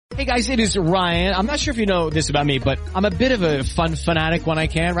Hey guys, it is Ryan. I'm not sure if you know this about me, but I'm a bit of a fun fanatic when I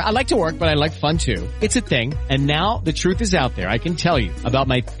can. I like to work, but I like fun too. It's a thing. And now the truth is out there. I can tell you about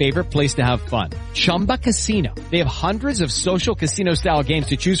my favorite place to have fun. Chumba Casino. They have hundreds of social casino style games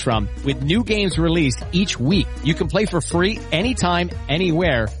to choose from with new games released each week. You can play for free anytime,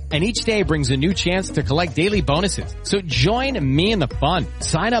 anywhere. And each day brings a new chance to collect daily bonuses. So join me in the fun.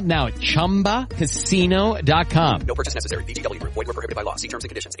 Sign up now at ChumbaCasino.com. No purchase necessary. VGW Group. Void where prohibited by law. See terms and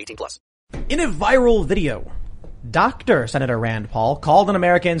conditions. 18+. In a viral video, Dr. Senator Rand Paul called on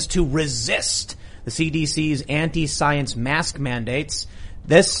Americans to resist the CDC's anti-science mask mandates.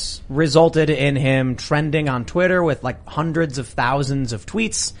 This resulted in him trending on Twitter with like hundreds of thousands of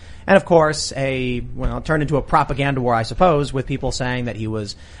tweets. And of course, it turned into a propaganda war, I suppose, with people saying that he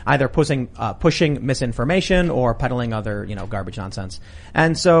was either pushing misinformation or peddling other, garbage nonsense.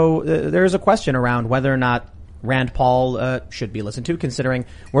 And so there's a question around whether or not Rand Paul should be listened to, considering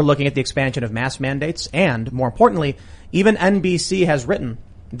we're looking at the expansion of mask mandates. And more importantly, even NBC has written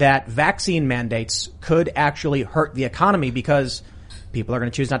that vaccine mandates could actually hurt the economy because people are going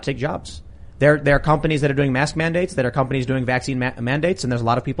to choose not to take jobs. There are companies that are doing mask mandates, that are companies doing vaccine mandates, and there's a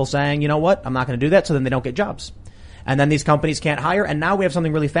lot of people saying, you know what, I'm not going to do that, so then they don't get jobs. And then these companies can't hire, and now we have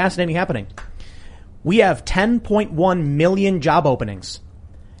something really fascinating happening. We have 10.1 million job openings.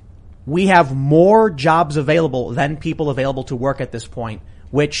 We have more jobs available than people available to work at this point,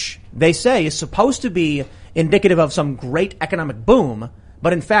 which they say is supposed to be indicative of some great economic boom.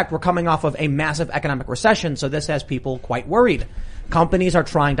 But in fact, we're coming off of a massive economic recession, so this has people quite worried. Companies are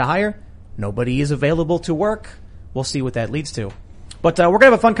trying to hire. Nobody is available to work. We'll see what that leads to. But we're going to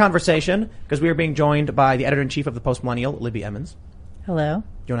have a fun conversation because we are being joined by the editor-in-chief of the Post-Millennial, Libby Emmons. Hello.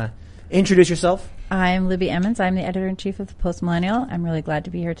 Do you want to introduce yourself? I'm Libby Emmons. I'm the editor-in-chief of the Post-Millennial. I'm really glad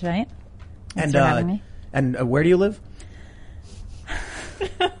to be here tonight. Thanks for having me. And where do you live?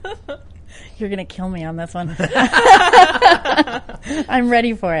 You're going to kill me on this one. I'm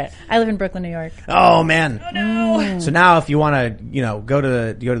ready for it. I live in Brooklyn, New York. Oh, man. Oh, no. So now if you want to, go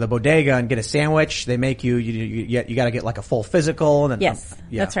to the bodega and get a sandwich, they make you got to get like a full physical. And then, yes,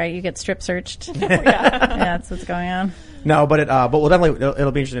 that's right. You get strip searched. Yeah, that's what's going on. No, but we'll definitely,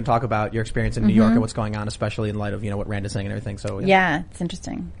 it'll be interesting to talk about your experience in New York and what's going on, especially in light of, what Rand is saying and everything. So yeah, it's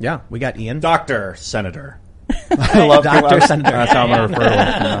interesting. Yeah, we got Ian. Dr. Senator. I love Dr. Senator. That's how I'm going to refer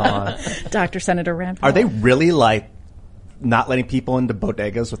to him. Dr. Senator Rand Paul. Are they really not letting people into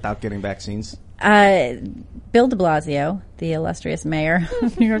bodegas without getting vaccines? Bill de Blasio, the illustrious mayor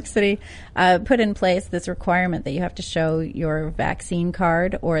of New York City, put in place this requirement that you have to show your vaccine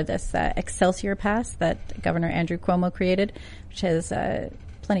card or this Excelsior Pass that Governor Andrew Cuomo created, which has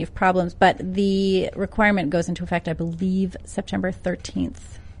plenty of problems. But the requirement goes into effect, I believe, September 13th.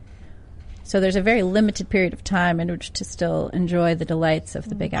 So there's a very limited period of time in which to still enjoy the delights of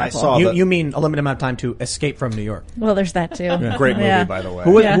the Big Apple. You mean a limited amount of time to escape from New York? Well, there's that too. Yeah. Great movie, by the way.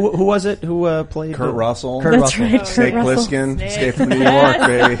 Who was it? Who played Kurt Russell? Kurt That's Russell. right. Snake Plissken. Escape from New York,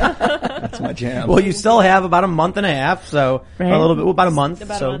 baby. That's my jam. Well, you still have about a month and a half, so right. a little bit, about a month.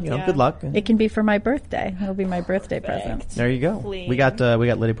 About so a month, yeah. good luck. It can be for my birthday. It'll be my birthday present. There you go. Clean. We got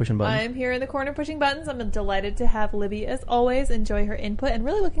Liddy pushing buttons. I'm here in the corner pushing buttons. I'm delighted to have Libby as always. Enjoy her input and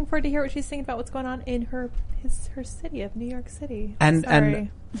really looking forward to hear what she's saying about what's going on in her city of New York City. And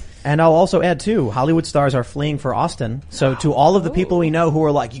I'll also add too, Hollywood stars are fleeing for Austin. So to all of the people we know who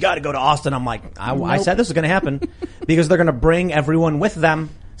are like, you got to go to Austin, I'm like, I said this was going to happen because they're going to bring everyone with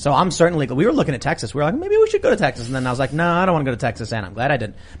them. So I'm certainly, we were looking at Texas. We were like, maybe we should go to Texas. And then I was like, no, I don't want to go to Texas. And I'm glad I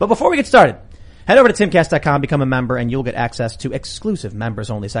didn't. But before we get started, head over to timcast.com, become a member, and you'll get access to exclusive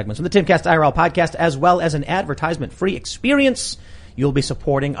members-only segments from the Timcast IRL podcast, as well as an advertisement-free experience. You'll be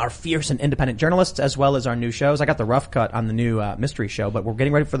supporting our fierce and independent journalists, as well as our new shows. I got the rough cut on the new mystery show, but we're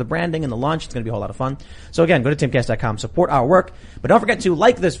getting ready for the branding and the launch. It's going to be a whole lot of fun. So again, go to timcast.com, support our work. But don't forget to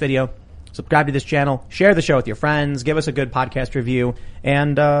like this video, subscribe to this channel, share the show with your friends, give us a good podcast review,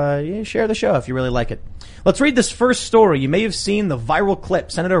 and share the show if you really like it. Let's read this first story. You may have seen the viral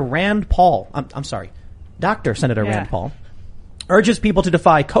clip. Senator Rand Paul, Dr. Senator Rand Paul urges people to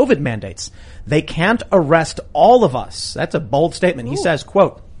defy COVID mandates. They can't arrest all of us. That's a bold statement. He says,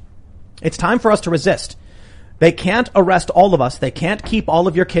 quote, it's time for us to resist. They can't arrest all of us. They can't keep all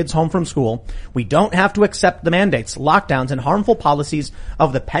of your kids home from school. We don't have to accept the mandates, lockdowns, and harmful policies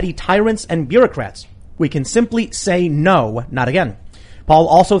of the petty tyrants and bureaucrats. We can simply say no, not again. Paul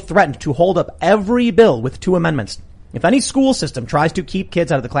also threatened to hold up every bill with 2 amendments. If any school system tries to keep kids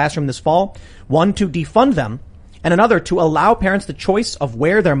out of the classroom this fall, one, to defund them, and another, to allow parents the choice of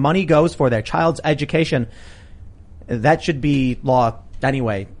where their money goes for their child's education. That should be law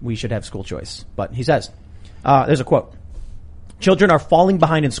anyway. We should have school choice. But he says, there's a quote. Children are falling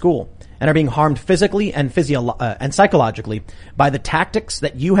behind in school and are being harmed physically and and psychologically by the tactics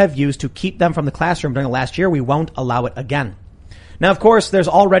that you have used to keep them from the classroom during the last year. We won't allow it again. Now, of course, there's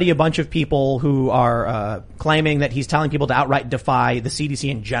already a bunch of people who are claiming that he's telling people to outright defy the CDC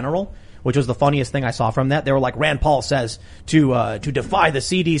in general, which was the funniest thing I saw from that. They were like, Rand Paul says to defy the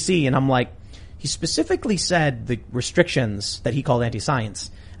CDC. And I'm like, he specifically said the restrictions that he called anti-science.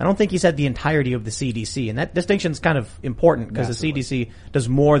 I don't think he said the entirety of the CDC. And that distinction is kind of important because the CDC does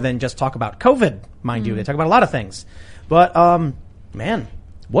more than just talk about COVID, mind you. They talk about a lot of things. But, man,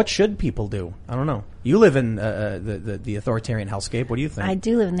 what should people do? I don't know. You live in the authoritarian hellscape. What do you think? I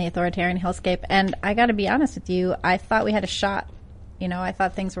do live in the authoritarian hellscape. And I got to be honest with you, I thought we had a shot. You know, I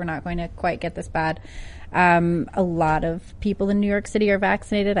thought things were not going to quite get this bad. A lot of people in New York City are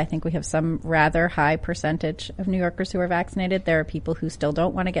vaccinated. I think we have some rather high percentage of New Yorkers who are vaccinated. There are people who still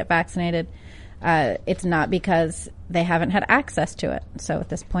don't want to get vaccinated. It's not because they haven't had access to it. So at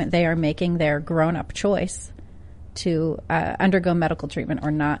this point, they are making their grown-up choice to undergo medical treatment or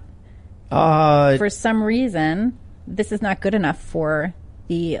not. For some reason, this is not good enough for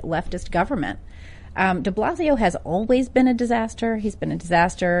the leftist government. De Blasio has always been a disaster. He's been a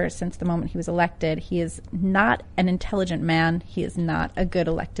disaster since the moment he was elected. He is not an intelligent man. He is not a good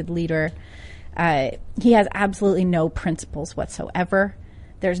elected leader. He has absolutely no principles whatsoever.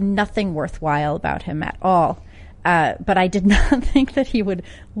 There's nothing worthwhile about him at all. But I did not think that he would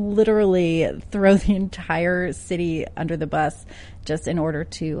literally throw the entire city under the bus just in order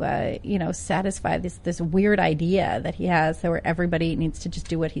to, satisfy this weird idea that he has where everybody needs to just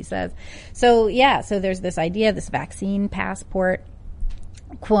do what he says. So there's this idea, this vaccine passport.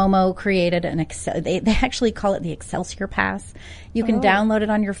 Cuomo created they actually call it the Excelsior Pass. You can download it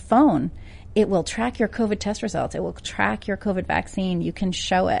on your phone. It will track your COVID test results. It will track your COVID vaccine. You can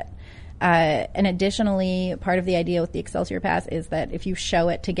show it. And additionally, part of the idea with the Excelsior Pass is that if you show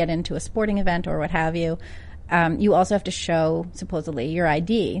it to get into a sporting event or what have you, you also have to show, supposedly, your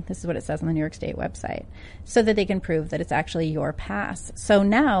ID. This is what it says on the New York State website, so that they can prove that it's actually your pass. So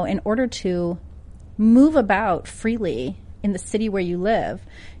now, in order to move about freely in the city where you live,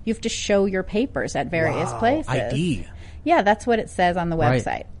 you have to show your papers at various places. ID. Yeah, that's what it says on the website.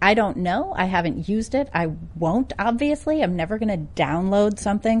 Right. I don't know. I haven't used it. I won't, obviously. I'm never going to download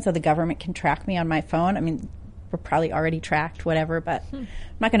something so the government can track me on my phone. I mean, we're probably already tracked, whatever, but I'm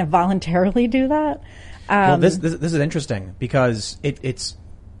not going to voluntarily do that. Well, this is interesting because it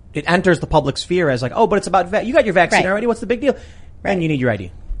enters the public sphere as like, oh, but it's about you got your vaccine already. What's the big deal? Right. And you need your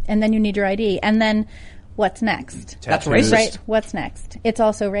ID. And then you need your ID. And then what's next? That's racist. Right. What's next? It's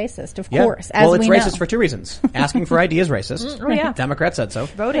also racist, of course. As well, it's we racist know. for two reasons. Asking for ID is racist. Oh, yeah. Democrats said so.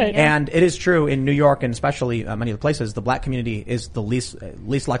 Voting, yeah. And it is true in New York and especially many of the places, the black community is the least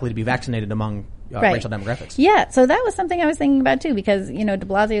likely to be vaccinated among racial demographics. Yeah, so that was something I was thinking about too, because, de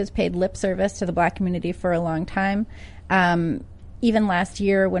Blasio's paid lip service to the black community for a long time. Even last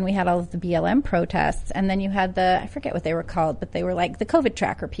year when we had all of the BLM protests, and then you had I forget what they were called, but they were like the COVID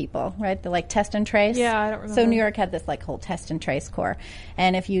tracker people, right? The like test and trace. Yeah, I don't remember. So New York had this like whole test and trace core.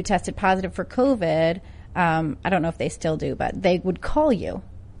 And if you tested positive for COVID, I don't know if they still do, but they would call you.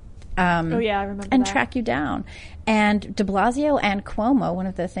 I remember and that. track you down. And de Blasio and Cuomo, one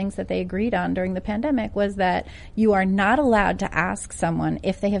of the things that they agreed on during the pandemic was that you are not allowed to ask someone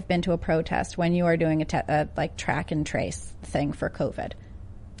if they have been to a protest when you are doing a track and trace thing for COVID.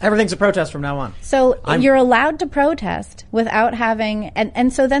 Everything's a protest from now on. So you're allowed to protest without having,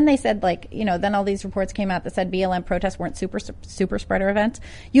 and so then they said then all these reports came out that said BLM protests weren't super spreader events.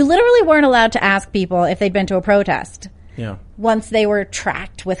 You literally weren't allowed to ask people if they'd been to a protest. Yeah. Once they were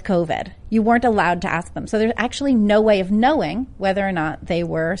tracked with COVID, you weren't allowed to ask them. So there's actually no way of knowing whether or not they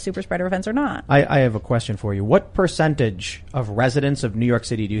were super spreader events or not. I have a question for you. What percentage of residents of New York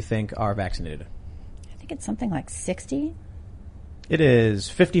City do you think are vaccinated? I think it's something like 60. It is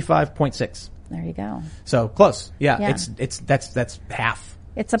 55.6. There you go. So close. Yeah. Yeah. That's half.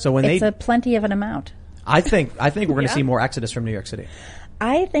 It's a plenty of an amount. I think we're going to see more exodus from New York City.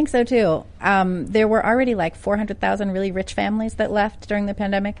 I think so too. There were already like 400,000 really rich families that left during the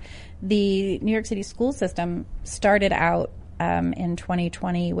pandemic. The New York City school system started out in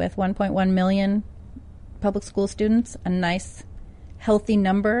 2020 with 1.1 million public school students, a nice, healthy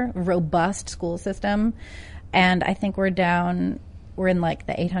number, robust school system. And I think we're in like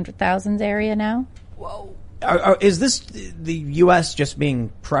the 800,000 area now. Whoa. Is this the U.S. just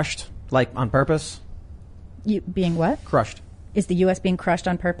being crushed, like on purpose? Being what? Crushed. Is the U.S. being crushed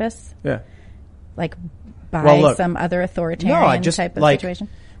on purpose? Yeah. Like by some other authoritarian type of situation?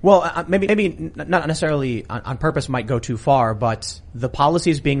 Well, maybe not necessarily on purpose might go too far, but the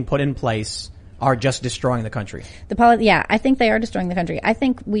policies being put in place are just destroying the country. I think they are destroying the country. I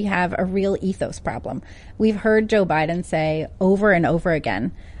think we have a real ethos problem. We've heard Joe Biden say over and over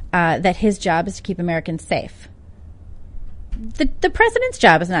again that his job is to keep Americans safe. The president's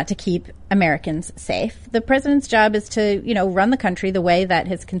job is not to keep Americans safe. The president's job is to, run the country the way that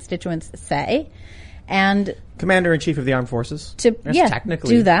his constituents say. And Commander-in-Chief of the Armed Forces. Technically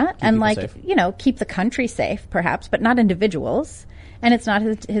do do that and safe. keep the country safe, perhaps, but not individuals. And it's not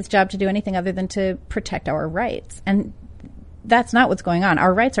his job to do anything other than to protect our rights. And that's not what's going on.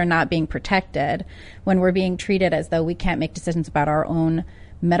 Our rights are not being protected when we're being treated as though we can't make decisions about our own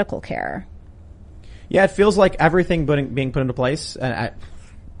medical care. Yeah, it feels like everything being put into place, and I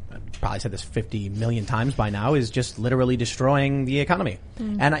probably said this 50 million times by now, is just literally destroying the economy.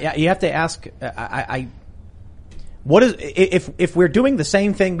 And you have to ask, what is, if we're doing the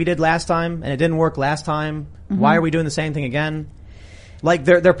same thing we did last time and it didn't work last time, why are we doing the same thing again? Like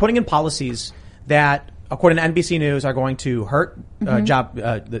they're putting in policies that, according to NBC News, are going to hurt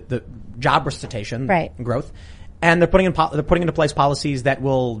the job recitation growth. And they're putting into place policies that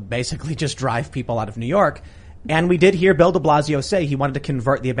will basically just drive people out of New York. And we did hear Bill de Blasio say he wanted to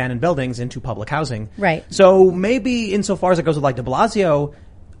convert the abandoned buildings into public housing. Right. So maybe insofar as it goes with de Blasio,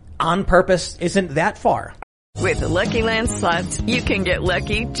 on purpose isn't that far. With the Lucky Land Slots, you can get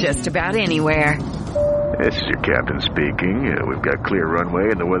lucky just about anywhere. This is your captain speaking. We've got clear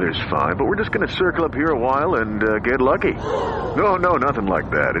runway and the weather's fine, but we're just going to circle up here a while and get lucky. No, nothing like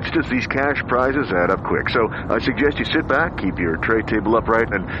that. It's just these cash prizes add up quick. So I suggest you sit back, keep your tray table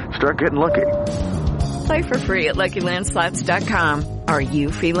upright, and start getting lucky. Play for free at LuckyLandSlots.com. Are you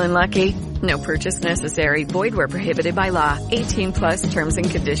feeling lucky? No purchase necessary. Void where prohibited by law. 18+ terms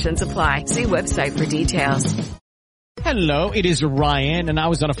and conditions apply. See website for details. Hello, it is Ryan, and I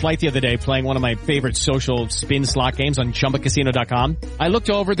was on a flight the other day playing one of my favorite social spin slot games on ChumbaCasino.com. I looked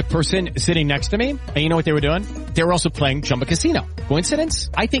over at the person sitting next to me, and you know what they were doing? They were also playing Chumba Casino. Coincidence?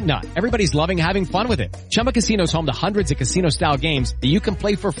 I think not. Everybody's loving having fun with it. Chumba Casino is home to hundreds of casino-style games that you can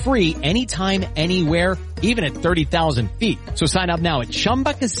play for free anytime, anywhere, even at 30,000 feet. So sign up now at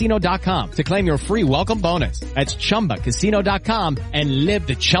ChumbaCasino.com to claim your free welcome bonus. That's ChumbaCasino.com and live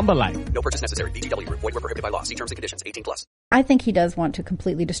the Chumba life. No purchase necessary. VGW. Void where prohibited by law. See terms and conditions. 18+. I think he does want to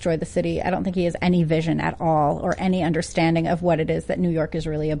completely destroy the city. I don't think he has any vision at all or any understanding of what it is that New York is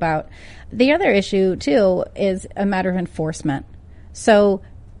really about. The other issue, too, is a matter of enforcement. So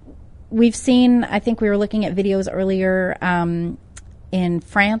we've seen, I think we were looking at videos earlier in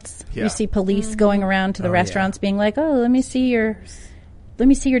France. You see police going around to the restaurants being like, oh, let me see your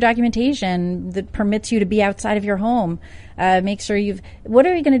documentation that permits you to be outside of your home. Make sure what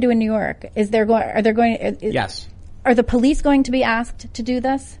are we going to do in New York? Yes. Are the police going to be asked to do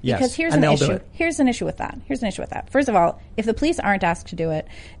this? Yes. Because here's And an they'll do issue. it. Here's an issue with that. First of all, if the police aren't asked to do it,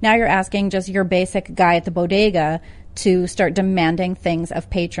 now you're asking just your basic guy at the bodega to start demanding things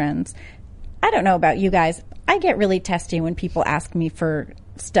of patrons. I don't know about you guys. I get really testy when people ask me for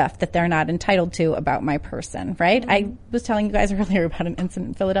stuff that they're not entitled to about my person, right? I was telling you guys earlier about an incident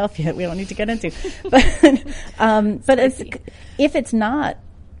in Philadelphia that we don't need to get into. But if it's not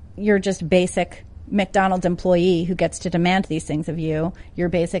your just basic McDonald's employee who gets to demand these things of you, your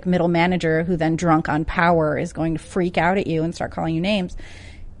basic middle manager who then drunk on power is going to freak out at you and start calling you names.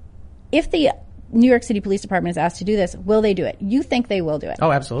 If the New York City Police Department is asked to do this, will they do it? You think they will do it?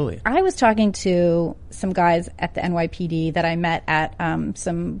 Oh, absolutely. I was talking to some guys at the NYPD that I met at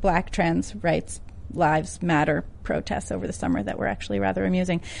some Black trans rights Lives Matter protests over the summer that were actually rather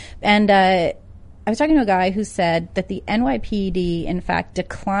amusing. And I was talking to a guy who said that the NYPD, in fact,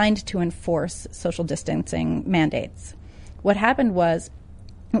 declined to enforce social distancing mandates. What happened was,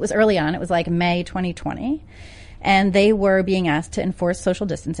 it was early on, it was like May 2020, and they were being asked to enforce social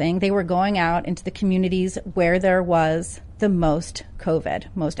distancing. They were going out into the communities where there was the most COVID,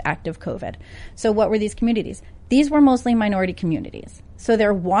 most active COVID. So what were these communities? These were mostly minority communities. So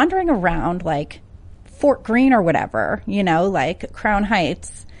they're wandering around like Fort Greene or whatever, like Crown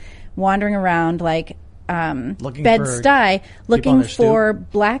Heights, wandering around like Bed-Stuy, looking for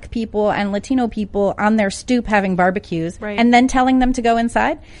Black people and Latino people on their stoop having barbecues, and then telling them to go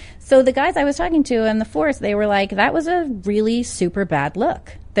inside. So the guys I was talking to in the force, they were like, that was a really super bad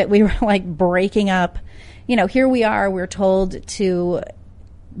look, that we were like breaking up. Here we are, we're told to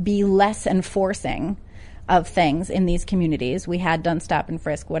be less enforcing of things in these communities. We had done stop and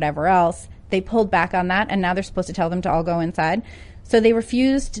frisk, whatever else. They pulled back on that, and now they're supposed to tell them to all go inside. So they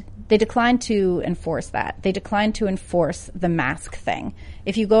declined to enforce that. They declined to enforce the mask thing.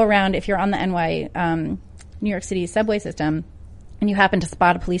 If you go around, if you're on the New York City subway system, and you happen to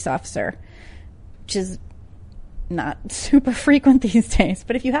spot a police officer, which is not super frequent these days,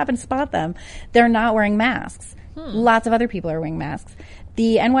 but if you happen to spot them, they're not wearing masks. Lots of other people are wearing masks.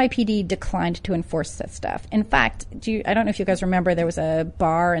 The NYPD declined to enforce this stuff. In fact, I don't know if you guys remember, there was a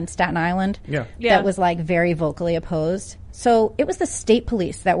bar in Staten Island that was like very vocally opposed. So it was the state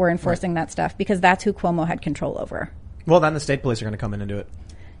police that were enforcing that stuff because that's who Cuomo had control over. Well, then the state police are going to come in and do it.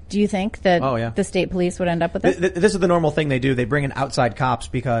 Do you think that the state police would end up with this? This is the normal thing they do. They bring in outside cops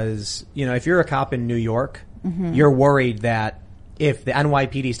because, if you're a cop in New York, you're worried that if the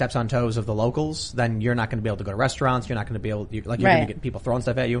NYPD steps on toes of the locals, then you're not going to be able to go to restaurants. You're not going to be able, you're going to get people throwing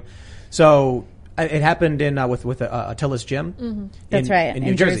stuff at you. So it happened in with Attila's Gym. That's right, in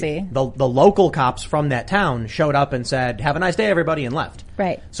New Jersey. The local cops from that town showed up and said, "Have a nice day, everybody," and left.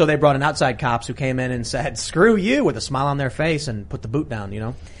 Right. So they brought in outside cops who came in and said, "Screw you," with a smile on their face and put the boot down.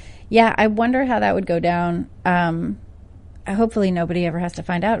 Yeah, I wonder how that would go down. Hopefully nobody ever has to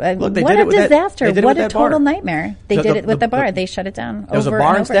find out. Look, what a disaster. What a total bar. nightmare. They did it with the bar. They shut it down. There was a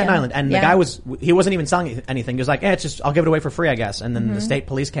bar in Staten Island, and the guy he wasn't even selling anything. He was like, it's just, I'll give it away for free, I guess. And then the state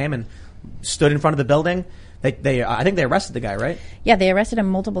police came and stood in front of the building. I think they arrested the guy, right? Yeah, they arrested him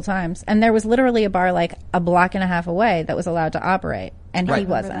multiple times. And there was literally a bar like a block and a half away that was allowed to operate. And he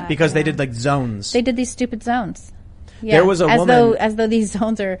wasn't. Because they did like zones. They did these stupid zones. Yeah, there was a woman, as though these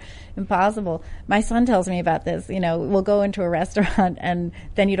zones are impossible. My son tells me about this. We'll go into a restaurant and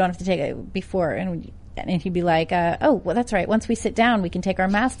then you don't have to take it before, and he'd be like, "Oh, well, that's right. Once we sit down, we can take our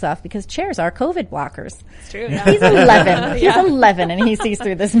masks off because chairs are COVID blockers." It's true. Yeah. He's 11. He's 11, and he sees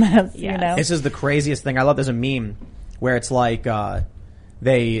through this mess. This is the craziest thing. I love. There's a meme where it's like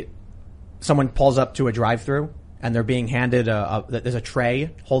someone pulls up to a drive-through and they're being handed there's a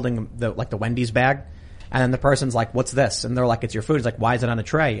tray holding the Wendy's bag. And then the person's like, "What's this?" And they're like, "It's your food." It's like, "Why is it on a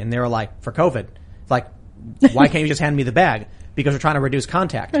tray?" And they were like, "For COVID." It's like, "Why can't you just hand me the bag?" Because we're trying to reduce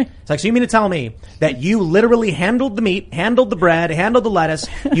contact. It's like, so you mean to tell me that you literally handled the meat, handled the bread, handled the lettuce,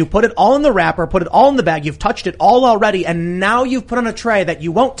 you put it all in the wrapper, put it all in the bag, you've touched it all already, and now you've put on a tray that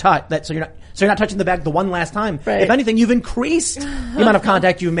you won't touch, so you're not touching the bag the one last time. Right. If anything, you've increased the amount of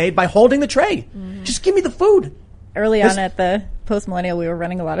contact you've made by holding the tray. Just give me the food. Early on at the Post Millennial, we were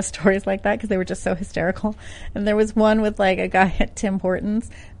running a lot of stories like that because they were just so hysterical. And there was one with like a guy at Tim Hortons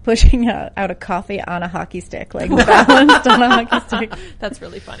pushing out a coffee on a hockey stick, like balanced on a hockey stick. That's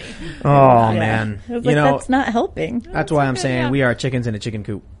really funny. Oh, man. That's not helping. That's why I'm saying we are chickens in a chicken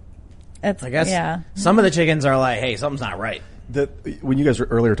coop. I guess some of the chickens are like, hey, something's not right. When you guys were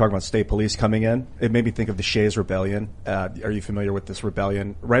earlier talking about state police coming in, it made me think of the Shays Rebellion. Are you familiar with this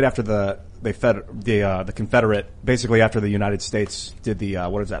rebellion? Right after the Confederate, basically after the United States did the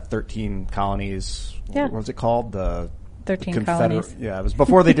 13 colonies? Yeah. What was it called? The 13 colonies. Yeah, it was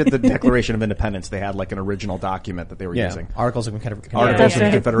before they did the Declaration of Independence. They had like an original document that they were using. Articles of Confederation. Articles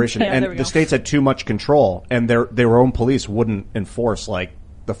of Confederation, and the states had too much control, and their own police wouldn't enforce like.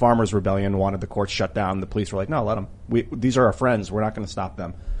 The Farmers' Rebellion wanted the courts shut down. The police were like, no, let them. These are our friends. We're not going to stop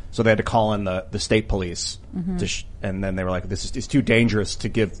them. So they had to call in the state police. And then they were like, it's too dangerous to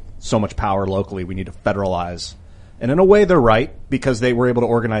give so much power locally. We need to federalize. And in a way, they're right because they were able to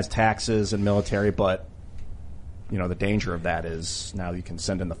organize taxes and military. But, the danger of that is now you can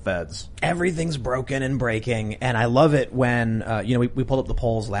send in the feds. Everything's broken and breaking. And I love it when, we pulled up the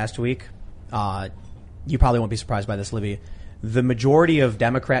polls last week. You probably won't be surprised by this, Libby. The majority of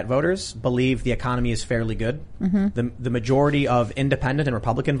Democrat voters believe the economy is fairly good. The majority of independent and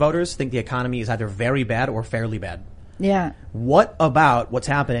Republican voters think the economy is either very bad or fairly bad. Yeah. What about what's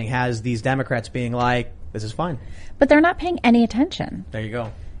happening has these Democrats being like, this is fine? But they're not paying any attention. There you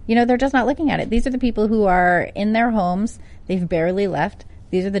go. They're just not looking at it. These are the people who are in their homes. They've barely left.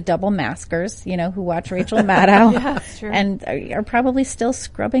 These are the double maskers, who watch Rachel Maddow. Yeah, that's true. And are probably still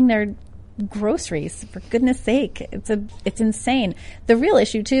scrubbing their groceries, for goodness sake. It's insane. The real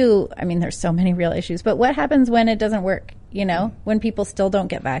issue too, there's so many real issues, but what happens when it doesn't work, when people still don't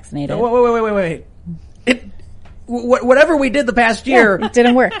get vaccinated? Wait. Whatever we did the past year, it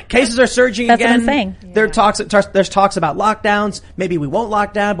didn't work. Cases are surging That's again. What I'm saying. There's talks about lockdowns. Maybe we won't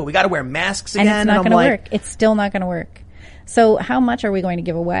lock down, but we got to wear masks again. And it's not going to work. It's still not going to work. So how much are we going to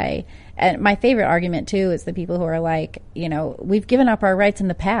give away? And my favorite argument too is the people who are like, we've given up our rights in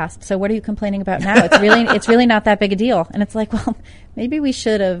the past, so what are you complaining about now? It's really not that big a deal. And it's like, well, maybe we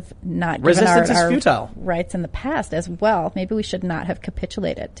should have not given our rights in the past as well. Maybe we should not have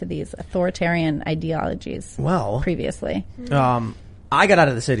capitulated to these authoritarian ideologies previously. I got out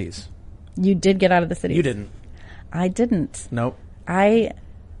of the cities. You did get out of the cities. You didn't. I didn't. Nope. I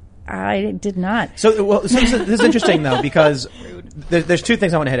did not. So this is interesting though, because there's two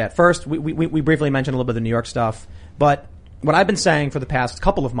things I want to hit at. First, we briefly mentioned a little bit of the New York stuff, but what I've been saying for the past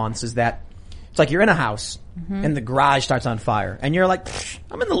couple of months is that It's like you're in a house and the garage starts on fire and you're like,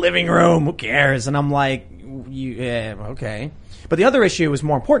 I'm in the living room. Who cares? And I'm like, yeah, okay. But the other issue is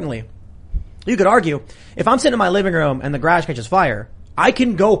more importantly, you could argue if I'm sitting in my living room and the garage catches fire, I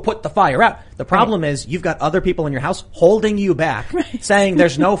can go put the fire out. The problem is you've got other people in your house holding you back, saying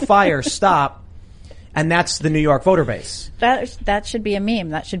there's no fire, stop. And that's the New York voter base. That should be a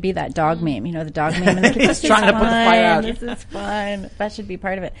meme. That should be that dog meme. You know, the dog meme. And He's trying to put the fire out. This is fine. That should be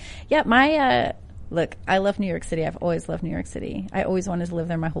part of it. Yeah, look, I love New York City. I've always loved New York City. I always wanted to live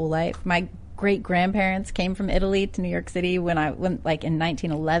there my whole life. My great grandparents came from Italy to New York City when like in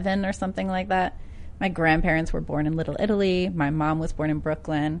 1911 or something like that. My grandparents were born in Little Italy. My mom was born in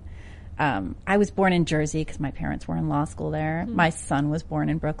Brooklyn. I was born in Jersey because my parents were in law school there. My son was born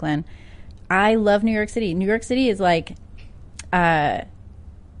in Brooklyn. I love New York City. New York City is like,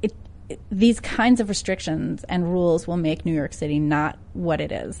 these kinds of restrictions and rules will make New York City not what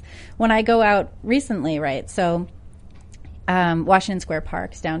it is. When I go out recently, right, so Washington Square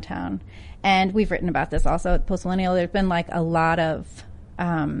Park's downtown, and we've written about this also at Post Millennial. There's been like a lot of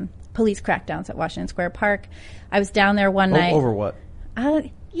police crackdowns at Washington Square Park. I was down there one night. Over what?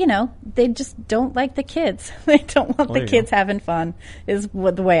 You know, they just don't like the kids. They don't want the kids having fun, is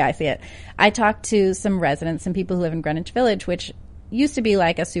the way I see it. I talked to some residents, some people who live in Greenwich Village, which used to be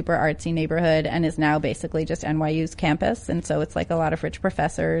like a super artsy neighborhood and is now basically just NYU's campus. And so it's like a lot of rich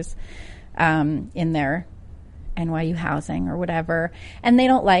professors in their NYU housing or whatever. And they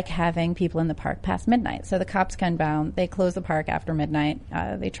don't like having people in the park past midnight. So the cops come down. They close the park after midnight.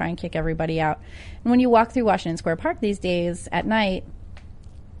 They try and kick everybody out. And when you walk through Washington Square Park these days at night,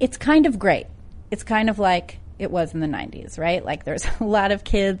 it's kind of great. It's kind of like it was in the 90s, right? Like there's a lot of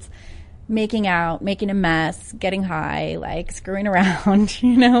kids making out, making a mess, getting high, like screwing around,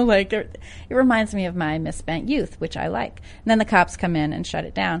 you know, like it reminds me of my misspent youth, which I like. And then the cops come in and shut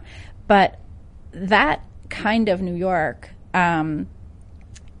it down. But that kind of New York, and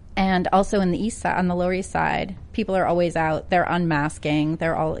also in the east side, on the Lower East Side, people are always out, they're unmasking,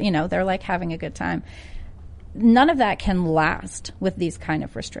 they're all, you know, they're like having a good time. None of that can last with these kind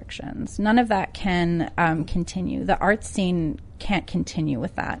of restrictions. None of that can continue. The arts scene can't continue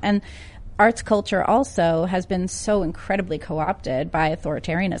with that. And arts culture also has been so incredibly co-opted by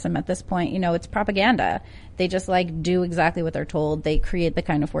authoritarianism at this point. You know, it's propaganda. They just like do exactly what they're told. They create the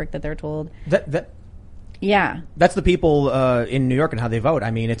kind of work that they're told. Yeah. That's the people in New York and how they vote.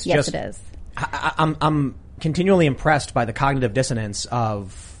 I mean, it's yes, just... Yes, it is. I'm continually impressed by the cognitive dissonance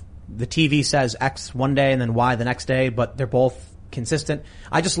of... The TV says X one day and then Y the next day, but they're both consistent.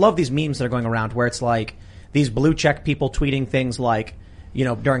 I just love these memes that are going around where it's like these blue check people tweeting things like, you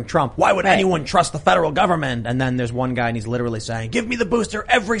know, during Trump, why would anyone trust the federal government? And then there's one guy and he's literally saying, give me the booster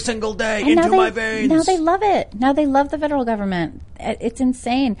every single day into my veins. Now they love it. Now they love the federal government. It's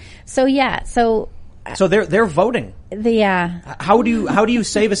insane. So yeah, so they're voting. How do you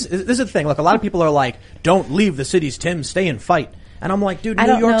save us? This is the thing. Look, a lot of people are like, don't leave the cities, Tim, stay and fight. And I'm like, dude,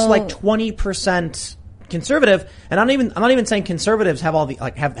 New York's like 20% conservative, and I'm not even saying conservatives have all the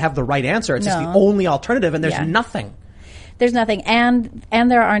have the right answer. It's just the only alternative, and there's nothing. There's nothing, and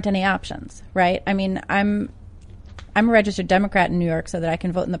there aren't any options, right? I mean, I'm a registered Democrat in New York so that I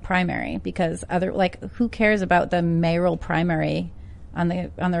can vote in the primary because who cares about the mayoral primary on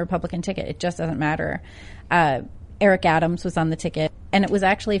the Republican ticket? It just doesn't matter. Eric Adams was on the ticket, and it was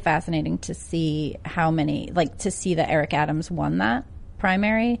actually fascinating to see that Eric Adams won that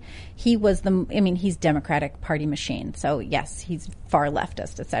primary. He was he's Democratic Party machine. So yes, he's far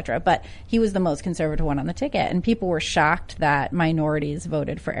leftist, etc. But he was the most conservative one on the ticket. And people were shocked that minorities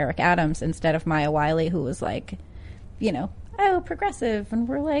voted for Eric Adams instead of Maya Wiley, who was like, you know, progressive. And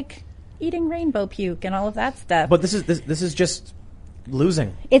we're like eating rainbow puke and all of that stuff. But this is just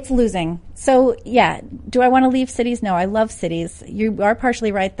losing. It's losing. So, yeah. Do I want to leave cities? No, I love cities. You are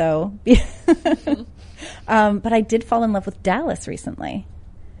partially right, though. But I did fall in love with Dallas recently,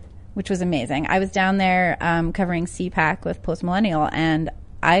 which was amazing. I was down there covering CPAC with Post Millennial, and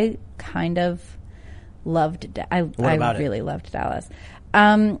I kind of loved I really loved Dallas.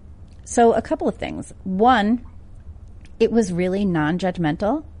 So a couple of things. One, it was really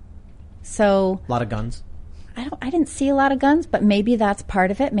non-judgmental. So a lot of guns. I didn't see a lot of guns, but maybe that's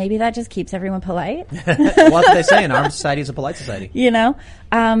part of it. Maybe that just keeps everyone polite. What do they say? An armed society is a polite society. You know?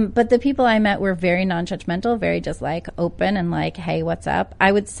 But the people I met were very non-judgmental, very just like open and like, hey, what's up?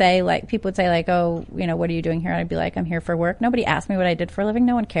 I would say like, people would say like, oh, you know, what are you doing here? And I'd be like, I'm here for work. Nobody asked me what I did for a living.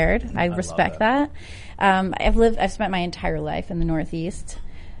 No one cared. I respect that. I've spent my entire life in the Northeast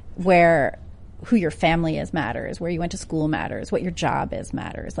where who your family is matters, where you went to school matters, what your job is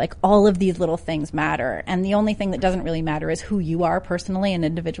matters. Like all of these little things matter. And the only thing that doesn't really matter is who you are personally and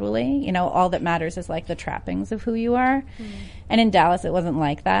individually. You know, all that matters is like the trappings of who you are. And in Dallas, it wasn't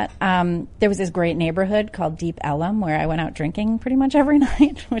like that. There was this great neighborhood called Deep Ellum where I went out drinking pretty much every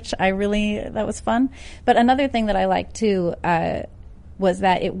night, which that was fun. But another thing that I liked too, was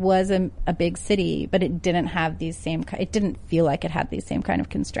that it was a big city, but it didn't have it didn't feel like it had these same kind of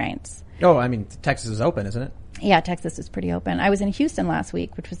constraints. Oh, I mean, Texas is open, isn't it? Yeah, Texas is pretty open. I was in Houston last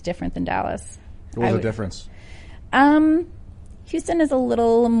week, which was different than Dallas. What was the difference? Houston is a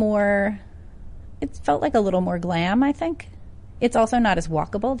little more, it felt like a little more glam, I think. It's also not as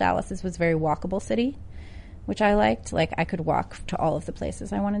walkable. Dallas was a very walkable city, which I liked. Like, I could walk to all of the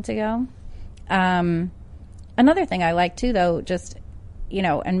places I wanted to go. Another thing I liked, too, though, just, you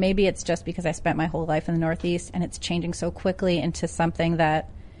know, and maybe it's just because I spent my whole life in the Northeast and it's changing so quickly into something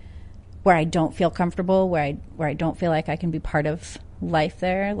where I don't feel comfortable, where I don't feel like I can be part of life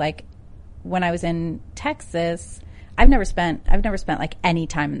there. Like when I was in Texas, I've never spent like any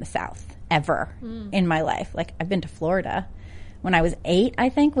time in the South ever in my life. Like I've been to Florida. When I was 8, I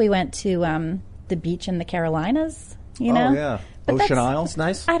think we went to the beach in the Carolinas. You know? Oh yeah, but Ocean Isle. It's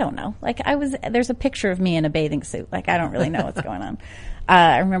nice. I don't know. Like there's a picture of me in a bathing suit. Like I don't really know what's going on.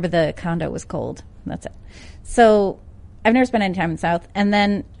 I remember the condo was cold. That's it. So I've never spent any time in the South, and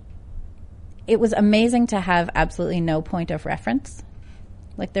then it was amazing to have absolutely no point of reference.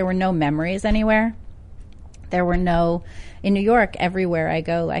 Like there were no memories anywhere. There were no, in New York, everywhere I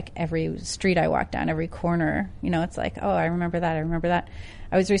go, like every street I walk down, every corner, you know, it's like, oh, I remember that.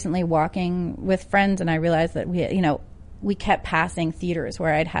 I was recently walking with friends and I realized that we kept passing theaters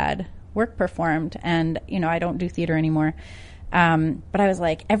where I'd had work performed, and, you know, I don't do theater anymore. But I was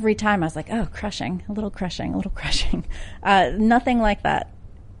like, every time I was like, oh, crushing, a little crushing. Nothing like that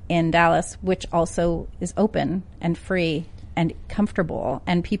in Dallas, which also is open and free and comfortable,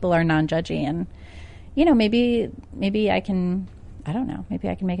 and people are non-judgy, and you know, maybe I can, I don't know, maybe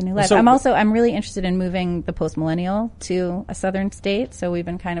I can make a new life. So, I'm really interested in moving the post-millennial to a southern state, so we've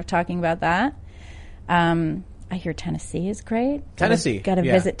been kind of talking about that. I hear Tennessee is great. Tennessee. Got to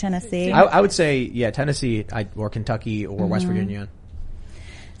visit Tennessee. I would say, yeah, Tennessee or Kentucky or West Virginia.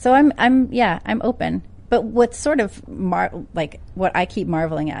 So I'm open. But what's sort of what I keep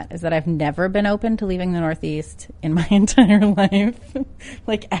marveling at is that I've never been open to leaving the Northeast in my entire life,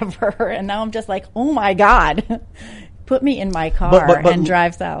 like ever. And now I'm just like, oh my God, put me in my car and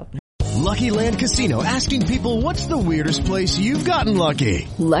drive south. Lucky Land Casino, asking people, what's the weirdest place you've gotten lucky?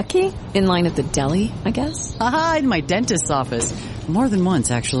 Lucky? In line at the deli, I guess? Aha, in my dentist's office. More than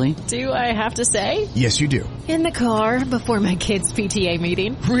once, actually. Do I have to say? Yes, you do. In the car before my kids' PTA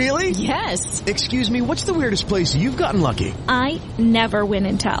meeting. Really? Yes. Excuse me, what's the weirdest place you've gotten lucky? I never win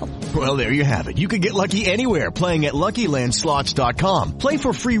and tell. Well, there you have it. You can get lucky anywhere, playing at LuckyLandSlots.com. Play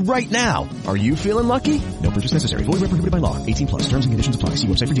for free right now. Are you feeling lucky? No purchase necessary. Void where prohibited by law. 18+. Terms and conditions apply. See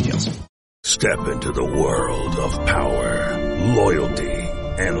website for details. Step into the world of power, loyalty,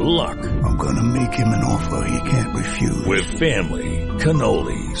 and luck. I'm gonna make him an offer he can't refuse. With family,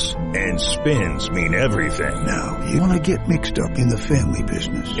 cannolis, and spins mean everything. Now, you wanna get mixed up in the family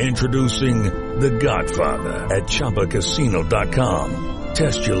business. Introducing The Godfather at ChumbaCasino.com.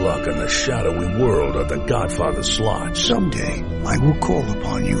 Test your luck in the shadowy world of The Godfather slot. Someday, I will call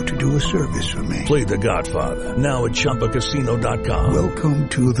upon you to do a service for me. Play The Godfather, now at ChumbaCasino.com. Welcome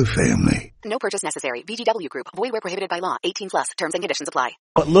to the family. No purchase necessary. VGW Group. Void where prohibited by law. 18+. Terms and conditions apply.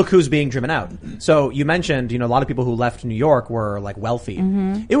 But look who's being driven out. So you mentioned, you know, a lot of people who left New York were like wealthy.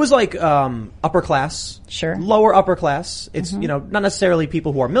 Mm-hmm. It was like upper class, sure, lower upper class. It's you know, not necessarily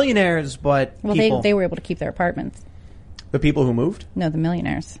people who are millionaires, but people, they were able to keep their apartments. The people who moved? No, the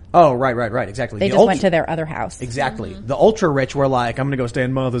millionaires. Oh, right, exactly. They just went to their other house. Exactly. Mm-hmm. The ultra rich were like, I'm going to go stay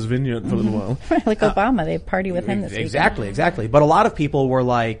in Martha's Vineyard for a little while. Like Obama, they party with him this weekend. Exactly. But a lot of people were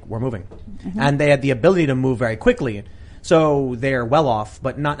like, we're moving. Mm-hmm. And they had the ability to move very quickly. So they're well off,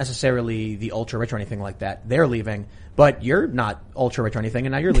 but not necessarily the ultra rich or anything like that. They're leaving, but you're not ultra rich or anything,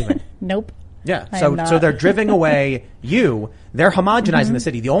 and now you're leaving. Nope. Yeah, so they're driving away you. They're homogenizing the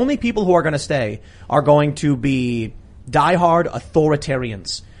city. The only people who are going to stay are going to be diehard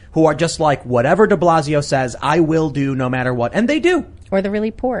authoritarians who are just like, whatever de Blasio says, I will do no matter what. And they do. Or the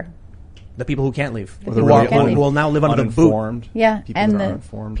really poor. The people who can't leave. Who will now live under the boot. Yeah. People and that the are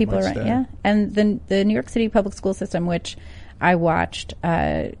uninformed people might are stay. yeah. And the New York City public school system, which I watched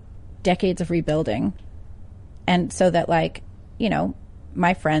decades of rebuilding. And so that, like, you know,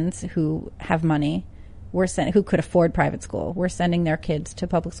 my friends who have money who could afford private school were sending their kids to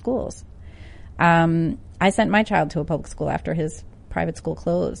public schools. I sent my child to a public school after his private school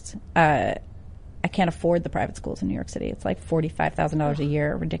closed. I can't afford the private schools in New York City. It's like $45,000 a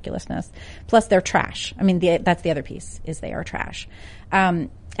year, ridiculousness. Plus they're trash. I mean, that's the other piece, is they are trash.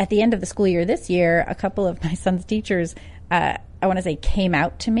 At the end of the school year this year, a couple of my son's teachers, I want to say, came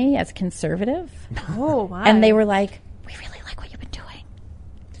out to me as conservative. Oh, my. And they were like, we really like what you've been doing.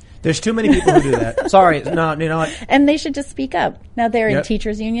 There's too many people who do that. Sorry. No, you know what? And they should just speak up. Now, they're in Yep.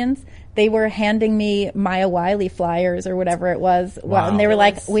 teachers' unions. They were handing me Maya Wiley flyers or whatever it was. Well, and they were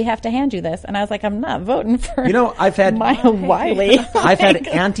like, we have to hand you this. And I was like, I'm not voting for I've had Maya Wiley. I've had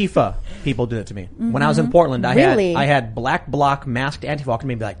Antifa people do it to me. When I was in Portland, I had Black Bloc masked Antifa walk to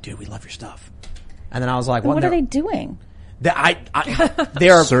me and be like, dude, we love your stuff. And then I was like, what are they doing? They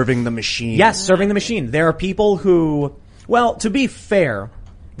are serving the machine. Yes, serving the machine. There are people who, well, to be fair,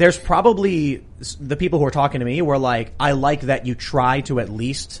 there's probably the people who are talking to me were like, I like that you try to at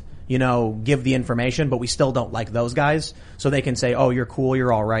least, give the information, but we still don't like those guys. So they can say, oh, you're cool,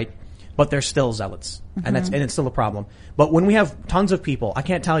 you're all right. But they're still zealots. And it's still a problem. But when we have tons of people, I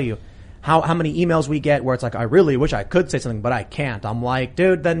can't tell you how many emails we get where it's like, I really wish I could say something, but I can't. I'm like,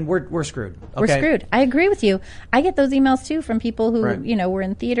 dude, then we're screwed. Okay? We're screwed. I agree with you. I get those emails too from people who, were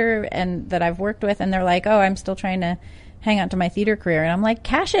in theater and that I've worked with, and they're like, oh, I'm still trying to hang on to my theater career. And I'm like,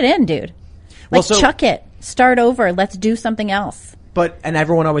 cash it in, dude. Chuck it. Start over. Let's do something else. And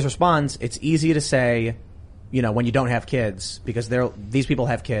everyone always responds, it's easy to say, when you don't have kids, because these people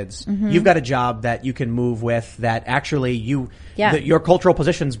have kids. Mm-hmm. You've got a job that you can move with that actually your cultural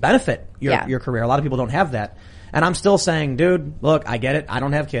positions benefit your career. A lot of people don't have that. And I'm still saying, dude, look, I get it. I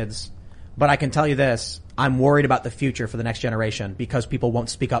don't have kids, but I can tell you this. I'm worried about the future for the next generation because people won't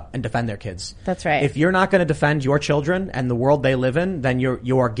speak up and defend their kids. That's right. If you're not going to defend your children and the world they live in, then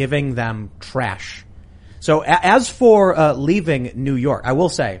you are giving them trash. So as for leaving New York, I will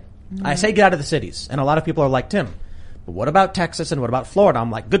say, I say get out of the cities. And a lot of people are like, Tim, but what about Texas and what about Florida? I'm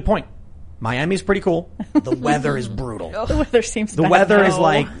like, good point. Miami's pretty cool. The weather is brutal. The weather seems The weather is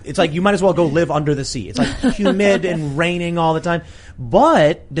like, it's like you might as well go live under the sea. It's like humid and raining all the time.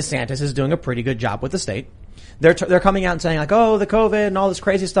 But DeSantis is doing a pretty good job with the state. They're coming out and saying like, oh, the COVID and all this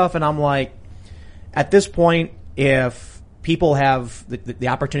crazy stuff. And I'm like, at this point, if people have the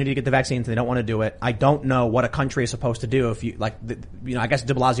opportunity to get the vaccines and they don't want to do it, I don't know what a country is supposed to do if you, I guess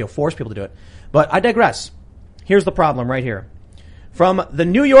de Blasio forced people to do it. But I digress. Here's the problem right here. From the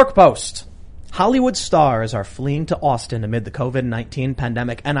New York Post. Hollywood stars are fleeing to Austin amid the COVID-19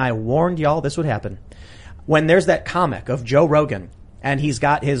 pandemic, and I warned y'all this would happen. When there's that comic of Joe Rogan, and he's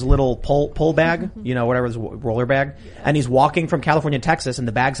got his little pull bag, whatever his roller bag, and he's walking from California to Texas, and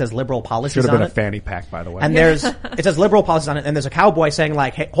the bag says liberal policies on it. Should have been a fanny pack, by the way. And it says liberal policies on it, and there's a cowboy saying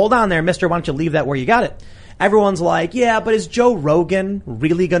like, hey, hold on there, mister, why don't you leave that where you got it? Everyone's like, yeah, but is Joe Rogan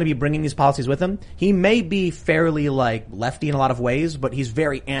really going to be bringing these policies with him? He may be fairly lefty in a lot of ways, but he's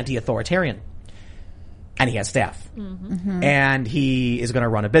very anti-authoritarian. And he has staff. Mm-hmm. And he is going to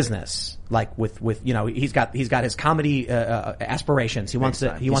run a business. He's got his comedy, aspirations. He wants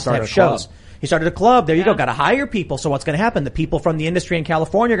to have shows. He started a club. There you go. Got to hire people. So what's going to happen? The people from the industry in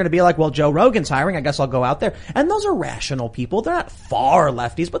California are going to be like, well, Joe Rogan's hiring. I guess I'll go out there. And those are rational people. They're not far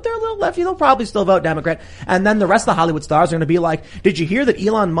lefties, but they're a little lefty. They'll probably still vote Democrat. And then the rest of the Hollywood stars are going to be like, did you hear that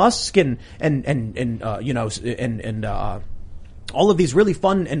Elon Musk and all of these really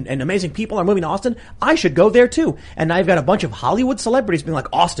fun and amazing people are moving to Austin? I should go there too. And I've got a bunch of Hollywood celebrities being like,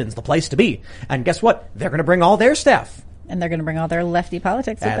 Austin's the place to be. And guess what? They're going to bring all their staff. And they're going to bring all their lefty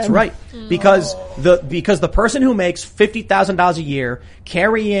politics with them. That's right. Because the person who makes $50,000 a year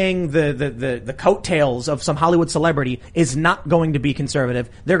carrying the coattails of some Hollywood celebrity is not going to be conservative.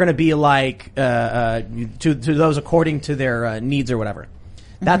 They're going to be like, to those according to their needs or whatever.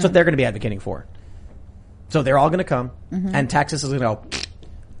 That's what they're going to be advocating for. So they're all going to come, and Texas is going to go.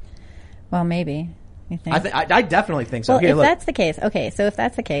 Well, maybe. You think? I definitely think so. Well, Here, if look. that's the case, okay. So if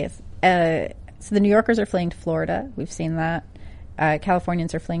that's the case, so the New Yorkers are fleeing to Florida. We've seen that.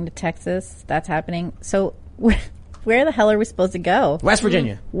 Californians are fleeing to Texas. That's happening. So where the hell are we supposed to go? West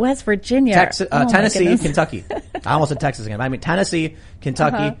Virginia. West Virginia. Texas, Tennessee, Kentucky. I almost said Texas again. I mean Tennessee,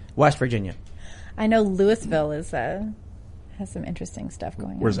 Kentucky, West Virginia. I know Louisville is has some interesting stuff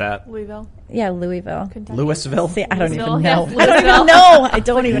going on. Where's that? Louisville. Yeah, Louisville. Kentucky. Louisville? See, I don't even Yeah, know. I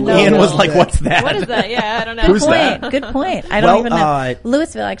don't even know. Ian was like, what's that? What is that? Yeah, I don't know. Who's that? Good point. I don't even know.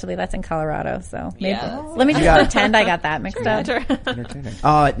 Louisville, actually, that's in Colorado. So maybe. Let me just pretend I got that mixed up.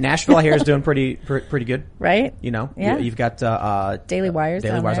 Nashville, I hear, is doing pretty good. Right? Yeah. You've got Daily Wire's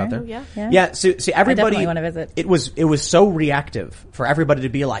out there. Yeah. So everybody. I definitely want to visit. It was so reactive for everybody to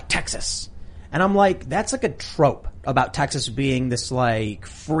be like Texas. And I'm like, that's like a trope about Texas being this like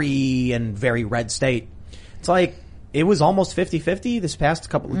free and very red state. It's like, it was almost 50-50 this past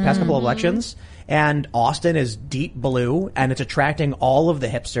couple of elections, and Austin is deep blue, and it's attracting all of the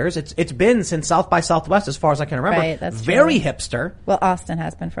hipsters. It's been since South by Southwest, as far as I can remember. Right, that's very true. hipster. Well, Austin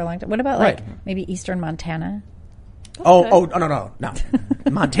has been for a long time. What about maybe Eastern Montana? No.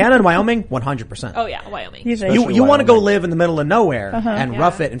 Montana and Wyoming, 100%. Oh yeah, Wyoming. You want to go live in the middle of nowhere and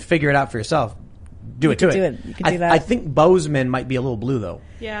rough it and figure it out for yourself. Do it. You could do that. I think Bozeman might be a little blue though.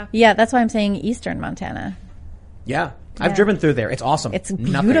 Yeah, that's why I'm saying Eastern Montana. Yeah. I've driven through there. It's awesome. It's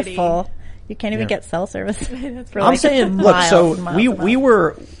beautiful. You can't even get cell service. I'm saying, look, so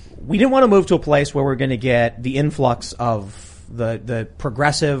we didn't want to move to a place where we're going to get the influx of the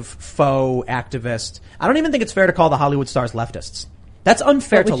progressive faux activist. I don't even think it's fair to call the Hollywood stars leftists. That's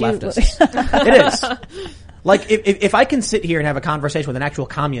unfair to leftists. It is. Like, if I can sit here and have a conversation with an actual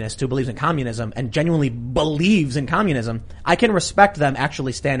communist who believes in communism and genuinely believes in communism, I can respect them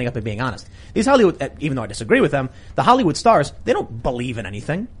actually standing up and being honest. These Hollywood, even though I disagree with them, the Hollywood stars, they don't believe in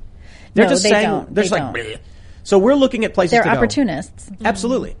anything. They're just saying, they're just like, bleh. So we're looking at places to go. They're opportunists.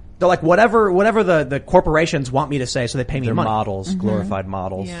 Absolutely. They're like, whatever the corporations want me to say, so they pay me They're money. models, glorified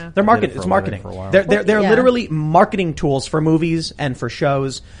models. Yeah. They're marketing. It's marketing. They're literally marketing tools for movies and for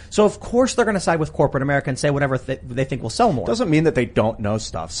shows. So of course they're going to side with corporate America and say whatever they think will sell more. Doesn't mean that they don't know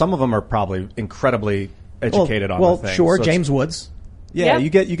stuff. Some of them are probably incredibly educated on the thing. Sure, so James Woods. Yeah,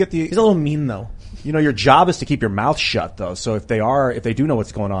 you get the. He's a little mean though. You know, your job is to keep your mouth shut, though. So if they do know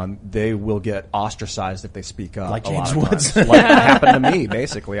what's going on, they will get ostracized if they speak up. Like James Woods. Like it happened to me,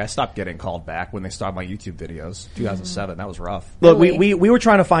 basically. I stopped getting called back when they started my YouTube videos. 2007, that was rough. Look, we were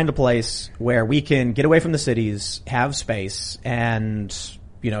trying to find a place where we can get away from the cities, have space, and,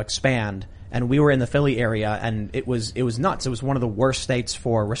 expand. And we were in the Philly area, and it was nuts. It was one of the worst states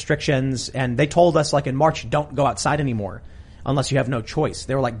for restrictions. And they told us, like in March, don't go outside anymore. Unless you have no choice.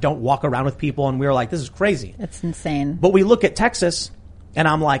 They were like, don't walk around with people. And we were like, this is crazy. It's insane. But we look at Texas and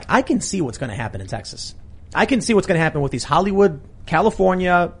I'm like, I can see what's going to happen in Texas. I can see what's going to happen with these Hollywood,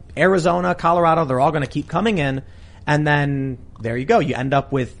 California, Arizona, Colorado. They're all going to keep coming in. And then there you go. You end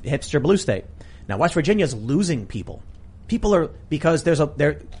up with hipster blue state. Now West Virginia is losing people. People are, because there's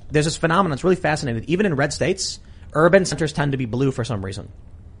this phenomenon. It's really fascinating. Even in red states, urban centers tend to be blue for some reason.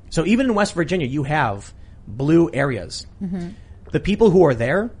 So even in West Virginia, you have blue areas. Mm-hmm. The people who are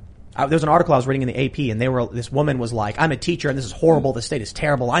there, there's an article I was reading in the AP, and this woman was like, I'm a teacher and this is horrible. The state is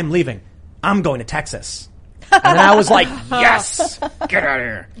terrible. I'm leaving. I'm going to Texas. And then I was like, yes, get out of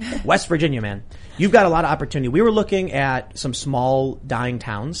here. West Virginia, man. You've got a lot of opportunity. We were looking at some small dying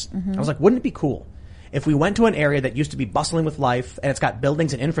towns. Mm-hmm. I was like, wouldn't it be cool if we went to an area that used to be bustling with life and it's got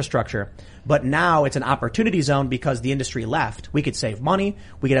buildings and infrastructure, but now it's an opportunity zone because the industry left. We could save money.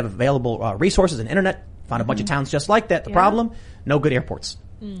 We could have available resources and internet. Found a bunch of towns just like that. The problem, no good airports.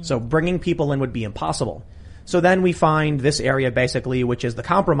 So bringing people in would be impossible. So then we find this area basically, which is the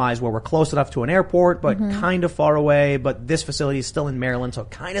compromise where we're close enough to an airport, but kind of far away. But this facility is still in Maryland, so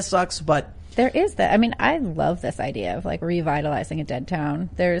it kind of sucks. But there is that. I mean, I love this idea of like revitalizing a dead town.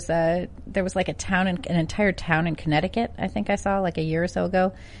 There was like an entire town in Connecticut. I think I saw like a year or so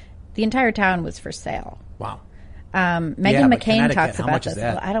ago. The entire town was for sale. Wow. Meghan McCain talks about this.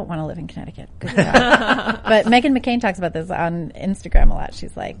 Well, I don't want to live in Connecticut. Good God. But Meghan McCain talks about this on Instagram a lot.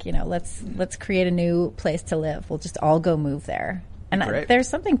 She's like, let's create a new place to live. We'll just all go move there. And there's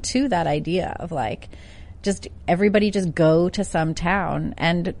something to that idea of like, just everybody just go to some town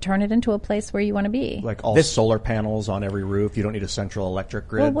and turn it into a place where you want to be. Like all solar panels on every roof. You don't need a central electric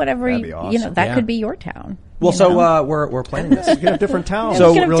grid. Well, whatever, that'd be awesome. That could be your town. Well, so we're planning this. You can have different towns.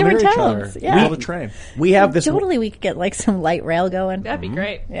 So we can have different towns. Yeah. The train. We have this. Totally, we could get like some light rail going. That'd be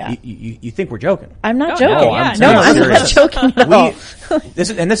great. Yeah. You think we're joking? I'm not joking. No, I'm not joking at all.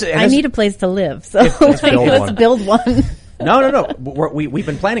 I need a place to live, so let's build one. No. We've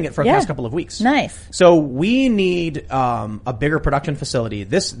been planning it for the past couple of weeks. Nice. So we need a bigger production facility.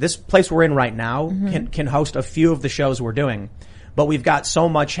 This place we're in right now can host a few of the shows we're doing. But we've got so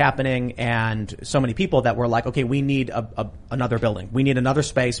much happening and so many people that we're like, okay, we need another building. We need another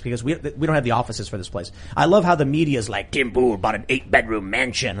space because we don't have the offices for this place. I love how the media is like, Tim Pool bought an 8-bedroom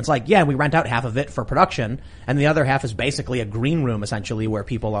mansion. It's like, yeah, we rent out half of it for production, and the other half is basically a green room, essentially, where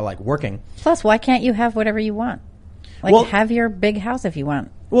people are like working. Plus, why can't you have whatever you want? Have your big house if you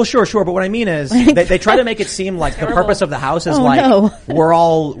want. Well, sure. But what I mean is, they try to make it seem like the purpose of the house is we're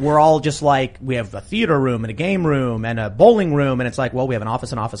all just like, we have a theater room and a game room and a bowling room, and it's like, well, we have an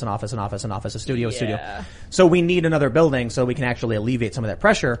office, a studio. So we need another building so we can actually alleviate some of that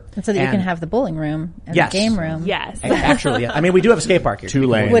pressure. And so that you can have the bowling room and the game room. Yes. Actually, yeah. I mean, we do have a skate park here. 2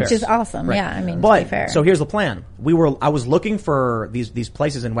 lanes. Which is awesome. Right. Yeah, I mean, to be fair. So here's the plan. I was looking for these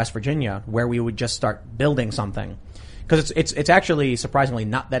places in West Virginia where we would just start building something. Because it's actually surprisingly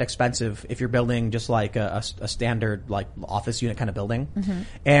not that expensive if you're building just like a standard like office unit kind of building. Mm-hmm.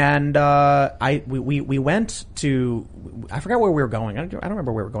 And we went to, I forgot where we were going. I don't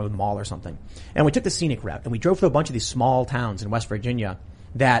remember where we were going, to the mall or something. And we took the scenic route and we drove through a bunch of these small towns in West Virginia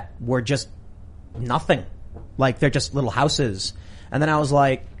that were just nothing. Like they're just little houses. And then I was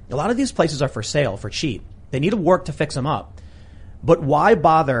like, a lot of these places are for sale for cheap. They need work to fix them up. But why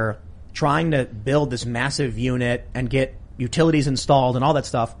bother trying to build this massive unit and get utilities installed and all that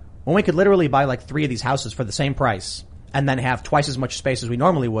stuff when we could literally buy like 3 of these houses for the same price and then have twice as much space as we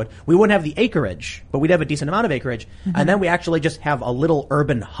normally would? We wouldn't have the acreage, but we'd have a decent amount of acreage. Mm-hmm. And then we actually just have a little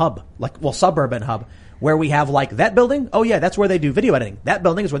urban hub, suburban hub, where we have like that building. Oh yeah, that's where they do video editing. That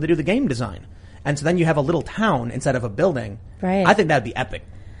building is where they do the game design. And so then you have a little town instead of a building. Right. I think that'd be epic.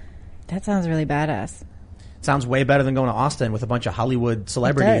 That sounds really badass. Sounds way better than going to Austin with a bunch of Hollywood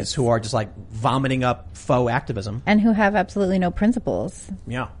celebrities who are just like vomiting up faux activism. And who have absolutely no principles.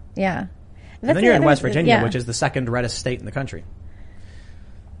 Yeah. Yeah. And then you're in West Virginia, which is the second reddest state in the country.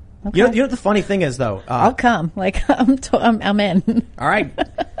 Okay. You know what the funny thing is though? I'll come. Like I'm in. All right.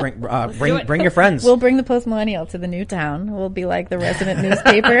 Bring your friends. We'll bring the Post Millennial to the new town. We'll be like the resident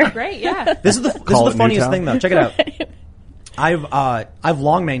newspaper. Great, yeah. This is the funniest thing though. Check it out. I've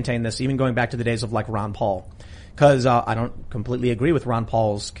long maintained this, even going back to the days of like Ron Paul, because I don't completely agree with Ron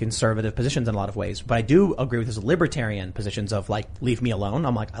Paul's conservative positions in a lot of ways, but I do agree with his libertarian positions of like, leave me alone.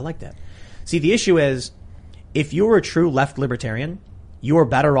 I'm like, I like that. See, the issue is, if you were a true left libertarian, you are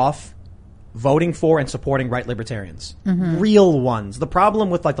better off voting for and supporting right libertarians. Mm-hmm. Real ones. The problem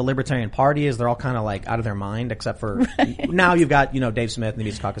with like the Libertarian Party is they're all kind of like out of their mind, except for now you've got, Dave Smith and the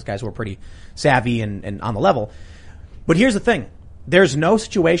Mises Caucus guys who are pretty savvy and on the level. But here's the thing. There's no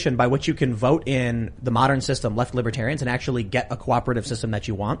situation by which you can vote in the modern system, left libertarians, and actually get a cooperative system that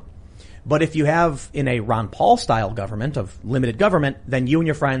you want. But if you have in a Ron Paul style government of limited government, then you and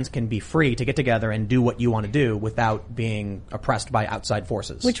your friends can be free to get together and do what you want to do without being oppressed by outside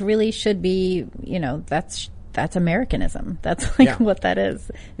forces. Which really should be, that's Americanism. That's what that is.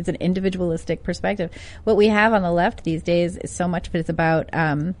 It's an individualistic perspective. What we have on the left these days is so much of it's about,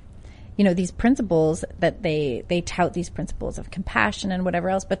 these principles that they tout, these principles of compassion and whatever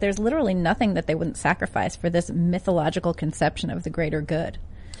else, but there's literally nothing that they wouldn't sacrifice for this mythological conception of the greater good.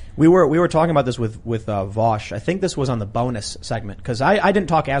 We were talking about this with Vosh. I think this was on the bonus segment, because I didn't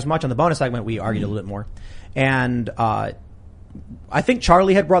talk as much on the bonus segment. We argued a little bit more. And, I think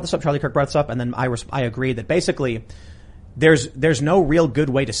Charlie had brought this up, Charlie Kirk brought this up, and then I agreed that basically there's no real good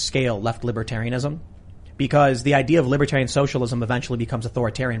way to scale left libertarianism, because the idea of libertarian socialism eventually becomes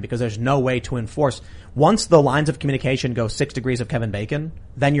authoritarian, because there's no way to enforce. Once the lines of communication go 6 degrees of Kevin Bacon,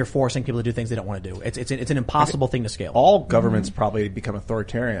 then you're forcing people to do things they don't want to do. It's an impossible thing to scale. All governments probably become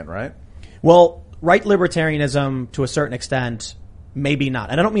authoritarian, right? Well, right libertarianism to a certain extent, maybe not.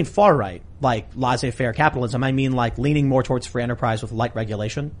 And I don't mean far right, like laissez-faire capitalism. I mean like leaning more towards free enterprise with light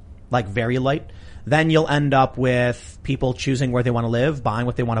regulation, like very light. Then you'll end up with people choosing where they want to live, buying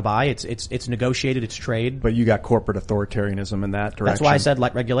what they want to buy. It's negotiated, it's trade. But you got corporate authoritarianism in that direction. That's why I said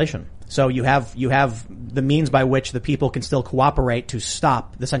light regulation. So you have the means by which the people can still cooperate to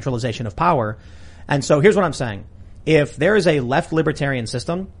stop the centralization of power. And so here's what I'm saying. If there is a left libertarian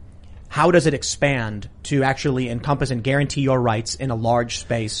system, how does it expand to actually encompass and guarantee your rights in a large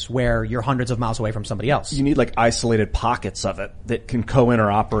space where you're hundreds of miles away from somebody else? You need like isolated pockets of it that can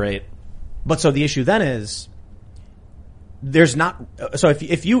co-interoperate. But so the issue then is, there's not, so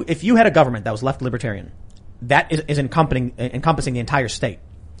if you had a government that was left libertarian, that is encompassing the entire state.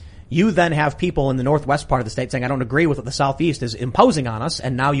 You then have people in the northwest part of the state saying, I don't agree with what the southeast is imposing on us,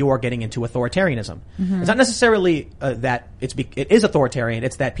 and now you are getting into authoritarianism. Mm-hmm. It's not necessarily that it is authoritarian,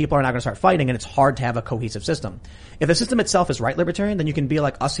 it's that people are not going to start fighting, and it's hard to have a cohesive system. If the system itself is right libertarian, then you can be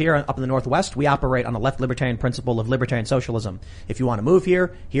like us here up in the northwest. We operate on a left libertarian principle of libertarian socialism. If you want to move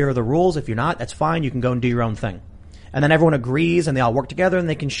here are the rules. If you're not, that's fine. You can go and do your own thing. And then everyone agrees, and they all work together, and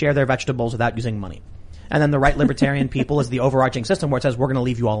they can share their vegetables without using money. And then the right libertarian people is the overarching system where it says, we're going to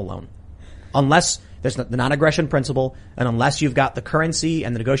leave you all alone. Unless there's the non-aggression principle, and unless you've got the currency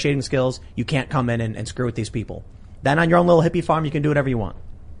and the negotiating skills, you can't come in and screw with these people. Then on your own little hippie farm, you can do whatever you want.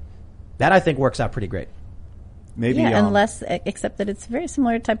 That, I think, works out pretty great. Maybe, unless, except that it's a very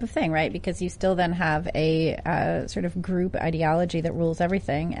similar type of thing, right? Because you still then have a sort of group ideology that rules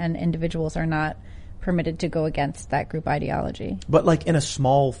everything, and individuals are not permitted to go against that group ideology. But like in a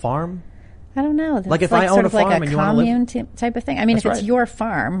small farm, I don't know. That's like if I own sort a of like farm a and you want to commune live, type of thing. I mean, That's if it's right. your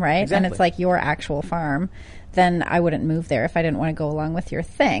farm, right, Exactly. and it's like your actual farm, then I wouldn't move there if I didn't want to go along with your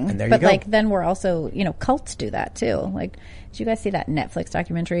thing. And there you but go. like then we're also, cults do that too. Like, did you guys see that Netflix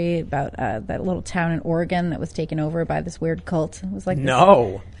documentary about that little town in Oregon that was taken over by this weird cult? It was like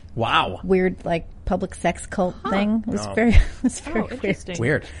No. Wow. weird like public sex cult thing. It was No. very weird. interesting.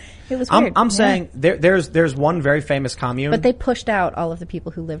 Weird. It was weird. I'm yeah. saying there's one very famous commune. But they pushed out all of the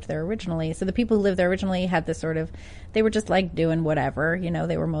people who lived there originally. So the people who lived there originally had this sort of, they were just like doing whatever.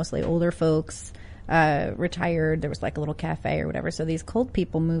 They were mostly older folks, retired. There was like a little cafe or whatever. So these cult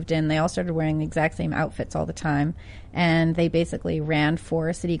people moved in. They all started wearing the exact same outfits all the time. And they basically ran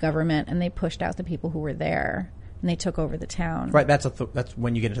for city government and they pushed out the people who were there. And they took over the town. Right, that's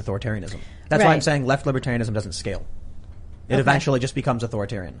when you get into authoritarianism. That's why I'm saying left libertarianism doesn't scale. It eventually just becomes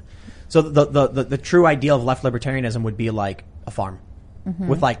authoritarian. So the true ideal of left libertarianism would be like a farm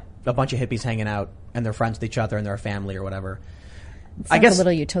with like a bunch of hippies hanging out and they're friends with each other and they're a family or whatever. I guess a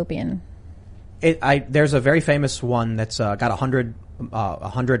little utopian. There's a very famous one that's got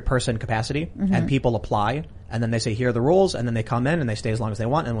 100 person capacity and people apply and then they say, here are the rules, and then they come in and they stay as long as they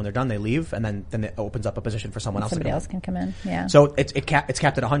want, and when they're done they leave, and then it opens up a position for someone else. Somebody else can come in. Yeah. So it's capped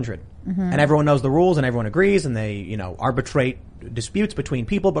at 100, and everyone knows the rules and everyone agrees, and they arbitrate disputes between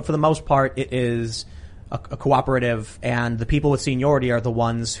people. But for the most part, it is a cooperative, and the people with seniority are the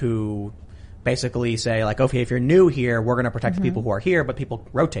ones who basically say like, okay, if you're new here, we're going to protect the people who are here, but people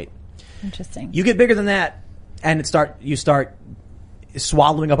rotate. Interesting. You get bigger than that, and you start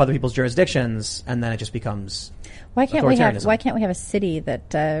swallowing up other people's jurisdictions, and then it just becomes Why can't we have a city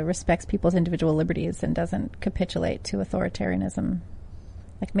that respects people's individual liberties and doesn't capitulate to authoritarianism?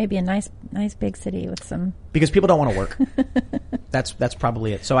 Like maybe a nice big city with some. Because people don't want to work. That's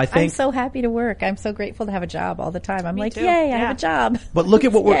probably it. So I think I'm so happy to work. I'm so grateful to have a job all the time. I'm like, too. yay, I have a job. But look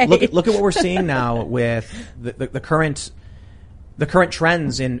at what we're look at what we're seeing now with the current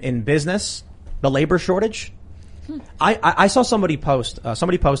trends in business, the labor shortage. I saw somebody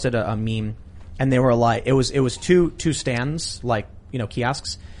posted a meme, and they were like, it was two stands, like,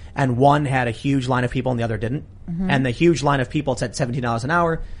 kiosks, and one had a huge line of people and the other didn't. And the huge line of people said $17 an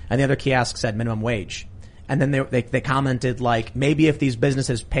hour, and the other kiosk said minimum wage. And then they commented like, maybe if these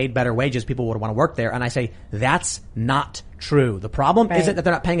businesses paid better wages, people would want to work there. And I say, that's not true. The problem isn't that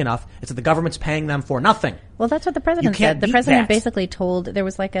they're not paying enough. It's that the government's paying them for nothing. Well, that's what the president said. The president basically told, there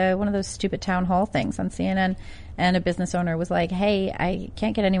was like one of those stupid town hall things on CNN, and a business owner was like, hey, I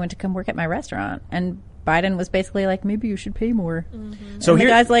can't get anyone to come work at my restaurant. And Biden was basically like, maybe you should pay more. So the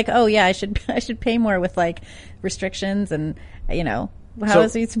guy's like, oh yeah, I should pay more with like restrictions and, how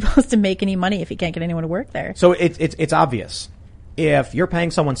is he supposed to make any money if he can't get anyone to work there? So it's obvious. If you're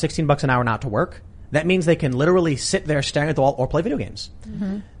paying someone $16 an hour not to work, that means they can literally sit there staring at the wall or play video games.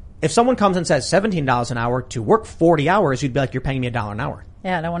 If someone comes and says $17 an hour to work 40 hours, you'd be like, you're paying me $1 an hour.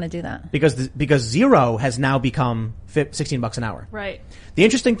 Yeah, I don't want to do that. Because zero has now become $16 an hour. Right. The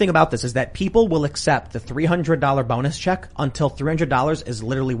interesting thing about this is that people will accept the $300 bonus check until $300 is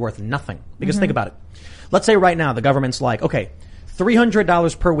literally worth nothing. Because think about it. Let's say right now the government's like, okay,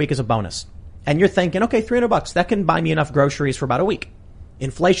 $300 per week is a bonus. And you're thinking, okay, $300, that can buy me enough groceries for about a week.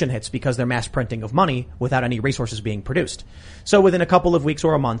 Inflation hits because they're mass printing of money without any resources being produced. So within a couple of weeks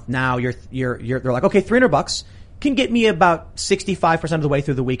or a month, now they're like, okay, $300 can get me about 65% of the way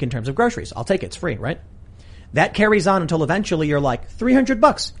through the week in terms of groceries. I'll take it. It's free, right? That carries on until eventually you're like,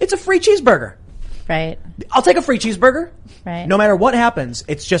 $300. It's a free cheeseburger. Right. I'll take a free cheeseburger. Right. No matter what happens,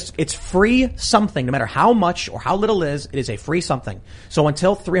 it's free something. No matter how much or how little it is a free something. So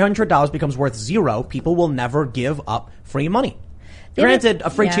until $300 becomes worth zero, people will never give up free money. Granted, a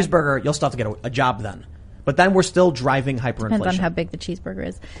free cheeseburger, you'll still have to get a job then. But then we're still driving hyperinflation. Depends on how big the cheeseburger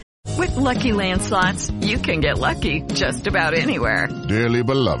is. With Lucky Land Slots, you can get lucky just about anywhere. Dearly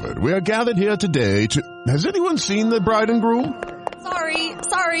beloved, we are gathered here today to... Has anyone seen the bride and groom?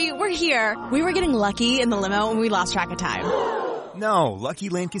 Sorry, we're here. We were getting lucky in the limo and we lost track of time. No, Lucky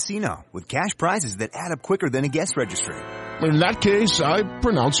Land Casino, with cash prizes that add up quicker than a guest registry. In that case, I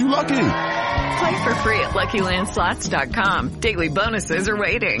pronounce you lucky. Play for free at LuckyLandSlots.com. Daily bonuses are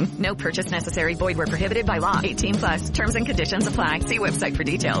waiting. No purchase necessary. Void where prohibited by law. 18+. Terms and conditions apply. See website for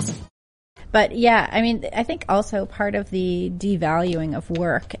details. But yeah, I mean, I think also part of the devaluing of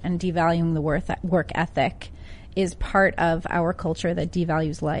work and devaluing the work ethic is part of our culture that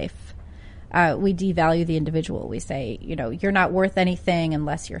devalues life. We devalue the individual. We say, you're not worth anything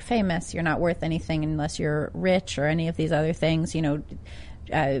unless you're famous. You're not worth anything unless you're rich or any of these other things.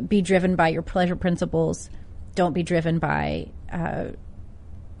 Be driven by your pleasure principles. Don't be driven by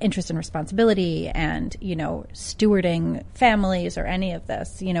interest in responsibility and, stewarding families or any of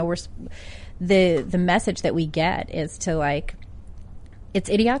this. The message that we get is to it's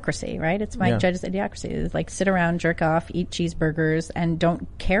idiocracy, right? It's Mike Judge's idiocracy. It's sit around, jerk off, eat cheeseburgers, and don't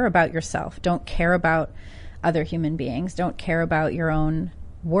care about yourself. Don't care about other human beings. Don't care about your own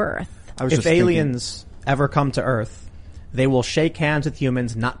worth. If aliens ever come to Earth, they will shake hands with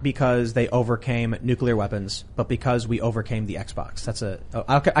humans not because they overcame nuclear weapons, but because we overcame the Xbox.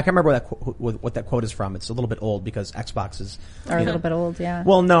 I can't remember what that quote is from. It's a little bit old because Xboxes are a little bit old, yeah.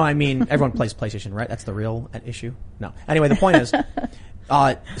 Well, no, I mean, everyone plays PlayStation, right? That's the real issue. No. Anyway, the point is,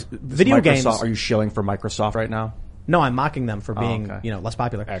 video games. Are you shilling for Microsoft right now? No, I'm mocking them for being, less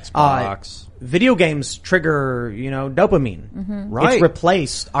popular. Xbox. Video games trigger, dopamine. Mm-hmm. Right. It's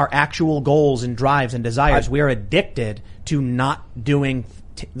replaced our actual goals and drives and desires. We are addicted to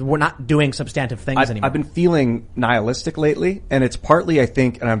we're not doing substantive things anymore. I've been feeling nihilistic lately, and it's partly, I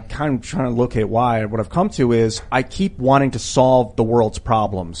think, and I'm kind of trying to locate why. What I've come to is I keep wanting to solve the world's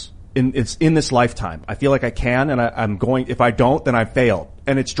problems. It's in this lifetime. I feel like I can, and I'm going, if I don't, then I failed.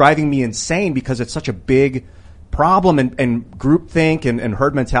 And it's driving me insane because it's such a big problem and groupthink and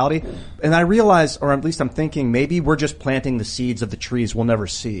herd mentality. And I realize, or at least I'm thinking, maybe we're just planting the seeds of the trees we'll never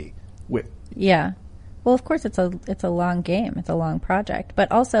see. Yeah. Well, of course, it's a long game. It's a long project. But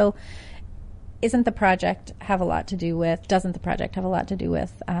also, doesn't the project have a lot to do with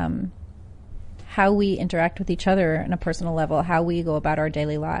how we interact with each other on a personal level, how we go about our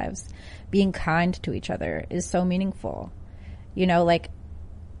daily lives? Being kind to each other is so meaningful.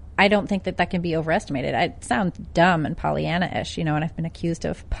 I don't think that can be overestimated. It sounds dumb and Pollyanna-ish, and I've been accused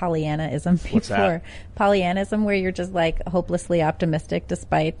of Pollyannaism before. What's that? Pollyannaism, where you're just hopelessly optimistic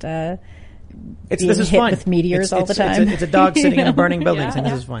despite this is hit fun. With meteors all the time. It's a dog sitting in a burning building saying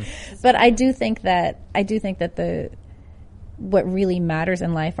this is fun. But I do think that what really matters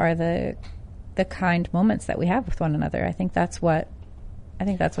in life are the kind moments that we have with one another. I think that's what.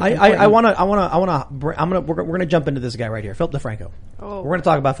 We're going to jump into this guy right here, Philip DeFranco. Oh. We're going to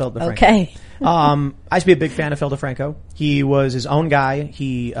talk about Philip DeFranco. Okay. I used to be a big fan of Phil DeFranco. He was his own guy.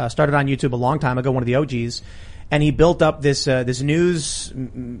 He started on YouTube a long time ago, one of the OGs, and he built up this news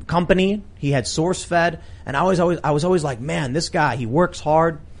company. He had SourceFed, and I was always like, man, this guy, he works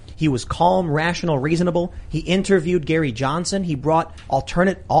hard. He was calm, rational, reasonable. He interviewed Gary Johnson. He brought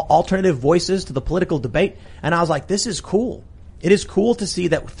alternative voices to the political debate, and I was like, this is cool. It is cool to see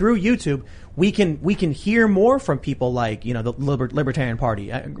that through YouTube we can hear more from people like the Libertarian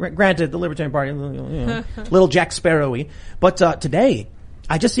Party. Granted, the Libertarian Party, little Jack Sparrow-y, but today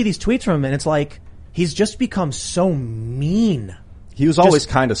I just see these tweets from him, and it's like he's just become so mean. He was always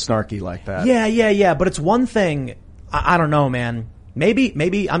kind of snarky like that. Yeah. But it's one thing. I don't know, man.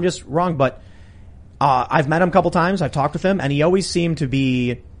 Maybe I'm just wrong, but I've met him a couple times. I've talked with him, and he always seemed to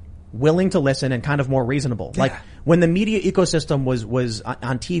be willing to listen and kind of more reasonable. Yeah. Like when the media ecosystem was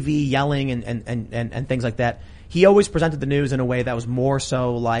on TV yelling and things like that, he always presented the news in a way that was more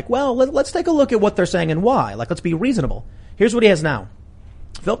so like, well, let's take a look at what they're saying and why. Like, let's be reasonable. Here's what he has now.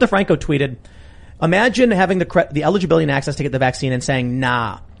 Philip DeFranco tweeted, imagine having the eligibility and access to get the vaccine and saying,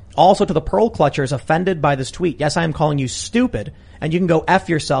 nah. Also to the pearl clutchers offended by this tweet, yes, I am calling you stupid, and you can go F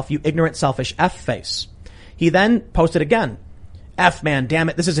yourself, you ignorant, selfish F face. He then posted again, F man, damn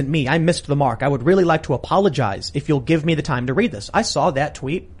it, this isn't me. I missed the mark. I would really like to apologize if you'll give me the time to read this. I saw that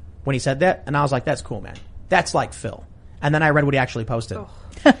tweet when he said that, and I was like, that's cool, man. That's like Phil. And then I read what he actually posted. Oh.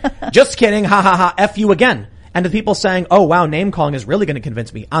 Just kidding, ha ha ha, F you again. And the people saying, oh wow, name calling is really going to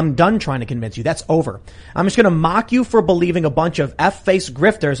convince me. I'm done trying to convince you. That's over. I'm just going to mock you for believing a bunch of F-face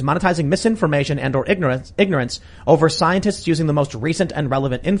grifters monetizing misinformation and or ignorance over scientists using the most recent and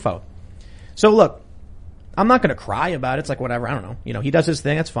relevant info. So look, I'm not going to cry about it. It's like whatever. I don't know. He does his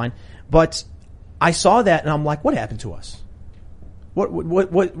thing. That's fine. But I saw that and I'm like, what happened to us?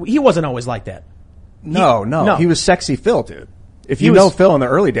 What, he wasn't always like that. No. He was sexy Phil, dude. If you know Phil in the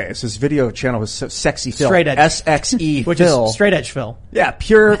early days, his video channel was Sexy Phil. Straight edge. SXE which Phil. Is straight edge Phil. Yeah,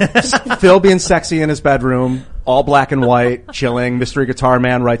 pure Phil being sexy in his bedroom, all black and white, chilling. Mystery Guitar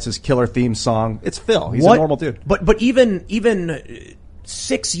Man writes his killer theme song. It's Phil. He's a normal dude. But even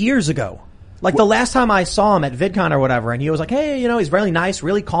 6 years ago, like the last time I saw him at VidCon or whatever, and he was like, hey, he's really nice,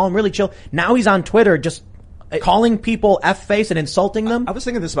 really calm, really chill. Now he's on Twitter just calling people F-face and insulting them. I was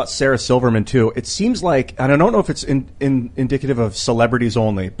thinking this about Sarah Silverman too. It seems like, and I don't know if it's indicative of celebrities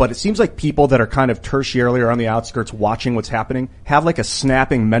only, but it seems like people that are kind of tertiarily or on the outskirts watching what's happening have like a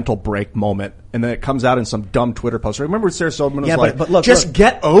snapping mental break moment And then it comes out in some dumb Twitter post. Remember Sarah Silverman was Yeah, like, but look, just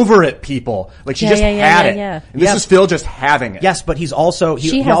get over it, people. Like, she just had it. Yeah. And this is Phil just having it. Yes, but he's also,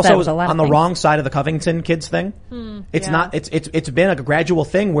 he has also that was with a lot on of the wrong side of the Covington kids thing. It's yeah. not, it's been a gradual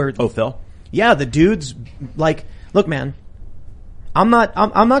thing where. Oh, Phil? Yeah, the dude's like, look, man, I'm not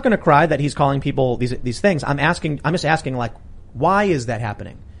going to cry that he's calling people these things. I'm just asking, like, why is that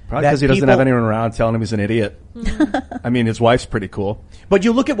happening? Probably because he doesn't have anyone around telling him he's an idiot. I mean, his wife's pretty cool. But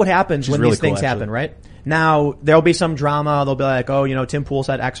you look at what happens when really these things cool, happen, right? Now, there'll be some drama. They'll be like, oh, you know, Tim Pool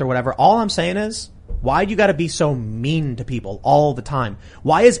said X or whatever. All I'm saying is, why do you got to be so mean to people all the time?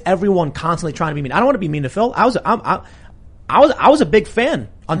 Why is everyone constantly trying to be mean? I don't want to be mean to Phil. I was a big fan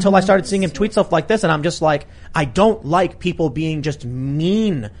until I started seeing him tweet stuff like this, and I'm just like, I don't like people being just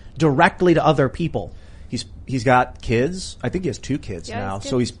mean directly to other people. He's got kids. I think he has 2 kids now.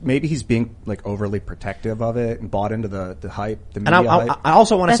 So he's being like overly protective of it and bought into the hype, the media hype. I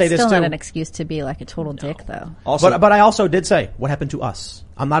also want to say this too. That's still not an excuse to be like a total dick, though. Also, but I also did say, what happened to us?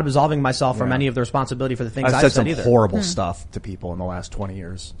 I'm not absolving myself from any of the responsibility for the things I've said some either. Horrible stuff to people in the last 20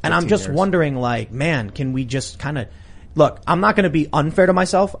 years. And I'm just wondering, like, man, can we just kind of look? I'm not going to be unfair to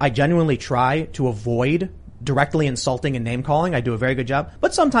myself. I genuinely try to avoid directly insulting and name calling. I do a very good job,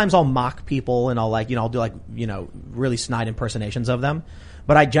 but sometimes I'll mock people and I'll I'll do really snide impersonations of them.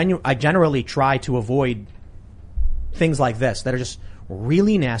 But I generally try to avoid things like this that are just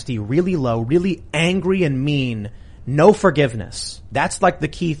really nasty, really low, really angry and mean. No forgiveness. That's like the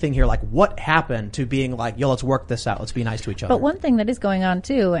key thing here. Like, what happened to being like, yo, let's work this out. Let's be nice to each other. But one thing that is going on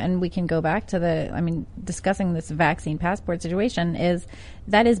too, and we can go back to discussing this vaccine passport situation, is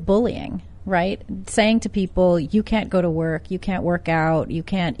that is bullying, right? Saying to people, you can't go to work, you can't work out, you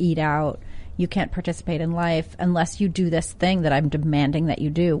can't eat out, you can't participate in life unless you do this thing that I'm demanding that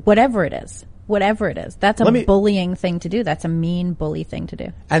you do, whatever it is. Whatever it is. That's a bullying thing to do. That's a mean bully thing to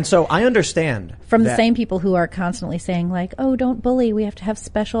do. And so I understand. From the same people who are constantly saying like, oh, don't bully. We have to have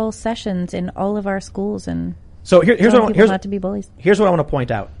special sessions in all of our schools and so here's not to be bullies. Here's what I want to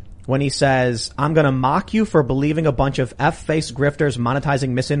point out. When he says, I'm going to mock you for believing a bunch of F-face grifters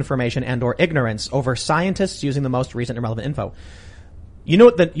monetizing misinformation and or ignorance over scientists using the most recent and relevant info. You know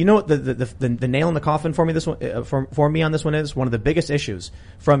what the nail in the coffin for me for me on this one is? One of the biggest issues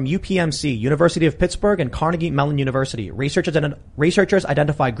from UPMC, University of Pittsburgh, and Carnegie Mellon University. Researchers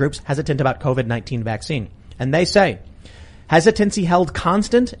identify groups hesitant about COVID-19 vaccine. And they say, hesitancy held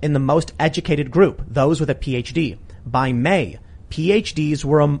constant in the most educated group, those with a PhD. By May, PhDs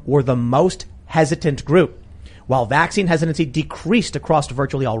were the most hesitant group, while vaccine hesitancy decreased across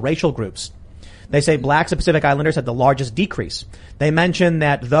virtually all racial groups. They say blacks and Pacific Islanders had the largest decrease. They mention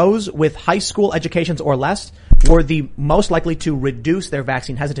that those with high school educations or less were the most likely to reduce their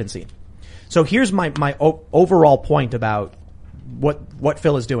vaccine hesitancy. So here's my overall point about what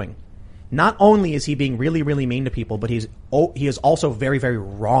Phil is doing. Not only is he being really, really mean to people, but he is also very, very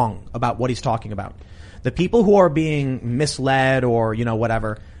wrong about what he's talking about. The people who are being misled or,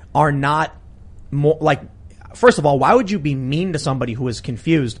 whatever, are not more like, first of all, why would you be mean to somebody who is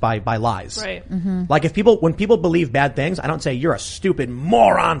confused by lies? Right. Mm-hmm. Like when people believe bad things, I don't say you're a stupid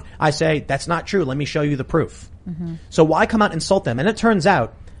moron. I say that's not true. Let me show you the proof. Mm-hmm. So why come out and insult them? And it turns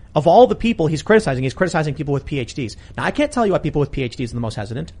out, of all the people he's criticizing people with PhDs. Now I can't tell you why people with PhDs are the most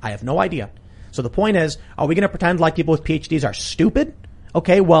hesitant. I have no idea. So the point is, are we going to pretend like people with PhDs are stupid?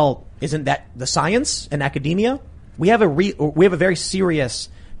 Okay, well, isn't that the science in academia? We have a very serious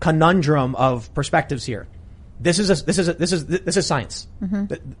conundrum of perspectives here. This is science.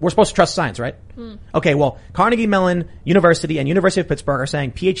 Mm-hmm. We're supposed to trust science, right? Mm. Okay, well, Carnegie Mellon University and University of Pittsburgh are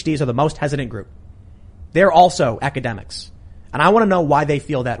saying PhDs are the most hesitant group. They're also academics. And I want to know why they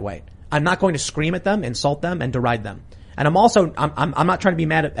feel that way. I'm not going to scream at them, insult them, and deride them. And I'm not trying to be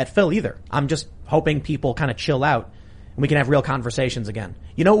mad at Phil either. I'm just hoping people kind of chill out and we can have real conversations again.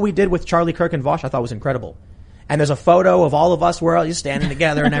 You know what we did with Charlie Kirk and Vosh? I thought was incredible. And there's a photo of all of us, we're all just standing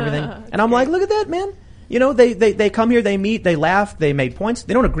together and everything. And I'm like, look at that, man. They come here, they meet, they laugh, they made points.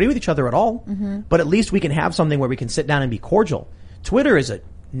 They don't agree with each other at all. Mm-hmm. But at least we can have something where we can sit down and be cordial. Twitter is a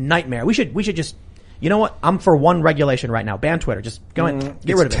nightmare. We should just, you know what? I'm for one regulation right now. Ban Twitter. Just go and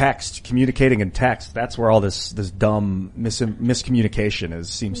get rid of it. Text, communicating in text. That's where all this dumb miscommunication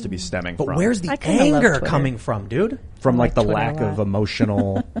seems to be stemming from. But where's the anger coming from, dude? From like the Twitter lack of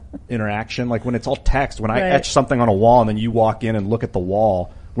emotional interaction. Like when it's all text, when I etch something on a wall and then you walk in and look at the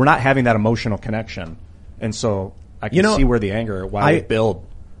wall, we're not having that emotional connection. And so I can see where the anger, why we build.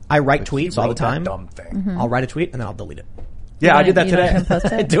 I write tweets all the time. Dumb thing. Mm-hmm. I'll write a tweet and then I'll delete it. Yeah, I did that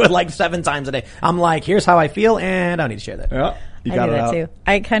today. I do it like 7 times a day. I'm like, here's how I feel, and I don't need to share that. Yeah, I do that too.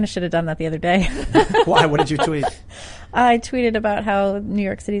 I kind of should have done that the other day. Why? What did you tweet? I tweeted about how New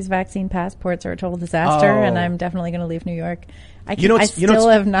York City's vaccine passports are a total disaster, and I'm definitely going to leave New York. People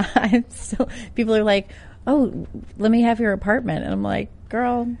are like, oh, let me have your apartment. And I'm like,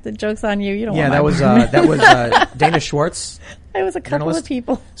 girl, the joke's on you. You don't want my apartment. That was Dana Schwartz. It was a couple of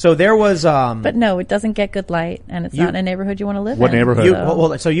people. So there was... but no, it doesn't get good light, and it's not in a neighborhood you want to live in. What neighborhood?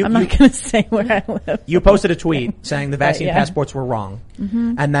 I'm not going to say where I live. You posted a tweet saying the vaccine passports were wrong.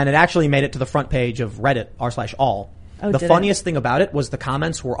 Mm-hmm. And then it actually made it to the front page of Reddit, r/all. The funniest thing about it was the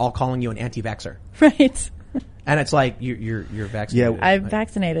comments were all calling you an anti-vaxxer. Right. And it's like, you're vaccinated. Yeah, I'm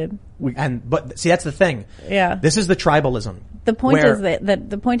vaccinated. But see, that's the thing. Yeah. This is the tribalism. The point is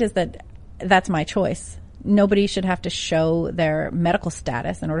that that's my choice. Nobody should have to show their medical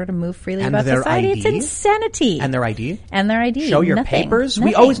status in order to move freely about society. It's insanity. And their ID? Show your papers?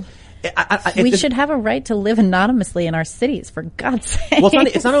 We should have a right to live anonymously in our cities, for God's sake. Well,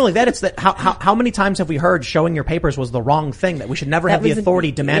 it's not only that, it's that how many times have we heard showing your papers was the wrong thing, that we should never have the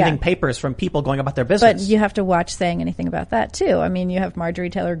authority demanding papers from people going about their business. But you have to watch saying anything about that too. I mean, you have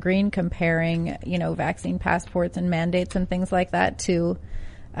Marjorie Taylor Greene comparing, vaccine passports and mandates and things like that to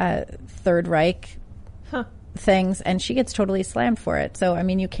Third Reich things, and she gets totally slammed for it. So, I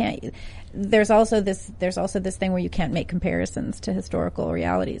mean, you can't. There's also this thing where you can't make comparisons to historical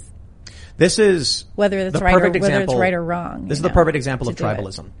realities. This is whether it's right or wrong. This is the perfect example of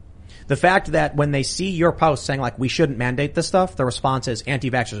tribalism. The fact that when they see your post saying like we shouldn't mandate this stuff, the response is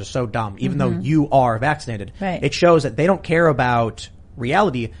anti-vaxxers are so dumb, even though you are vaccinated. Right. It shows that they don't care about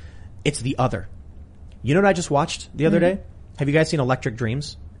reality. It's the other. You know what I just watched the other day? Have you guys seen Electric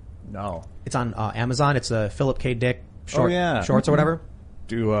Dreams? No. It's on Amazon. It's a Philip K. Dick shorts or whatever.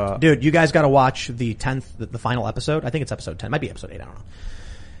 Dude, you guys got to watch the 10th, the final episode. I think it's episode 10. It might be episode 8. I don't know.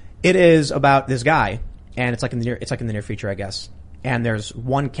 It is about this guy, and it's like in the near future, I guess. And there's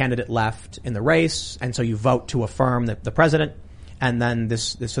one candidate left in the race, and so you vote to affirm the president. And then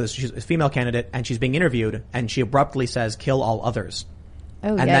she's a female candidate, and she's being interviewed, and she abruptly says, "Kill all others,"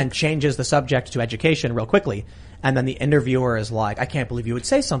 then changes the subject to education real quickly. And then the interviewer is like, "I can't believe you would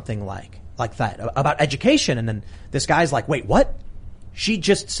say something like that about education." And then this guy's like, "Wait, what? She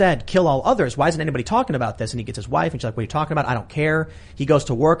just said kill all others. Why isn't anybody talking about this?" And he gets his wife, and she's like, "What are you talking about? I don't care." He goes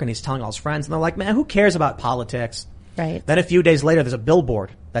to work, and he's telling all his friends, and they're like, "Man, who cares about politics?" Right. Then a few days later, there's a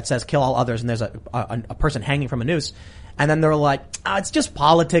billboard that says kill all others, and there's a person hanging from a noose. And then they're like, it's just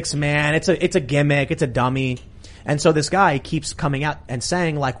politics, man. It's a gimmick. It's a dummy. And so this guy keeps coming out and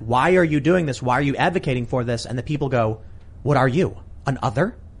saying, like, why are you doing this? Why are you advocating for this? And the people go, what are you? An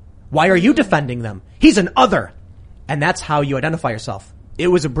other? Why are you defending them? He's an other. And that's how you identify yourself. It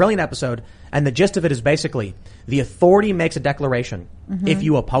was a brilliant episode. And the gist of it is basically the authority makes a declaration. Mm-hmm. If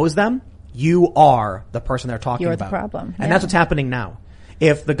you oppose them, you are the person they're talking about. You're the problem. And that's what's happening now.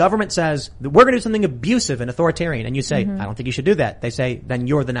 If the government says, we're going to do something abusive and authoritarian, and you say, I don't think you should do that, they say, then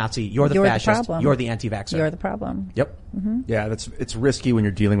you're the Nazi, you're the fascist, you're the anti-vaxxer. You're the problem. Yep. Mm-hmm. Yeah, it's risky when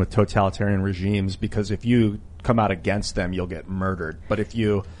you're dealing with totalitarian regimes, because if you come out against them, you'll get murdered. But if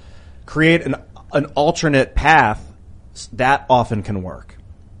you create an alternate path, that often can work.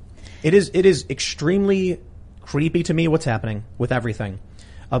 It is extremely creepy to me what's happening with everything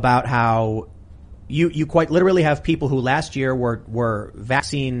about how you quite literally have people who last year were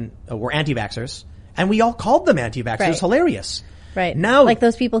anti-vaxxers, and we all called them anti-vaxxers. Right. It's hilarious. Right. Now, like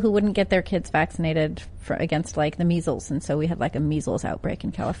those people who wouldn't get their kids vaccinated against like the measles, and so we had like a measles outbreak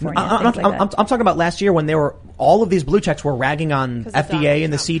in California. I'm talking about last year when all of these blue checks were ragging on FDA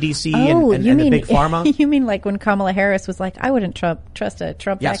and the CDC and the big pharma. You mean like when Kamala Harris was like, I wouldn't trust a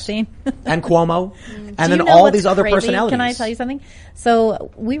Trump vaccine? And Cuomo. And then all these other personalities. Can I tell you something?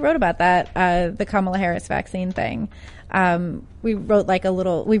 So we wrote about that, the Kamala Harris vaccine thing. We wrote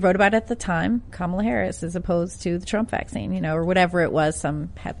about it at the time, Kamala Harris is opposed to the Trump vaccine, or whatever it was,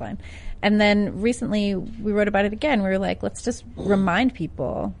 some headline. And then recently we wrote about it again. We were like, let's just remind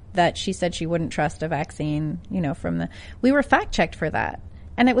people that she said she wouldn't trust a vaccine, we were fact checked for that.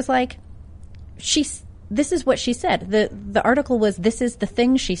 And it was like, this is what she said. The article was, this is the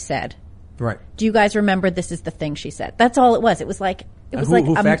thing she said. Right. Do you guys remember this is the thing she said? That's all it was. It was like,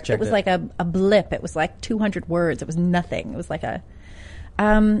 like a blip. It was like 200 words. It was nothing. It was like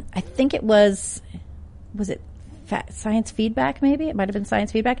I think it was it Science Feedback maybe? It might have been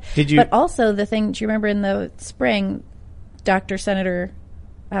Science Feedback. But also the thing, do you remember in the spring, Senator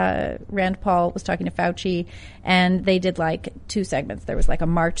Rand Paul was talking to Fauci, and they did like 2 segments. There was like a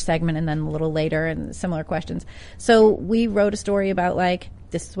March segment and then a little later and similar questions. So we wrote a story about like,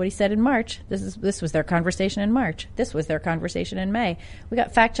 this is what he said in March. This was their conversation in March. This was their conversation in May. We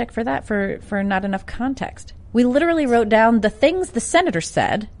got fact checked for that for not enough context. We literally wrote down the things the senator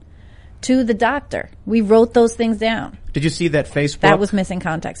said to the doctor. We wrote those things down. Did you see that Facebook? That was missing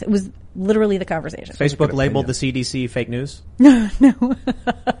context. It was literally the conversation. Facebook labeled the CDC fake news? No.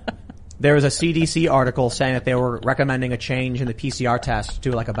 There was a CDC article saying that they were recommending a change in the PCR test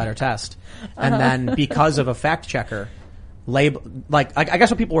to like a better test. And then because of a fact checker, I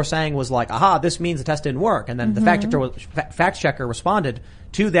guess what people were saying was like, aha, this means the test didn't work. And then the fact checker responded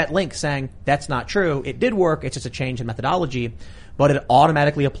to that link saying that's not true. It did work. It's just a change in methodology. But it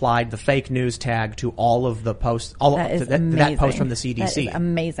automatically applied the fake news tag to all of the posts, that post from the CDC. That is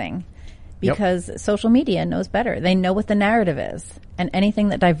amazing. Because social media knows better. They know what the narrative is. And anything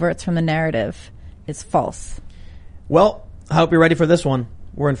that diverts from the narrative is false. Well, I hope you're ready for this one.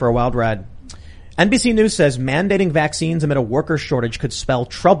 We're in for a wild ride. NBC News says mandating vaccines amid a worker shortage could spell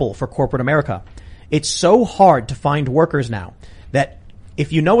trouble for corporate America. It's so hard to find workers now that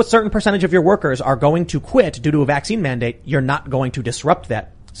if you know a certain percentage of your workers are going to quit due to a vaccine mandate, you're not going to disrupt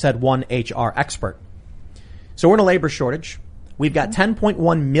that, said one HR expert. So we're in a labor shortage. We've got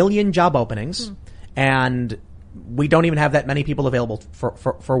 10.1 million job openings, and we don't even have that many people available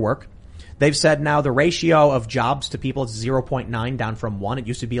for work. They've said now the ratio of jobs to people is 0.9, down from 1. It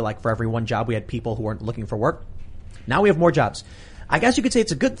used to be like for every one job we had people who weren't looking for work. Now we have more jobs. I guess you could say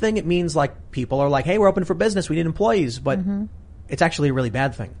it's a good thing. It means like people are like, hey, we're open for business. We need employees. But it's actually a really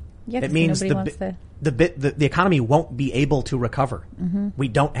bad thing. Yeah, it means the economy won't be able to recover. We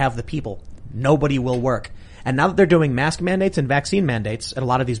don't have the people. Nobody will work. And now that they're doing mask mandates and vaccine mandates at a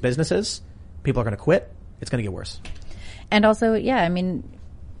lot of these businesses, people are going to quit. It's going to get worse. And also, I mean,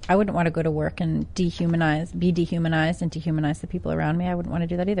 I wouldn't want to go to work and be dehumanized and dehumanize the people around me. I wouldn't want to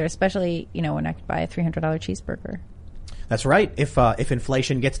do that either, especially, when I could buy a $300 cheeseburger. That's right. If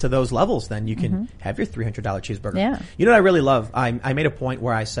inflation gets to those levels, then you can have your $300 cheeseburger. Yeah. You know what I really love? I made a point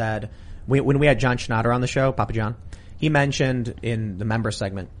where I said, when we had John Schnatter on the show, Papa John, he mentioned in the member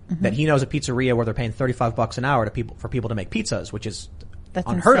segment that he knows a pizzeria where they're paying $35 an hour for people to make pizzas, which is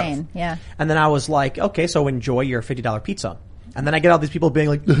unheard of. Yeah. And then I was like, okay, so enjoy your $50 pizza. And then I get all these people being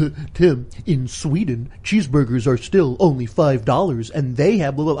like, Tim, in Sweden, cheeseburgers are still only $5 and they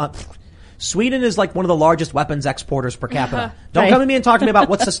have Sweden is like one of the largest weapons exporters per capita. Don't come to me and talk to me about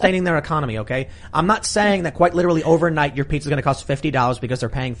what's sustaining their economy, okay? I'm not saying that quite literally overnight your pizza is going to cost $50 because they're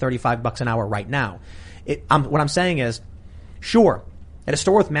paying $35 an hour right now. What I'm saying is, sure, at a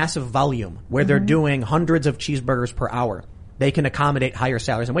store with massive volume where they're doing hundreds of cheeseburgers per hour, they can accommodate higher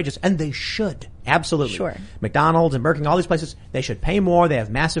salaries and wages, and they should. Absolutely. Sure. McDonald's and Burger King, all these places, they should pay more. They have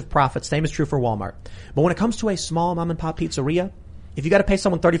massive profits. Same is true for Walmart. But when it comes to a small mom and pop pizzeria, if you got to pay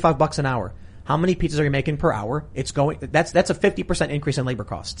someone $35 an hour, how many pizzas are you making per hour? That's a 50% increase in labor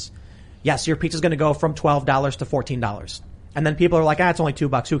costs. Yes, your pizza's going to go from $12 to $14. And then people are like, it's only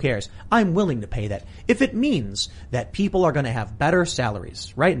 $2. Who cares? I'm willing to pay that if it means that people are going to have better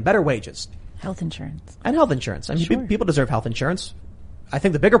salaries, right? And better wages. Health insurance. And health insurance. I mean, people deserve health insurance. I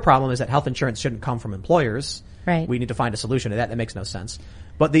think the bigger problem is that health insurance shouldn't come from employers. Right. We need to find a solution to that. That makes no sense.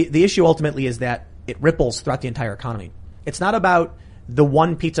 But the issue ultimately is that it ripples throughout the entire economy. It's not about the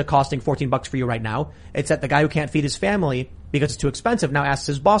one pizza costing $14 for you right now. It's that the guy who can't feed his family because it's too expensive now asks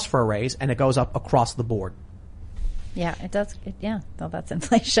his boss for a raise, and it goes up across the board. Yeah, it does. Well, that's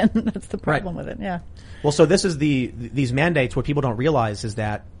inflation. That's the problem with it. Yeah. Well, so this is these mandates. What people don't realize is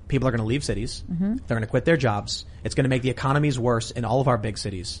that people are going to leave cities. They're going to quit their jobs. It's going to make the economies worse in all of our big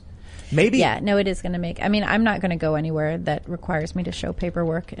cities. Maybe. Yeah, no, it is going to make, I'm not going to go anywhere that requires me to show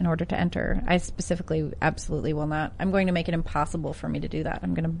paperwork in order to enter. I specifically absolutely will not. I'm going to make it impossible for me to do that.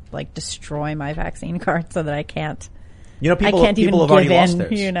 I'm going to destroy my vaccine card so that I can't. People I can't even have give already in, lost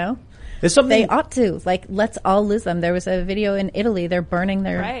theirs. There's something they ought to. Let's all lose them. There was a video in Italy. They're burning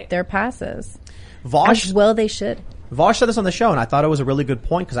their passes. As well they should. Vosh said this on the show, and I thought it was a really good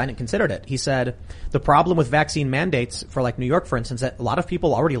point because I hadn't considered it. He said the problem with vaccine mandates for New York, for instance, that a lot of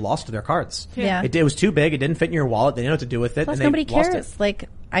people already lost their cards. Yeah. It was too big. It didn't fit in your wallet. They didn't know what to do with it. Plus, and nobody they lost cares. It.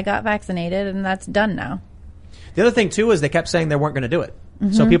 I got vaccinated, and that's done now. The other thing, too, is they kept saying they weren't going to do it.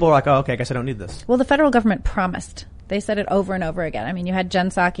 So people are like, oh, okay, I guess I don't need this. Well, the federal government promised. They said it over and over again. I mean, you had Jen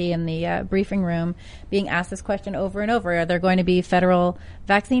Psaki in the briefing room being asked this question over and over. Are there going to be federal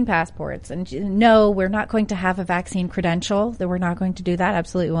vaccine passports? And no, we're not going to have a vaccine credential. That we're not going to do that.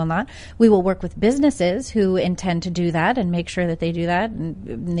 Absolutely will not. We will work with businesses who intend to do that and make sure that they do that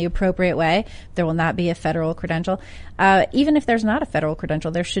in the appropriate way. There will not be a federal credential. Even if there's not a federal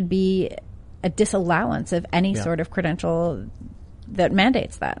credential, there should be a disallowance of any sort of credential that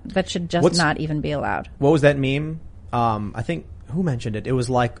mandates that. That should just not even be allowed. What was that meme? I think, who mentioned it? It was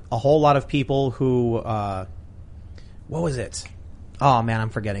a whole lot of people who, what was it? Oh man, I'm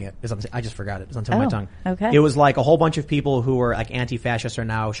forgetting it. I just forgot it. It's on the tip of my tongue. Okay. It was like a whole bunch of people who were like anti-fascist are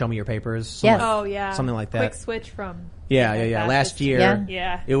now show me your papers. Yes. Something like that. Quick switch from. Yeah. Last year,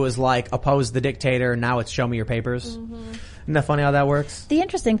 Yeah. it was like oppose the dictator. Now it's show me your papers. Mm-hmm. Isn't that funny how that works? The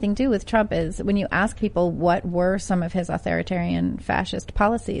interesting thing too with Trump is when you ask people what were some of his authoritarian fascist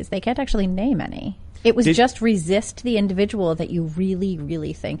policies, they can't actually name any. It was just resist the individual that you really,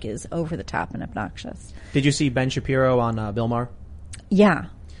 really think is over the top and obnoxious. Did you see Ben Shapiro on Bill Maher? Yeah.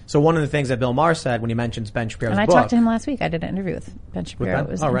 So one of the things that Bill Maher said when he mentions Ben Shapiro's book. And I talked to him last week. I did an interview with Ben Shapiro. It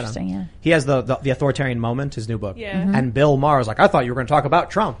was interesting, yeah. He has the Authoritarian Moment, his new book. Yeah. Mm-hmm. And Bill Maher is like, I thought you were going to talk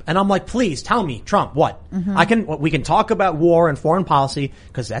about Trump. And I'm like, please tell me, Trump, what? Mm-hmm. We can talk about war and foreign policy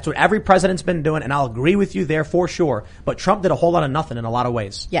because that's what every president's been doing, and I'll agree with you there for sure. But Trump did a whole lot of nothing in a lot of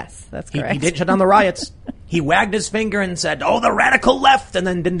ways. Yes, that's correct. He did shut down the riots. He wagged his finger and said, oh, the radical left, and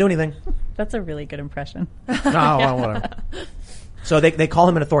then didn't do anything. That's a really good impression. Oh, well, whatever. So they call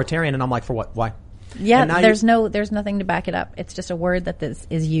him an authoritarian, and I'm like, for what? Why? Yeah, there's nothing to back it up. It's just a word that this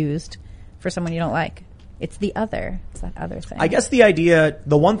is used for someone you don't like. It's the other. It's that other thing. I guess the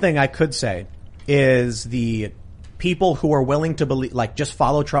one thing I could say is the people who are willing to believe, like, just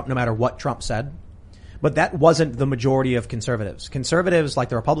follow Trump no matter what Trump said. But that wasn't the majority of conservatives. Conservatives, like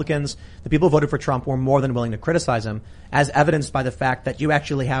the Republicans, the people who voted for Trump were more than willing to criticize him, as evidenced by the fact that you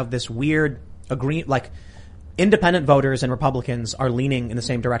actually have this weird independent voters and Republicans are leaning in the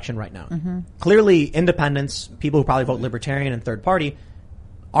same direction right now. Mm-hmm. Clearly, independents, people who probably vote Libertarian and third party,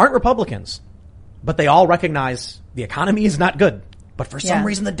 aren't Republicans. But they all recognize the economy is not good. But for some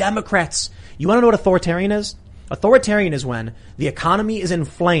reason, the Democrats, you want to know what authoritarian is? Authoritarian is when the economy is in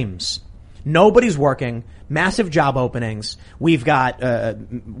flames. Nobody's working, massive job openings. We've got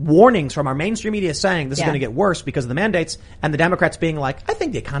warnings from our mainstream media saying this is going to get worse because of the mandates, and the Democrats being like, I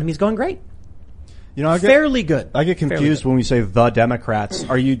think the economy is going great. You know, fairly good. I get confused when we say the Democrats.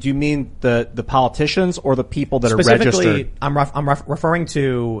 Do you mean the politicians or the people that are registered? Specifically, I'm referring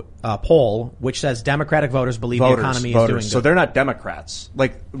to a poll which says Democratic voters believe the economy is doing good. So they're not Democrats.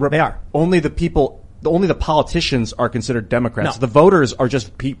 They are. Only the politicians are considered Democrats. No. The voters are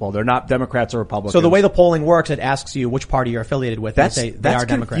just people. They're not Democrats or Republicans. So the way the polling works, it asks you which party you're affiliated with. That's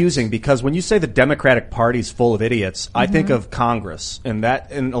Democrats. confusing because when you say the Democratic Party's full of idiots, I think of Congress, and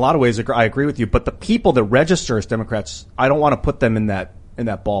that in a lot of ways I agree with you. But the people that register as Democrats, I don't want to put them in that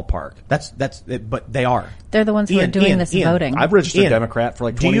ballpark. But they are. They're the ones who are doing this voting. I've registered Democrat for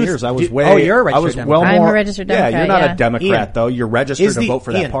like 20 years. I was you're a registered Democrat. I'm a registered Democrat. Yeah, you're not a Democrat though. You're registered to vote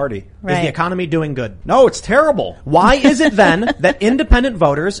for that party. Right. Is the economy doing good? No, it's terrible. Why is it then that independent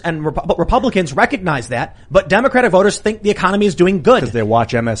voters and Republicans recognize that, but Democratic voters think the economy is doing good? Because they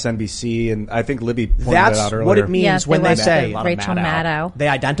watch MSNBC, and I think Libby pointed that out earlier. That's what it means when they say Rachel Maddow. They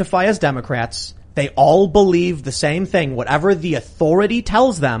identify as Democrats. They all believe the same thing. Whatever the authority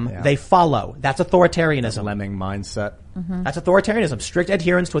tells them, they follow. That's authoritarianism. Lemming mindset. Mm-hmm. That's authoritarianism. Strict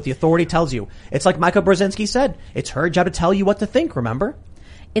adherence to what the authority tells you. It's like Michael Brzezinski said. It's her job to tell you what to think, remember?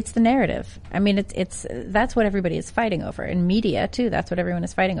 It's the narrative. I mean, it's that's what everybody is fighting over. In media, too, that's what everyone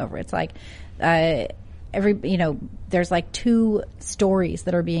is fighting over. It's like there's like two stories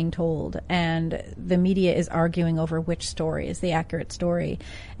that are being told, and the media is arguing over which story is the accurate story.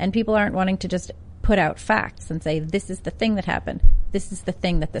 And people aren't wanting to just put out facts and say, this is the thing that happened. This is the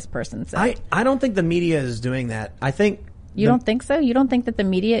thing that this person said. I don't think the media is doing that. I think... You don't think so? You don't think that the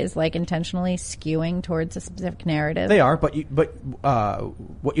media is like intentionally skewing towards a specific narrative? They are, but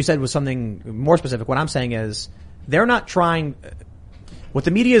what you said was something more specific. What I'm saying is they're not trying... What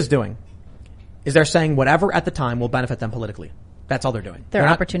the media is doing is they're saying whatever at the time will benefit them politically. That's all they're doing. They're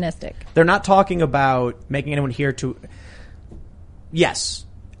opportunistic. They're not talking about making anyone here to... Yes.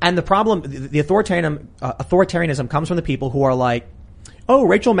 And the problem, the authoritarianism comes from the people who are like, oh,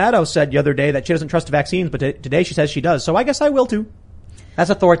 Rachel Maddow said the other day that she doesn't trust vaccines, but today she says she does, so I guess I will too. That's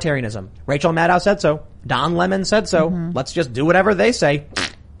authoritarianism. Rachel Maddow said so. Don Lemon said so. Mm-hmm. Let's just do whatever they say.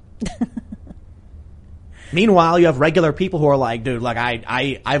 Meanwhile, you have regular people who are like, dude, like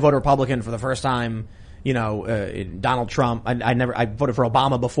I voted Republican for the first time. You know, Donald Trump. I voted for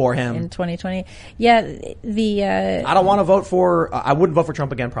Obama before him in 2020. Yeah, I don't want to vote for. I wouldn't vote for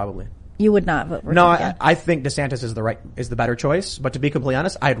Trump again, probably. You would not vote for Trump again. I think DeSantis is the better choice. But to be completely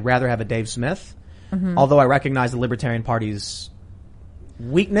honest, I'd rather have a Dave Smith. Mm-hmm. Although I recognize the Libertarian Party's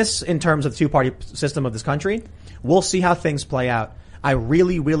weakness in terms of the two-party system of this country. We'll see how things play out. I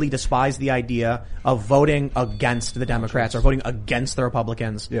really, really despise the idea of voting against the Democrats or voting against the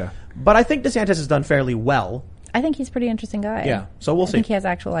Republicans. Yeah. But I think DeSantis has done fairly well. I think he's a pretty interesting guy. Yeah. So we'll see. I think he has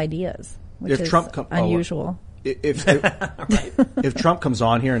actual ideas, which is unusual. if Trump comes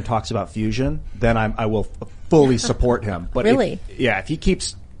on here and talks about fusion, then I will fully support him. But really? If he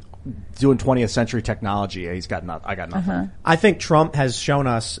keeps doing 20th century technology, I got nothing. I think Trump has shown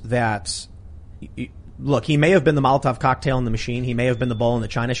us that, look, he may have been the Molotov cocktail in the machine. He may have been the bull in the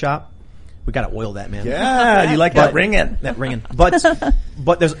china shop. We got to oil that, man. Yeah, you like that ringing. That ringing. But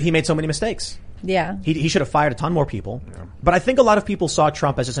he made so many mistakes. Yeah. He should have fired a ton more people. Yeah. But I think a lot of people saw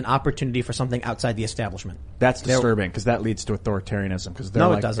Trump as just an opportunity for something outside the establishment. That's disturbing because that leads to authoritarianism.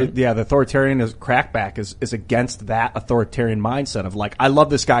 It doesn't. The authoritarian crackback is against that authoritarian mindset of like, I love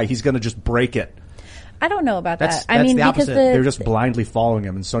this guy. He's going to just break it. I don't know about that. I mean, the because they're just blindly following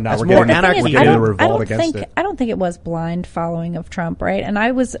him, and so now we're getting a revolt against it. I don't think it was blind following of Trump, right? And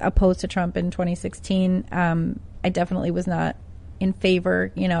I was opposed to Trump in 2016. I definitely was not in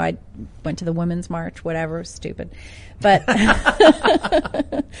favor. You know, I went to the Women's March, whatever, stupid. But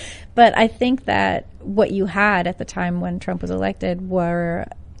but I think that what you had at the time when Trump was elected were,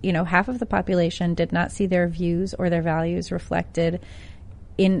 you know, half of the population did not see their views or their values reflected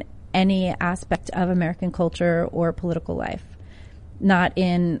in any aspect of American culture or political life. Not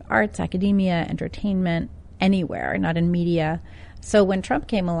in arts, academia, entertainment, anywhere, not in media. So when Trump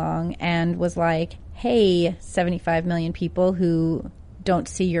came along and was like, hey, 75 million people who don't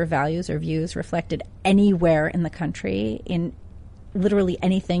see your values or views reflected anywhere in the country, in literally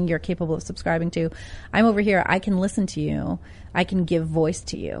anything you're capable of subscribing to, I'm over here, I can listen to you, I can give voice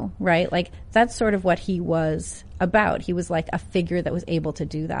to you, right? Like, that's sort of what he was about. He was like a figure that was able to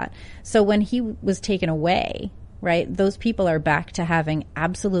do that. So when he was taken away, right, those people are back to having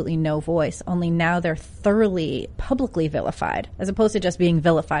absolutely no voice, only now they're thoroughly publicly vilified, as opposed to just being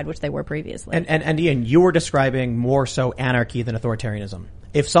vilified, which they were previously. And Ian, you were describing more so anarchy than authoritarianism.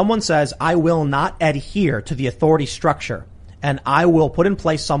 If someone says, I will not adhere to the authority structure, and I will put in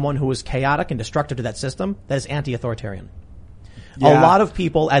place someone who is chaotic and destructive to that system, that is anti-authoritarian. Yeah. A lot of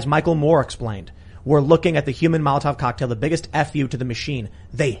people, as Michael Moore explained, were looking at the human Molotov cocktail, the biggest FU to the machine.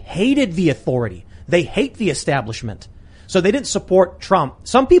 They hated the authority. They hate the establishment. So they didn't support Trump.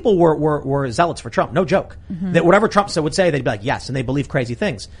 Some people were zealots for Trump, no joke. Mm-hmm. That whatever Trump would say, they'd be like, yes, and they believe crazy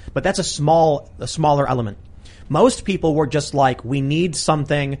things. But that's a smaller element. Most people were just like, we need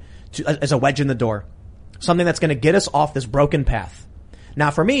something as a wedge in the door. Something that's going to get us off this broken path.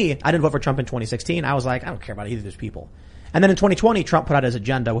 Now, for me, I didn't vote for Trump in 2016. I was like, I don't care about either of these people. And then in 2020, Trump put out his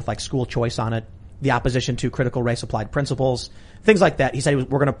agenda with like school choice on it, the opposition to critical race applied principles, things like that. He said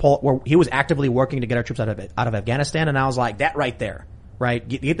he was actively working to get our troops out of Afghanistan. And I was like, that right there, right?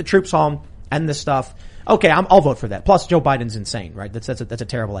 Get the troops home, end this stuff. Okay, I'll vote for that. Plus, Joe Biden's insane, right? That's a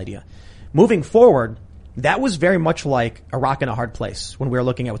terrible idea. Moving forward, that was very much like a rock in a hard place when we were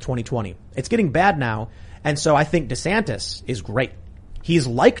looking at 2020. It's getting bad now. And so I think DeSantis is great. He's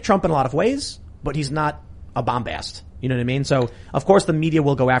like Trump in a lot of ways, but he's not a bombast. You know what I mean? So, of course, the media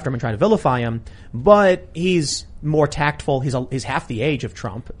will go after him and try to vilify him, but he's more tactful. He's half the age of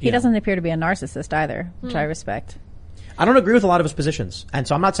Trump. He doesn't appear to be a narcissist either, which I respect. I don't agree with a lot of his positions. And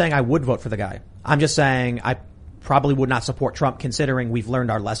so I'm not saying I would vote for the guy. I'm just saying I probably would not support Trump, considering we've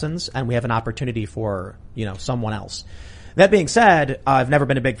learned our lessons and we have an opportunity for, someone else. That being said, I've never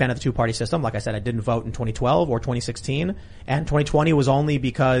been a big fan of the two-party system. Like I said, I didn't vote in 2012 or 2016. And 2020 was only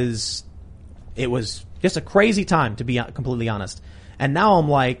because it was just a crazy time, to be completely honest. And now I'm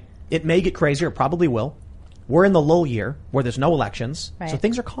like, it may get crazier. It probably will. We're in the lull year where there's no elections. Right. So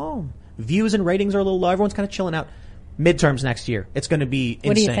things are calm. Views and ratings are a little low. Everyone's kind of chilling out. Midterms next year. It's going to be insane.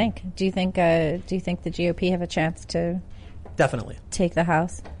 What do you think? Do you think the GOP have a chance to definitely take the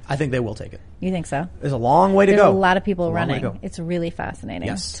House? I think they will take it. You think so? There's a long way to go. There's a lot of people running. It's really fascinating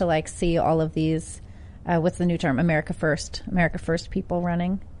to see all of these. What's the new term? America First people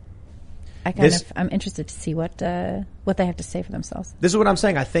running. I'm interested to see what they have to say for themselves. This is what I'm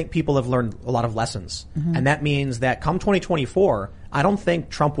saying. I think people have learned a lot of lessons. Mm-hmm. And that means that come 2024, I don't think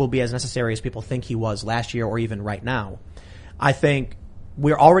Trump will be as necessary as people think he was last year or even right now. I think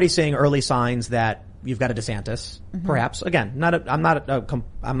we're already seeing early signs that you've got a DeSantis, perhaps. Again, I'm not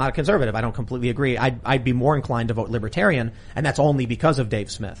a conservative. I don't completely agree. I'd be more inclined to vote libertarian, and that's only because of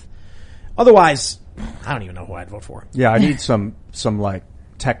Dave Smith. Otherwise, I don't even know who I'd vote for. Yeah, I need some like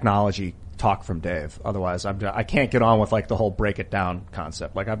technology talk from Dave. Otherwise, I can't get on with like the whole break it down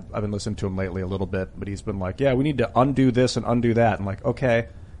concept. Like I've been listening to him lately a little bit, but he's been like, yeah, we need to undo this and undo that. And like, okay,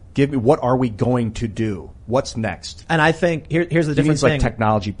 give me, what are we going to do? What's next? And I think here's the difference. Like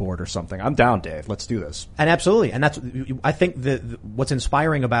technology board or something. I'm down, Dave. Let's do this. And absolutely. And I think what's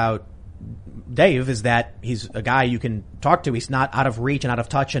inspiring about Dave is that he's a guy you can talk to. He's not out of reach and out of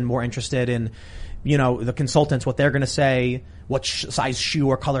touch and more interested in the consultants, what they're going to say, what size shoe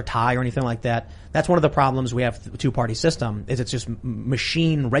or color tie or anything like that. That's one of the problems we have with the two-party system, is it's just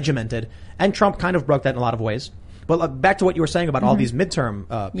machine regimented. And Trump kind of broke that in a lot of ways. But back to what you were saying about all these midterm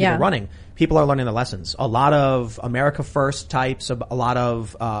people running, people are learning the lessons. A lot of America First types, a lot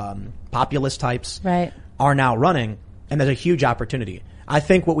of populist types are now running, and there's a huge opportunity. I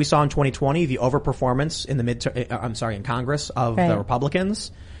think what we saw in 2020, the overperformance in the in Congress of the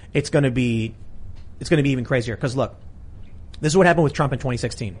Republicans, it's going to be even crazier. Because look, this is what happened with Trump in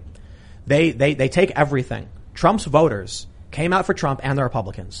 2016. They take everything. Trump's voters came out for Trump and the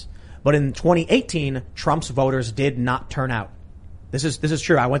Republicans. But in 2018, Trump's voters did not turn out. This is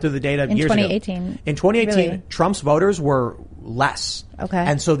true. I went through the data years ago. In 2018, really? Trump's voters were less. Okay.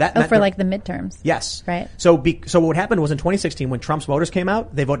 And so that meant for like the midterms. Yes. Right. So what happened was in 2016, when Trump's voters came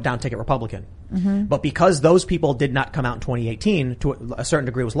out, they voted down ticket Republican. Mm-hmm. But because those people did not come out in 2018, to a certain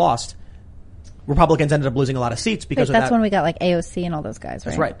degree was lost, Republicans ended up losing a lot of seats because of that. That's when we got like AOC and all those guys,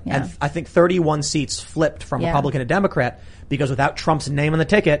 right? That's right. Yeah. And I think 31 seats flipped from Republican to Democrat because without Trump's name on the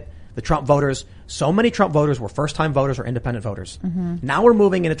ticket, the Trump voters, so many Trump voters were first-time voters or independent voters. Mm-hmm. Now we're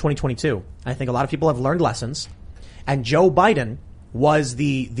moving into 2022. I think a lot of people have learned lessons. And Joe Biden was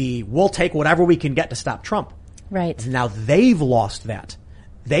the we'll take whatever we can get to stop Trump. Right. Now they've lost that.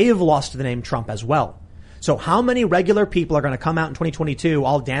 They have lost the name Trump as well. So how many regular people are going to come out in 2022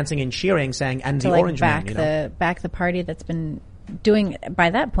 all dancing and cheering saying, and the orange man, back the party that's been doing, by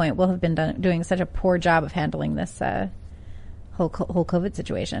that point, will have been doing such a poor job of handling this, whole COVID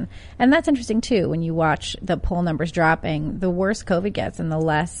situation. And that's interesting too, when you watch the poll numbers dropping, the worse COVID gets and the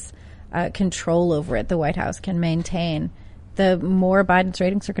less control over it the White House can maintain, the more Biden's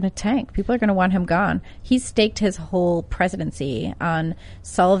ratings are going to tank. People are going to want him gone. He's staked his whole presidency on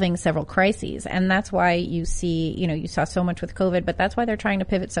solving several crises. And that's why you see, you saw so much with COVID, but that's why they're trying to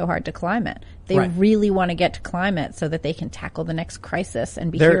pivot so hard to climate. They really want to get to climate so that they can tackle the next crisis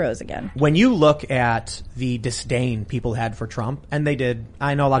and be heroes again. When you look at the disdain people had for Trump, and they did,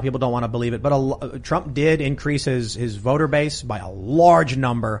 I know a lot of people don't want to believe it, but Trump did increase his voter base by a large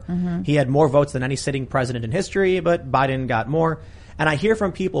number. Mm-hmm. He had more votes than any sitting president in history, but Biden got more. And I hear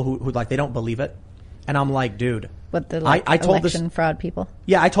from people who like, they don't believe it. And I'm like, dude. What, the I told election fraud people?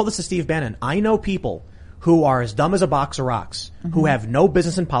 Yeah, I told this to Steve Bannon. I know people who are as dumb as a box of rocks, who have no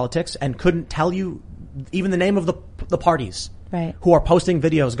business in politics and couldn't tell you even the name of the parties, who are posting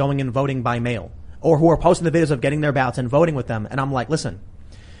videos going and voting by mail, or who are posting the videos of getting their ballots and voting with them. And I'm like, listen,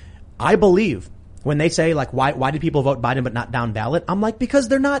 I believe when they say like, why did people vote Biden but not down ballot? I'm like, because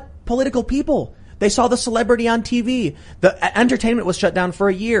they're not political people. They saw the celebrity on TV. The entertainment was shut down for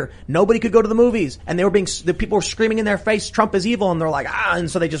a year. Nobody could go to the movies, and the people were screaming in their face, Trump is evil, and they're like, and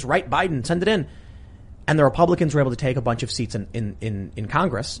so they just write Biden, send it in. And the Republicans were able to take a bunch of seats in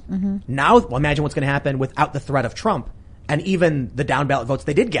Congress. Mm-hmm. Now, imagine what's going to happen without the threat of Trump and even the down ballot votes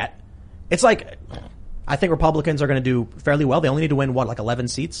they did get. It's like, I think Republicans are going to do fairly well. They only need to win, 11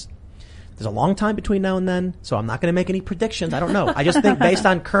 seats? There's a long time between now and then, so I'm not going to make any predictions. I don't know. I just think based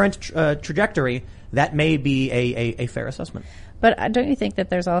on current trajectory, that may be a fair assessment. But don't you think that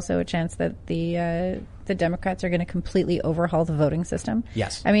there's also a chance that the Democrats are going to completely overhaul the voting system?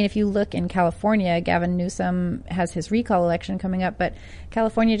 Yes. I mean, if you look in California, Gavin Newsom has his recall election coming up, but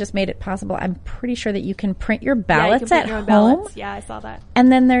California just made it possible. I'm pretty sure that you can print your ballots at home. Ballots. Yeah, I saw that.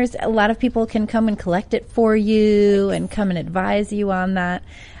 And then there's a lot of people can come and collect it for you and come and advise you on that.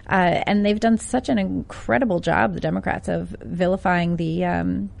 And they've done such an incredible job, the Democrats, of vilifying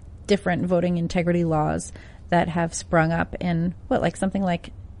the different voting integrity laws that have sprung up in, something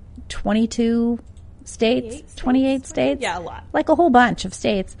like 22 states? 28 states? Yeah, a lot. Like a whole bunch of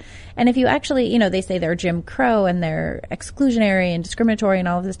states. And if you actually, they say they're Jim Crow and they're exclusionary and discriminatory and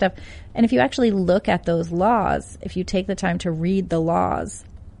all of this stuff. And if you actually look at those laws, if you take the time to read the laws,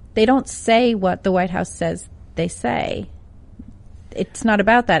 they don't say what the White House says they say. It's not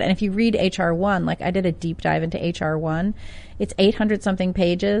about that. And if you read H.R. 1, like I did a deep dive into H.R. 1, it's 800 something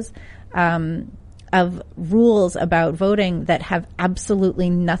pages of rules about voting that have absolutely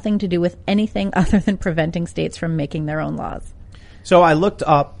nothing to do with anything other than preventing states from making their own laws. So I looked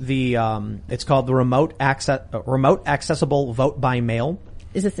up it's called the remote accessible vote by mail.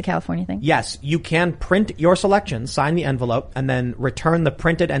 Is this the California thing? Yes. You can print your selections, sign the envelope, and then return the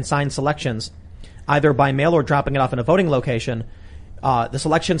printed and signed selections either by mail or dropping it off in a voting location. The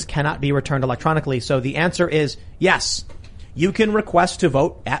selections cannot be returned electronically. So the answer is yes. You can request to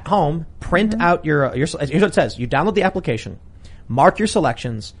vote at home, print out your, here's what it says. You download the application, mark your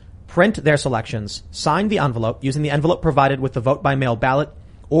selections, print their selections, sign the envelope using the envelope provided with the vote by mail ballot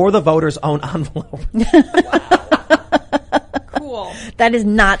or the voter's own envelope. Cool. That is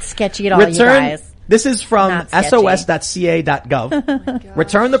not sketchy at all, you guys. This is from Not sketchy. sos.ca.gov.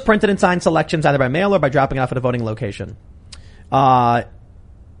 Return the printed and signed selections either by mail or by dropping off at a voting location. Well,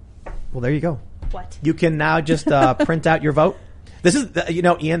 there you go. What? You can now just print out your vote. This is,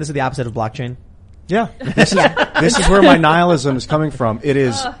 Ian, this is the opposite of blockchain. Yeah. This is where my nihilism is coming from. It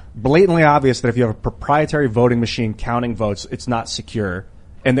is blatantly obvious that if you have a proprietary voting machine counting votes, it's not secure,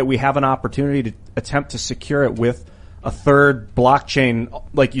 and that we have an opportunity to attempt to secure it with a third blockchain.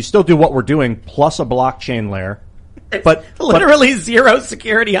 Like, you still do what we're doing plus a blockchain layer. But literally zero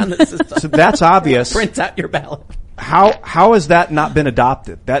security on the system. So that's obvious. Print out your ballot. How has that not been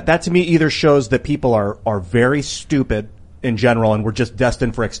adopted? That to me either shows that people are very stupid in general and we're just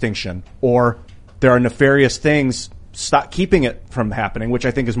destined for extinction, or there are nefarious things keeping it from happening, which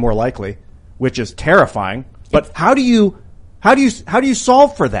I think is more likely, which is terrifying. But how do you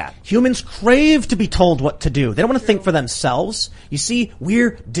solve for that? Humans crave to be told what to do. They don't want to think for themselves. You see,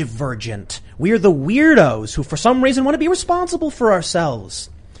 we're divergent. We're the weirdos who for some reason want to be responsible for ourselves.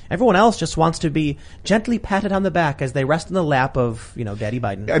 Everyone else just wants to be gently patted on the back as they rest in the lap of, Daddy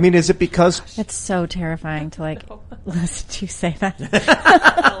Biden. I mean, is it because... It's so terrifying to, listen to you say that.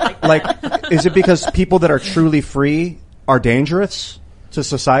 Is it because people that are truly free are dangerous to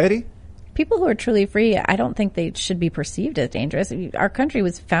society? People who are truly free, I don't think they should be perceived as dangerous. Our country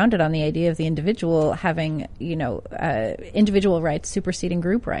was founded on the idea of the individual having, individual rights superseding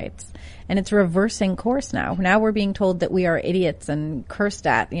group rights. And it's reversing course now. Now we're being told that we are idiots and cursed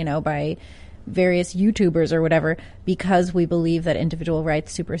at, by various YouTubers or whatever because we believe that individual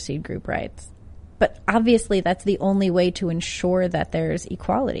rights supersede group rights. But obviously that's the only way to ensure that there's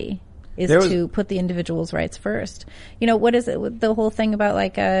equality is to put the individual's rights first. What is it, the whole thing about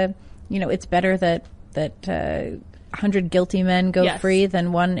it's better that 100 guilty men go free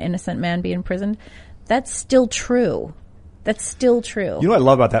than one innocent man be imprisoned. That's still true. That's still true. You know what I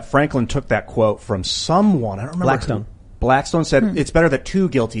love about that? Franklin took that quote from someone. I don't remember. Blackstone. Blackstone said it's better that 2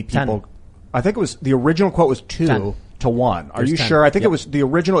 guilty people. 10. I think it was the original quote was 2 to 1. Are you 10. sure? I think it was the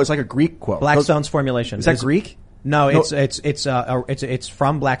original. It's like a Greek quote. Blackstone's formulation. Is that Greek? No, it's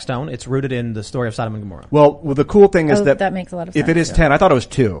from Blackstone. It's rooted in the story of Sodom and Gomorrah. Well, the cool thing is that makes a lot of sense. If it is 10, I thought it was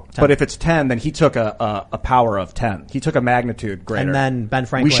 2. 10. But if it's 10, then he took a power of 10. He took a magnitude greater. And then Ben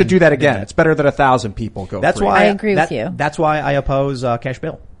Franklin. We should do that again. It's better that 1,000 people go free. Why I agree with you. That's why I oppose cash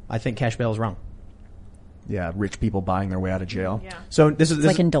bail. I think cash bail is wrong. Yeah, rich people buying their way out of jail. Yeah. So this is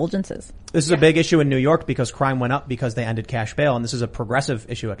like indulgences. This is a big issue in New York because crime went up because they ended cash bail, and this is a progressive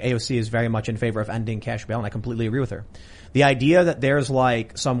issue. Like AOC is very much in favor of ending cash bail, and I completely agree with her. The idea that there's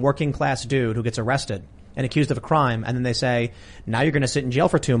some working class dude who gets arrested and accused of a crime, and then they say, now you're going to sit in jail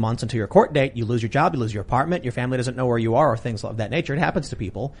for 2 months until your court date, you lose your job, you lose your apartment, your family doesn't know where you are, or things of that nature. It happens to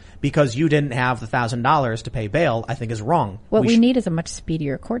people because you didn't have the $1,000 to pay bail, I think is wrong. What we need is a much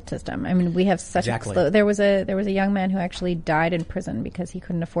speedier court system. I mean, we have such there was a young man who actually died in prison because he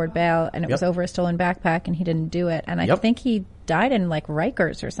couldn't afford bail, and it was over a stolen backpack, and he didn't do it. And I think he died in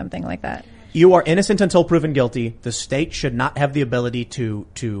Rikers or something like that. You are innocent until proven guilty. The state should not have the ability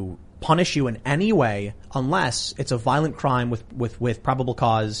to punish you in any way unless it's a violent crime with probable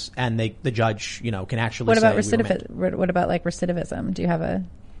cause and the judge, can actually What about recidivism? What about recidivism? Do you have a...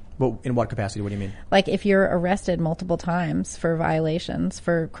 Well, in what capacity? What do you mean? If you're arrested multiple times for violations,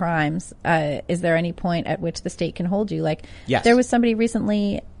 for crimes, is there any point at which the state can hold you? Yes. There was somebody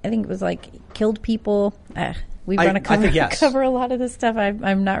recently, I think it was killed people. We've run cover a lot of this stuff.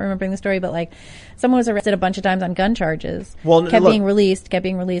 I'm not remembering the story, but someone was arrested a bunch of times on gun charges. Well, kept being released,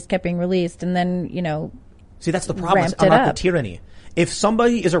 and then, See, that's the problem. It's the tyranny. If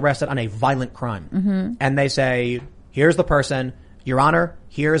somebody is arrested on a violent crime and they say, here's the person, Your Honor,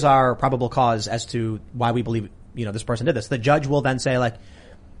 here's our probable cause as to why we believe, this person did this. The judge will then say,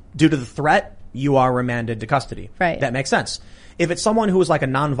 due to the threat, you are remanded to custody. Right. That makes sense. If it's someone who is a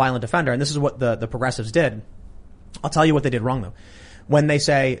non-violent offender, and this is what the progressives did, I'll tell you what they did wrong though. When they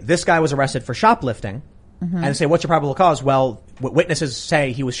say this guy was arrested for shoplifting and say, what's your probable cause? Well, what witnesses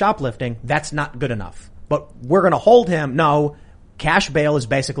say he was shoplifting, that's not good enough. But we're going to hold him. No, cash bail is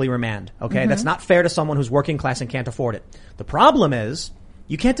basically remand. Okay. That's not fair to someone who's working class and can't afford it. The problem is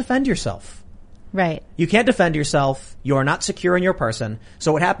you can't defend yourself. Right. You can't defend yourself. You are not secure in your person.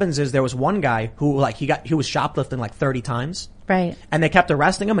 So what happens is there was one guy who he was shoplifting 30 times. Right. And they kept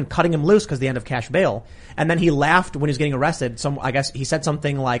arresting him and cutting him loose because the end of cash bail. And then he laughed when he was getting arrested. I guess he said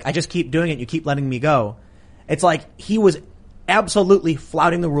something like, I just keep doing it. You keep letting me go. It's he was absolutely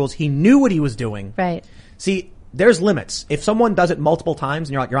flouting the rules. He knew what he was doing. Right. See, there's limits. If someone does it multiple times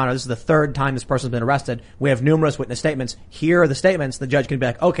and you're Your Honor, this is the 3rd time this person's been arrested. We have numerous witness statements. Here are the statements. The judge can be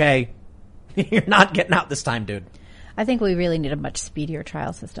okay, you're not getting out this time, dude. I think we really need a much speedier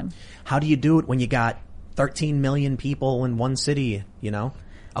trial system. How do you do it when you got 13 million people in one city, you know?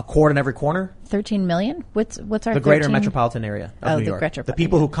 A court in every corner? 13 million? What's our the greater metropolitan area of New York. The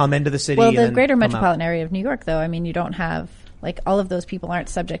people who come into the city. Well, the greater metropolitan area of New York, though, I mean, you don't have, like, all of those people aren't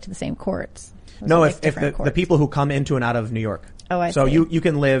subject to the same courts. No, if the people who come into and out of New York. Oh, I so see. You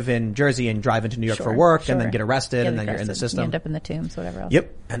can live in Jersey and drive into New York for work and then get arrested and then you're in the system. You end up in the Tombs, whatever else.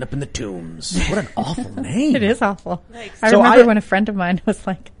 Yep, end up in the Tombs. What an awful name. It is awful. Thanks. I remember when a friend of mine was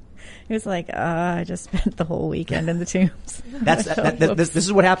like, he was like, I just spent the whole weekend in the Tombs. This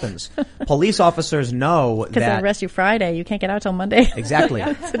is what happens. Police officers know that. Because they arrest you Friday, you can't get out till Monday. Exactly.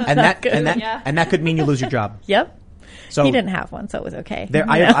 and that could mean you lose your job. Yep. So he didn't have one, so it was okay.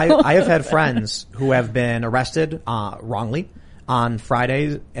 I have had friends who have been arrested wrongly on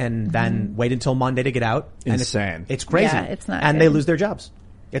Fridays and then wait until Monday to get out. Insane. It's crazy. Yeah, it's not and good. they lose their jobs.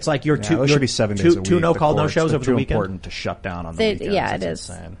 It's like it should be 7 days a week. Two no-call, no-shows over the weekend. It's important to shut down on the weekends. Yeah, it That's is.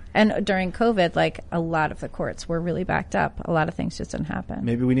 insane. And during COVID, like, a lot of the courts were really backed up. A lot of things just didn't happen.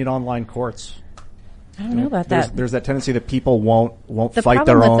 Maybe we need online courts. I don't know about that. There's that tendency that people won't fight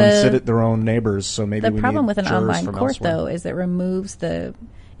their own neighbors. So maybe the problem with an online court, though, is it removes the.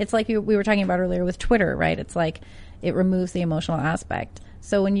 It's like we were talking about earlier with Twitter, right? It's like it removes the emotional aspect.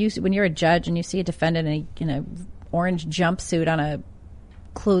 So when you're a judge and you see a defendant in a orange jumpsuit on a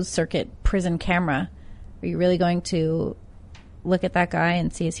closed circuit prison camera, are you really going to look at that guy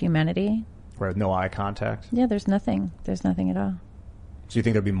and see his humanity? Right, no eye contact. Yeah, there's nothing at all. So you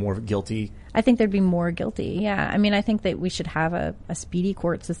think there'd be more guilty? I think there'd be more guilty. Yeah, I mean, I think that we should have a speedy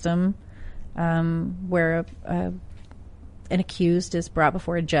court system where an accused is brought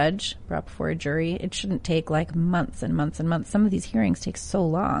before a judge, brought before a jury. It shouldn't take like months and months and months. Some of these hearings take so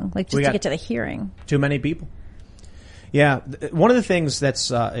long, like just to get to the hearing. Too many people. Yeah, one of the things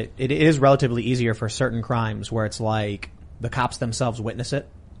that's it is relatively easier for certain crimes where it's like the cops themselves witness it,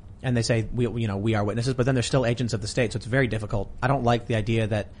 and they say we are witnesses, but then they're still agents of the state, so it's very difficult. I don't like the idea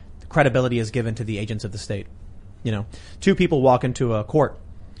that credibility is given to the agents of the state. You know, two people walk into a court,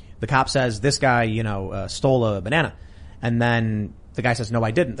 the cop says this guy stole a banana, and then the guy says no,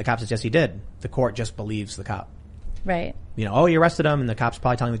 I didn't. The cop says yes, he did. The court just believes the cop. Right. You arrested him, and the cop's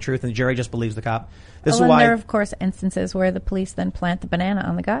probably telling the truth, and the jury just believes the cop. This is and why there are, of course, instances where the police then plant the banana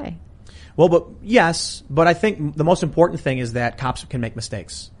on the guy. Well, but I think the most important thing is that cops can make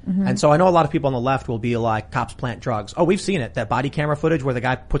mistakes. Mm-hmm. And so I know a lot of people on the left will be like, cops plant drugs. Oh, we've seen it. That body camera footage where the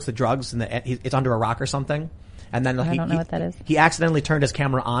guy puts the drugs and it's under a rock or something. And then I don't know what that is. He accidentally turned his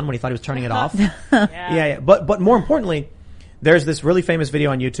camera on when he thought he was turning it off. Yeah. But more importantly, there's this really famous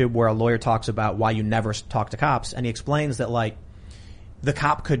video on YouTube where a lawyer talks about why you never talk to cops. And he explains that like the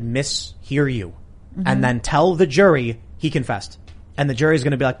cop could mishear you and then tell the jury he confessed. And the jury's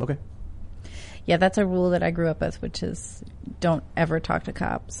going to be like, okay. Yeah, that's a rule that I grew up with, which is don't ever talk to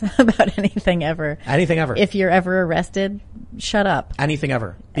cops about anything ever. Anything ever. If you're ever arrested, shut up. Anything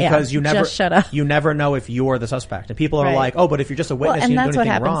ever. Because you never just shut up. You never know if you're the suspect. And people are like, oh, but if you're just a witness, you didn't do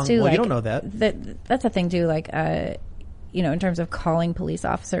anything wrong. Too, well, you don't know that. That's the thing too, like in terms of calling police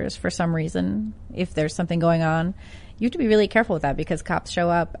officers for some reason, if there's something going on, you have to be really careful with that because cops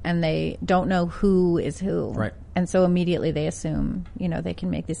show up and they don't know who is who. Right. And so immediately they assume, they can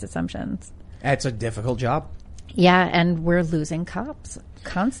make these assumptions. It's a difficult job. Yeah, and we're losing cops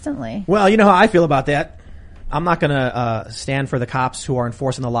constantly. Well, you know how I feel about that. I'm not going to stand for the cops who are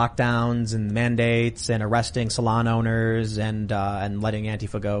enforcing the lockdowns and mandates and arresting salon owners and letting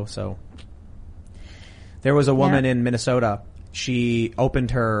Antifa go. So there was a woman in Minnesota. She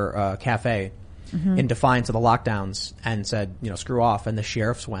opened her cafe in defiance of the lockdowns and said, screw off. And the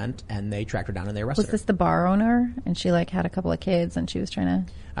sheriffs went and they tracked her down and they arrested her. Was this the bar owner? And she had a couple of kids and she was trying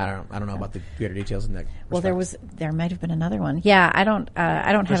to. I don't know about the greater details in that. Well, there might have been another one. Yeah, I don't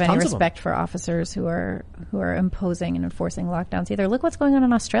have any respect for officers who are imposing and enforcing lockdowns either. Look what's going on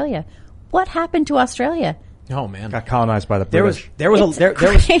in Australia. What happened to Australia? Oh man, got colonized by the British. There was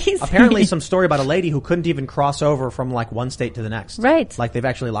apparently some story about a lady who couldn't even cross over from like one state to the next. Right. Like they've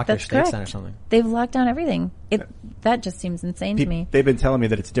actually locked their states down or something. They've locked down everything. That just seems insane to me. They've been telling me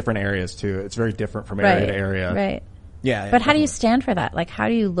that it's different areas too. It's very different from area to area. Right. Yeah. But how do you stand for that? Like, how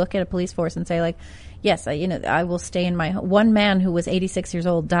do you look at a police force and say, like, yes, I will stay in my home. One man who was 86 years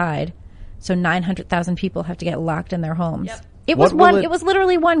old died, so 900,000 people have to get locked in their homes. Yep. It was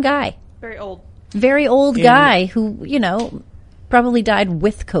literally one guy. Very old guy who, probably died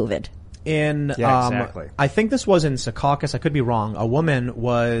with COVID. Exactly. I think this was in Secaucus. I could be wrong. A woman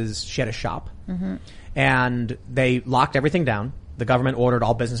she had a shop and they locked everything down. The government ordered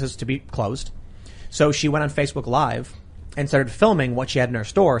all businesses to be closed. So she went on Facebook Live and started filming what she had in her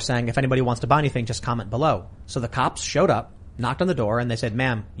store, saying, if anybody wants to buy anything, just comment below. So the cops showed up, knocked on the door, and they said,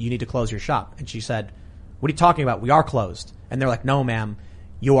 ma'am, you need to close your shop. And she said, what are you talking about? We are closed. And they're like, no, ma'am,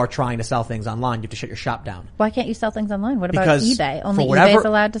 you are trying to sell things online. You have to shut your shop down. Why can't you sell things online? What about Because eBay? Only for whatever- eBay is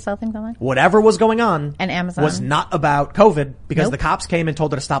allowed to sell things online? Whatever was going on And Amazon. was not about COVID because Nope. the cops came and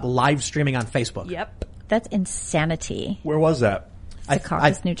told her to stop live streaming on Facebook. Yep. That's insanity. Where was that?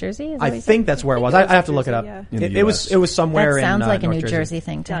 Secaucus, New Jersey? Is that I what you think said? that's where it was. I have to look it up. Yeah. In the It was somewhere That in sounds like a North New Jersey. Jersey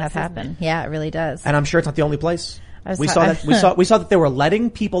thing to have happen. Yeah, it really does. And I'm sure it's not the only place. I was We ta- saw that we saw that they were letting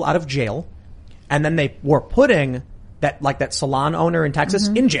people out of jail, and then they were putting that salon owner in Texas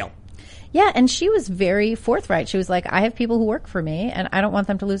Mm-hmm. in jail. Yeah, and she was very forthright. She was like, I have people who work for me, and I don't want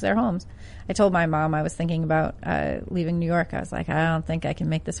them to lose their homes. I told my mom I was thinking about leaving New York. I was like, I don't think I can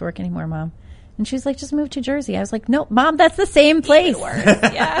make this work anymore, Mom. And she was like, just move to Jersey. I was like, no, Mom, that's the same place.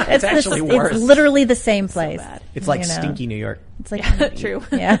 Yeah. It's actually worse. It's literally the same place. It's like you know? stinky New York. It's like, True.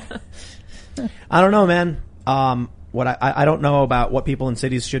 yeah. I don't know, man. What I don't know about what people in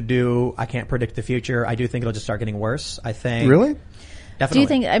cities should do. I can't predict the future. I do think it'll just start getting worse. I think. Really? Definitely. Do you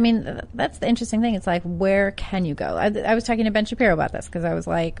think, I mean, that's the interesting thing. It's like, where can you go? I was talking to Ben Shapiro about this because I was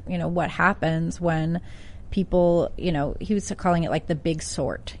like, you know, what happens when people, you know, he was calling it like the big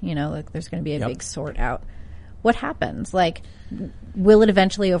sort, you know, like there's going to be a big sort out. What happens? Like, will it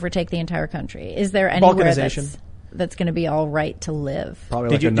eventually overtake the entire country? Is there anywhere that's going to be all right to live?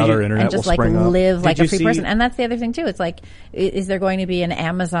 Probably another internet and just will like spring up. live like a free see- person. And that's the other thing too. It's like, is there going to be an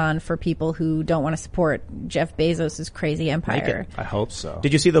Amazon for people who don't want to support Jeff Bezos' crazy empire? I hope so.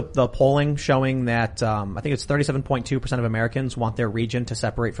 Did you see the polling showing that I think it's 37.2% of Americans want their region to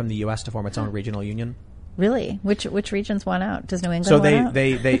separate from the U.S. to form its own regional union? Really? Which regions won out? Does New England So win out?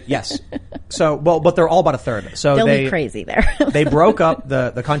 they yes. So but they're all about a third. So They'll they be crazy there. they broke up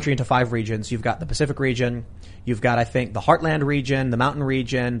the country into 5 regions. You've got the Pacific region, you've got I think the Heartland region, the Mountain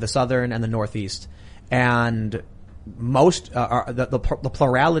region, the Southern, and the Northeast. And most the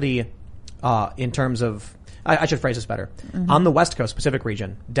plurality in terms of I should phrase this better. Mm-hmm. On the West Coast, Pacific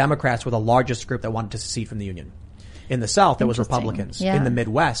region, Democrats were the largest group that wanted to secede from the Union. In the South, it was Interesting. Republicans. Yeah. In the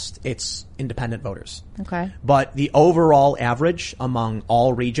Midwest, it's independent voters. Okay. But the overall average among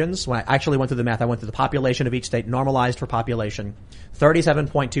all regions, when I actually went through the math, I went through the population of each state, normalized for population,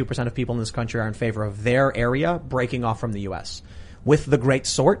 37.2% of people in this country are in favor of their area breaking off from the U.S. With the Great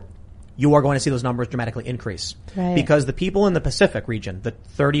Sort, you are going to see those numbers dramatically increase. Right. Because the people in the Pacific region, the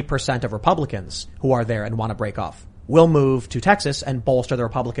 30% of Republicans who are there and want to break off, will move to Texas and bolster the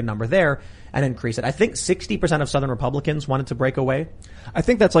Republican number there and increase it. I think 60% of Southern Republicans wanted to break away. I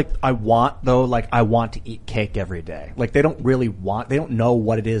think that's like, I want to eat cake every day. Like they don't know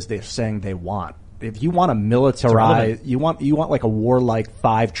what it is they're saying they want. If you want to militarize, you want like a warlike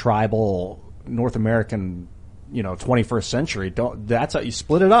 5 tribal North American, 21st century. That's how you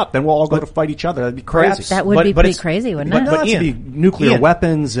split it up. Then we'll all go to fight each other. That'd be crazy. That would be pretty crazy, wouldn't it? But Ian, be nuclear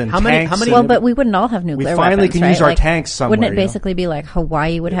weapons and tanks. Well, but we wouldn't all have nuclear weapons. We finally can right? use our Like, tanks somewhere. Wouldn't it basically be like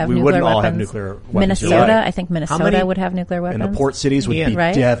Hawaii would have we nuclear wouldn't weapons? all have nuclear weapons. Minnesota, You're right. I think Minnesota would have nuclear weapons. And the port cities would be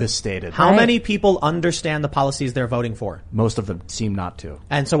right? devastated. How many people understand the policies they're voting for? Most of them seem not to.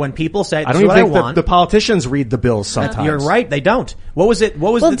 And so when people say, I don't even think the politicians read the bills sometimes. You're right, they don't. What was it?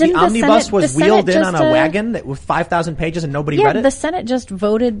 What was Well, the didn't the omnibus Senate- was the Senate wheeled in just, on a wagon that with 5,000 pages and nobody read it? The Senate just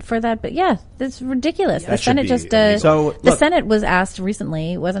voted for that, but yeah, that's ridiculous. That The should Senate be just, illegal. the Senate was asked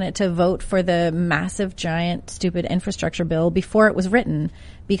recently, wasn't it, to vote for the massive, giant, stupid infrastructure bill before it was written,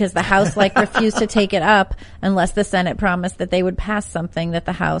 because the House refused to take it up unless the Senate promised that they would pass something that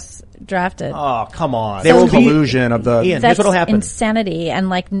the House drafted. Oh, come on. There will be collusion of the... Ian, That's here's what'll happen. insanity,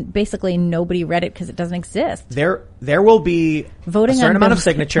 and basically nobody read it because it doesn't exist. There will be Voting a certain on amount of bills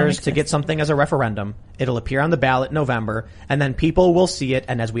that signatures don't to get something as a referendum. It'll appear on the ballot in November, and then people will see it.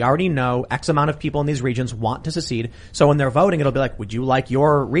 And as we already know, X amount of people in these regions want to secede. So when they're voting, it'll be like, "Would you like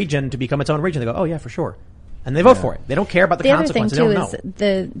your region to become its own region?" They go, "Oh yeah, for sure," and they vote for it. They don't care about the consequences. The other They thing don't too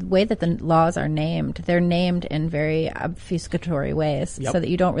know. is the way that the laws are named. They're named in very obfuscatory ways, Yep. so that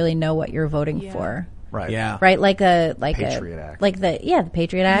you don't really know what you're voting for. Right. Yeah. Right. Like Patriot Act. the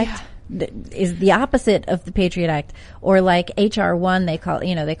Patriot Act is the opposite of the Patriot Act, or like HR 1. They call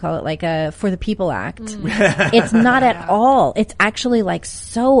it like a For the People Act. It's not at all. It's actually like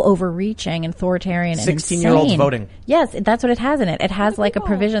so overreaching and authoritarian and 16-year-olds insane. voting. Yes, that's what it has in it. It has like a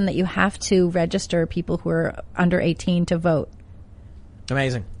provision that you have to register people who are under 18 to vote.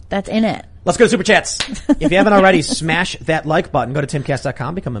 Amazing. That's in it. Let's go to Super Chats. If you haven't already, smash that like button. Go to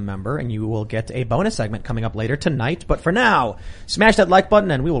timcast.com, become a member, and you will get a bonus segment coming up later tonight. But for now, smash that like button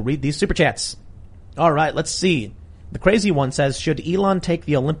and we will read these Super Chats. All right, let's see. The crazy one says, should Elon take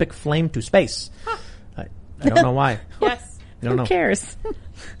the Olympic flame to space? I don't know why. Yes. I don't know. Who cares?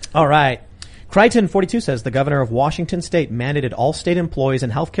 All right. Crichton42 says the governor of Washington state mandated all state employees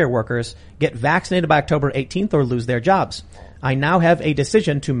and healthcare workers get vaccinated by October 18th or lose their jobs. I now have a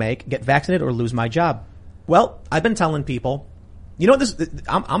decision to make, get vaccinated or lose my job. Well, I've been telling people, you know,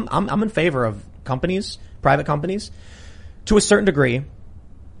 I'm in favor of companies, private companies, to a certain degree,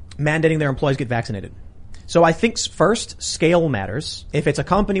 mandating their employees get vaccinated. So I think first, scale matters. If it's a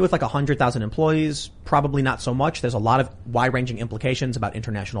company with like 100,000 employees, probably not so much. There's a lot of wide-ranging implications about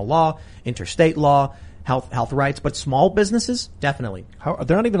international law, interstate law, health rights, but small businesses, definitely.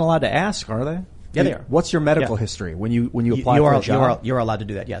 They're not even allowed to ask, are they? Yeah, they are. What's your medical history when you apply for a job? You're allowed to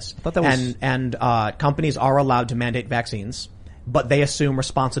do that, yes. I thought that was... And companies are allowed to mandate vaccines, but they assume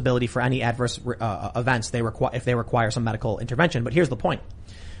responsibility for any adverse events if they require some medical intervention. But here's the point.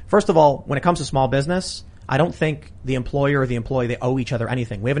 First of all, when it comes to small business, I don't think the employer or the employee, they owe each other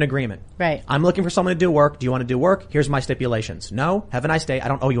anything. We have an agreement. Right. I'm looking for someone to do work. Do you want to do work? Here's my stipulations. No? Have a nice day. I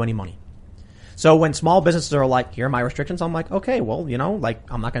don't owe you any money. So when small businesses are like, here are my restrictions, I'm like, okay, well, you know, like,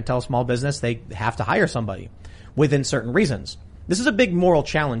 I'm not going to tell a small business they have to hire somebody within certain reasons. This is a big moral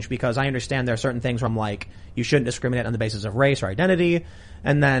challenge because I understand there are certain things where I'm like, you shouldn't discriminate on the basis of race or identity.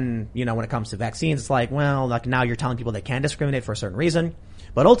 And then, you know, when it comes to vaccines, it's like, well, like now you're telling people they can discriminate for a certain reason.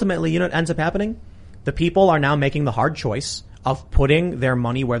 But ultimately, you know what ends up happening? The people are now making the hard choice of putting their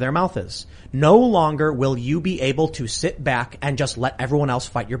money where their mouth is. No longer will you be able to sit back and just let everyone else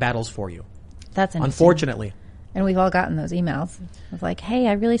fight your battles for you. That's interesting. Unfortunately. And we've all gotten those emails of like, hey,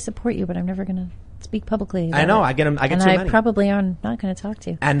 I really support you, but I'm never going to speak publicly. I know. I get them. I get and too I many. Probably am not going to talk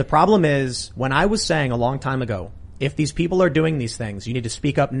to you. And the problem is, when I was saying a long time ago, if these people are doing these things, you need to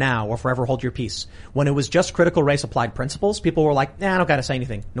speak up now or forever hold your peace. When it was just critical race applied principles, people were like, nah, I don't got to say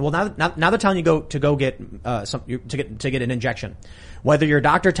anything. Well, now they're telling you to go get an injection. Whether your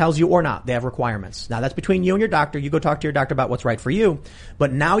doctor tells you or not, they have requirements. Now that's between you and your doctor. You go talk to your doctor about what's right for you.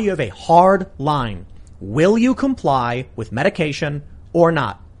 But now you have a hard line. Will you comply with medication or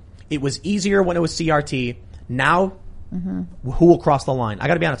not? It was easier when it was CRT. Now, who will cross the line? I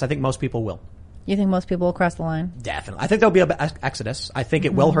got to be honest. I think most people will. You think most people will cross the line? Definitely. I think there'll be an exodus. I think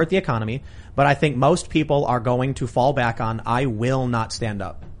it will hurt the economy, but I think most people are going to fall back on, I will not stand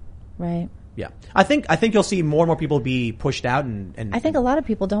up. Right. Yeah. I think you'll see more and more people be pushed out and I think a lot of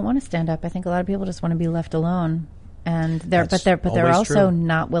people don't want to stand up. I think a lot of people just want to be left alone. And they're also true.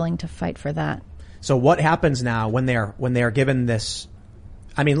 Not willing to fight for that. So what happens now when they're given this?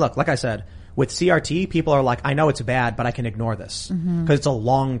 I mean, look, like I said, with CRT, people are like, I know it's bad, but I can ignore this because it's a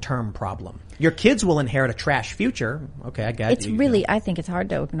long-term problem. Your kids will inherit a trash future. Okay, I get it. It's really, I think it's hard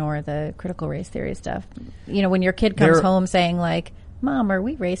to ignore the critical race theory stuff. You know, when your kid comes home saying like, Mom, are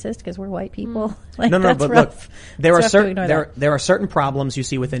we racist because we're white people? Like, no, that's but rough. Look, there are certain problems you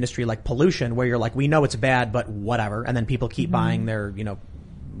see with industry like pollution where you're like, we know it's bad, but whatever. And then people keep buying their,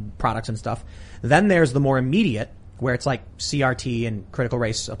 products and stuff. Then there's the more immediate where it's like CRT and critical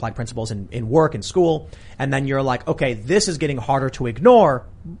race applied principles in work and school. And then you're like, okay, this is getting harder to ignore,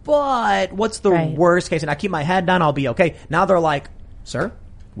 but what's the worst case? And I keep my head down, I'll be okay. Now they're like, sir,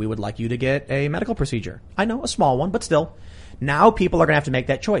 we would like you to get a medical procedure. I know, a small one, but still. Now people are going to have to make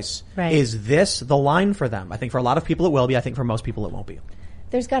that choice. Right. Is this the line for them? I think for a lot of people it will be. I think for most people it won't be.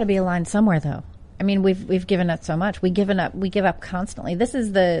 There's got to be a line somewhere, though. I mean, we've given up so much. We give up constantly. This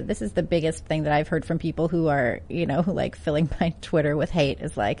is the biggest thing that I've heard from people who are, like filling my Twitter with hate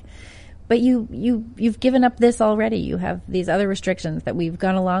is like, but you've given up this already. You have these other restrictions that we've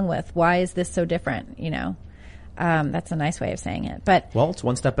gone along with. Why is this so different? That's a nice way of saying it. But well, it's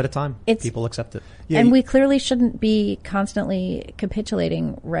one step at a time. People accept it. Yeah, and we clearly shouldn't be constantly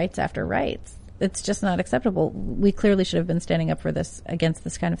capitulating rights after rights. It's just not acceptable. We clearly should have been standing up for this, against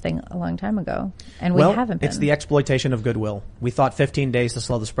this kind of thing a long time ago. And we haven't been. It's the exploitation of goodwill. We thought 15 days to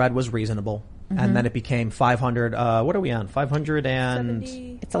slow the spread was reasonable. And then it became 500, what are we on? 500 and...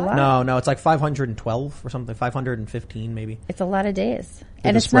 70. It's a lot. No, it's like 512 or something, 515 maybe. It's a lot of days.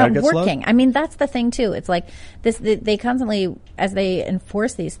 And it's not working. I mean, that's the thing too. It's like this, they constantly, as they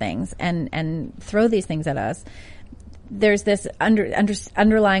enforce these things and throw these things at us, there's this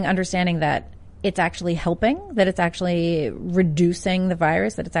underlying understanding that it's actually helping, that it's actually reducing the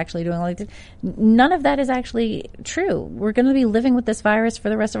virus, that it's actually doing all these things. None of that is actually true. We're going to be living with this virus for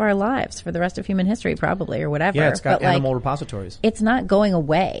the rest of our lives, for the rest of human history probably, or whatever. Yeah, it's got animal repositories. It's not going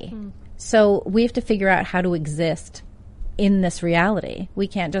away. So we have to figure out how to exist in this reality. We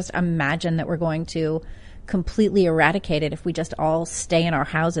can't just imagine that we're going to completely eradicate it if we just all stay in our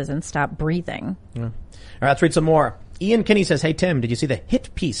houses and stop breathing. Yeah. All right, let's read some more. Ian Kinney says, hey, Tim, did you see the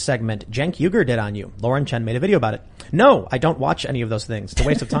hit piece segment Cenk Uygur did on you? Lauren Chen made a video about it. No, I don't watch any of those things. It's a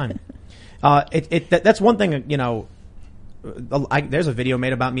waste of time. That's one thing, you know, there's a video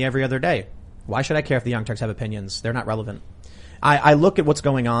made about me every other day. Why should I care if the Young Turks have opinions? They're not relevant. I look at what's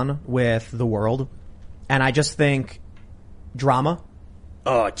going on with the world, and I just think drama.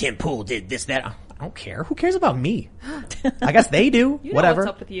 Oh, Tim Pool did this, that. I don't care. Who cares about me? I guess they do. You know whatever. what's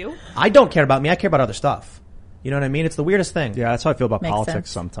up with you. I don't care about me. I care about other stuff. You know what I mean? It's the weirdest thing. Yeah, that's how I feel about Makes politics sense.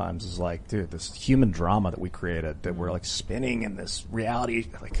 sometimes. Is like, dude, this human drama that we created, that we're like spinning in this reality.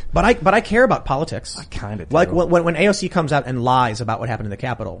 Like, But I care about politics. I kind of do. Like when AOC comes out and lies about what happened in the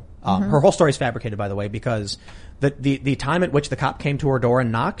Capitol. Her whole story is fabricated, by the way, because the time at which the cop came to her door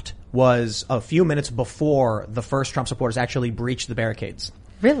and knocked was a few minutes before the first Trump supporters actually breached the barricades.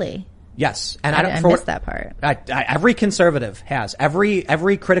 Really? Yes, and I missed that part. Every conservative has. Every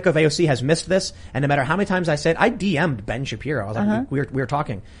critic of AOC has missed this, and no matter how many times I said, I DM'd Ben Shapiro. I was like, we were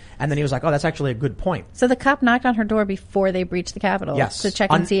talking, and then he was like, "Oh, that's actually a good point." So the cop knocked on her door before they breached the Capitol. Yes, to check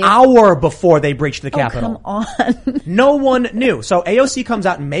and see. An hour before they breached the Capitol. Come on. No one knew. So AOC comes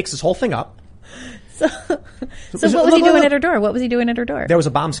out and makes this whole thing up. So what was he doing at her door? What was he doing at her door? There was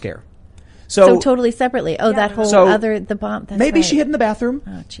a bomb scare. So totally separately. Oh, that whole the bomb. That's maybe right. she hid in the bathroom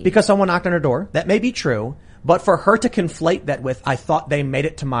because someone knocked on her door. That may be true. But for her to conflate that with, I thought they made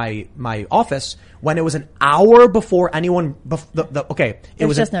it to my office when it was an hour before anyone, There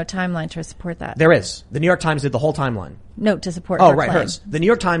was just no timeline to support that. There is. The New York Times did the whole timeline. No, to support her claim. Hers. The New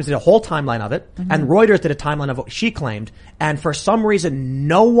York Times did a whole timeline of it, and Reuters did a timeline of what she claimed, and for some reason,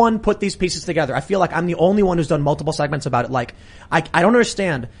 no one put these pieces together. I feel like I'm the only one who's done multiple segments about it. Like, I don't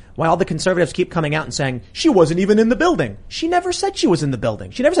understand why all the conservatives keep coming out and saying, she wasn't even in the building. She never said she was in the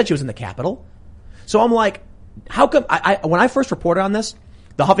building. She never said she was in the Capitol. So I'm like, how come, when I first reported on this,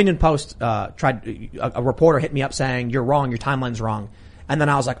 the Huffington Post, a reporter hit me up saying, you're wrong, your timeline's wrong. And then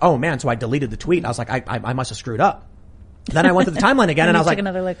I was like, oh man, so I deleted the tweet. I was like, I must have screwed up. Then I went to the timeline again and I was like,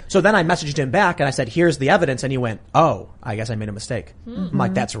 another look. So then I messaged him back and I said, here's the evidence. And he went, oh, I guess I made a mistake. I'm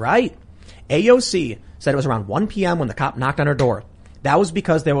like, that's right. AOC said it was around 1 p.m. when the cop knocked on her door. That was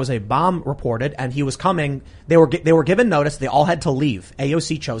because there was a bomb reported and he was coming. They were given notice. They all had to leave.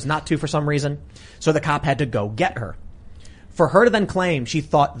 AOC chose not to for some reason. So the cop had to go get her. For her to then claim she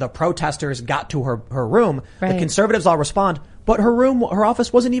thought the protesters got to her room, the conservatives all respond, but her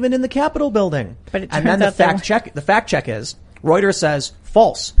office wasn't even in the Capitol building. But it and then turns out the fact check is Reuters says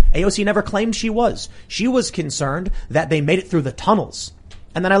false. AOC never claimed she was. She was concerned that they made it through the tunnels.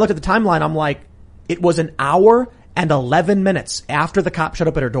 And then I looked at the timeline. I'm like, it was an hour and 11 minutes after the cop showed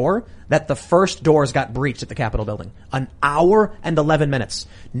up at her door that the first doors got breached at the Capitol building. An hour and 11 minutes.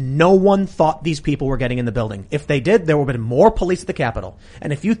 No one thought these people were getting in the building. If they did, there would have been more police at the Capitol.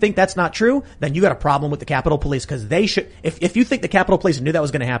 And if you think that's not true, then you got a problem with the Capitol Police, because they should, if you think the Capitol Police knew that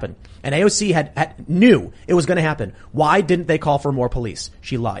was going to happen, and AOC had knew it was going to happen, why didn't they call for more police?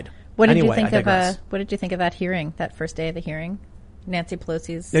 She lied. What did you think of that hearing, that first day of the hearing? Nancy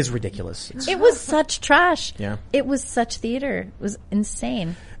Pelosi's. It's ridiculous. It was such trash. Yeah. It was such theater. It was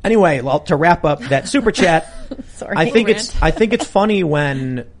insane. Anyway, well, to wrap up that super chat, Sorry, I think it's funny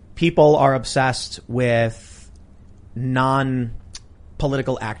when people are obsessed with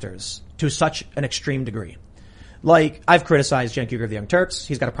non-political actors to such an extreme degree. Like, I've criticized Cenk Uygur of the Young Turks.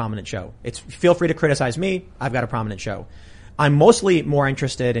 He's got a prominent show. Feel free to criticize me. I've got a prominent show. I'm mostly more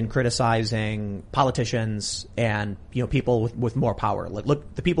interested in criticizing politicians and, people with more power.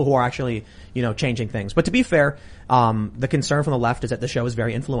 Look, the people who are actually, changing things. But to be fair, the concern from the left is that the show is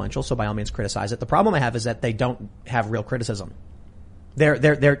very influential, so by all means criticize it. The problem I have is that they don't have real criticism. There's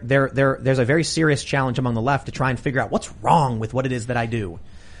a very serious challenge among the left to try and figure out what's wrong with what it is that I do.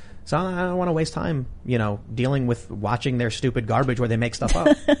 So I don't want to waste time, dealing with watching their stupid garbage where they make stuff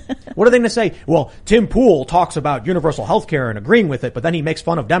up. What are they going to say? Well, Tim Pool talks about universal health care and agreeing with it, but then he makes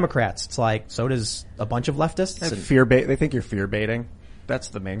fun of Democrats. It's like, so does a bunch of leftists. They think you're fear baiting. That's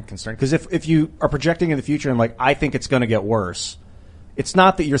the main concern. Because if you are projecting in the future and like, I think it's going to get worse, it's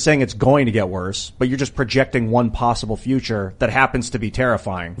not that you're saying it's going to get worse, but you're just projecting one possible future that happens to be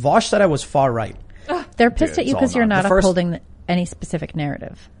terrifying. Vosh said I was far right. They're pissed at you because you're not upholding any specific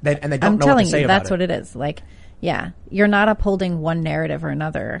narrative. They don't I'm know telling what to say you, about that's it. what it is. Like, yeah, you're not upholding one narrative or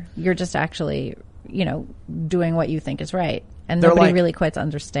another. You're just actually, doing what you think is right. And nobody really quite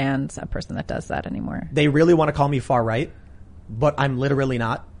understands a person that does that anymore. They really want to call me far right, but I'm literally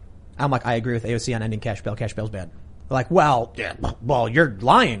not. I'm like, I agree with AOC on ending cash bail. Cash bail's bad. They're like, well, you're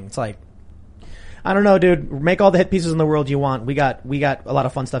lying. It's like, I don't know, dude. Make all the hit pieces in the world you want. We got a lot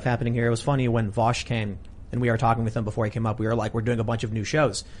of fun stuff happening here. It was funny when Vosh came and we were talking with him before he came up. We were like, we're doing a bunch of new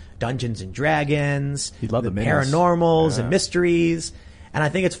shows. Dungeons and Dragons. He'd love the paranormals and mysteries. And I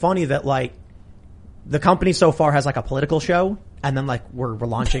think it's funny that the company so far has like a political show, and then like we're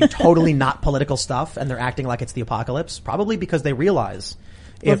launching totally not political stuff, and they're acting like it's the apocalypse, probably because they realize.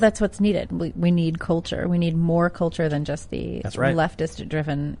 Well, that's what's needed. We need culture. We need more culture than just the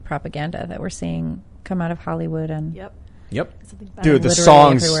leftist-driven propaganda that we're seeing come out of Hollywood and Dude, the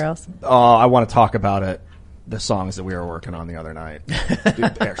songs. Everywhere else. Oh, I want to talk about it. The songs that we were working on the other night.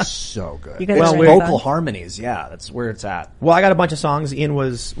 Dude, they're so good. Well, vocal harmonies. Yeah, that's where it's at. Well, I got a bunch of songs Ian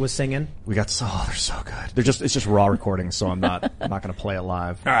was singing. We got they're so good. It's just raw recordings, so I'm not going to play it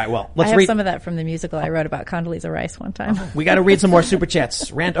live. All right, well, let's read some of that from the musical I wrote about Condoleezza Rice one time. We got to read some more super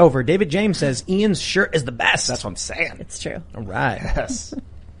chats. Rant over. David James says Ian's shirt is the best. That's what I'm saying. It's true. All right. Yes.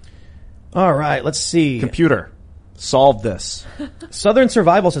 All right, let's see. Computer. Solve this. Southern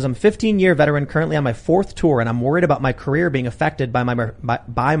Survival says, I'm a 15-year veteran currently on my 4th tour, and I'm worried about my career being affected by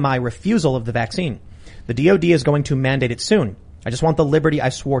my refusal of the vaccine. The DOD is going to mandate it soon. I just want the liberty I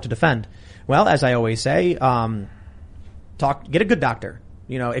swore to defend. Well, as I always say, get a good doctor.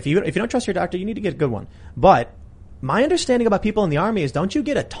 You know, if you don't trust your doctor, you need to get a good one. But my understanding about people in the Army is, don't you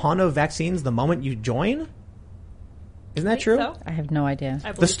get a ton of vaccines the moment you join? Isn't that true? So. I have no idea.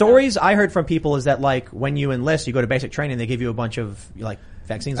 The stories I heard from people is that, like, when you enlist, you go to basic training, they give you a bunch of, like,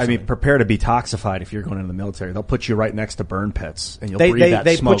 vaccines. I mean, prepare to be toxified if you're going into the military. They'll put you right next to burn pits, and you'll breathe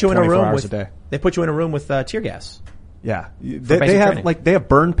that smoke 24 hours a day. They put you in a room with tear gas. Yeah. They have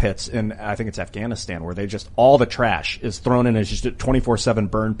burn pits in, I think it's Afghanistan, where all the trash is thrown in as just a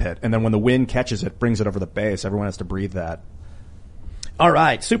 24/7 burn pit, and then when the wind catches it, brings it over the base. Everyone has to breathe that. All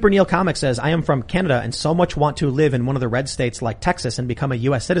right. Super Neil Comic says, I am from Canada and so much want to live in one of the red states like Texas and become a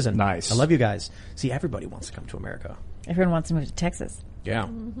U.S. citizen. Nice. I love you guys. See, everybody wants to come to America. Everyone wants to move to Texas. Yeah.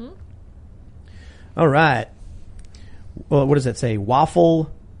 Mm-hmm. All right. Well, what does that say?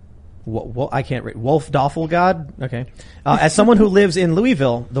 Waffle. I can't read. Wolf Doffelgod? Okay. As someone who lives in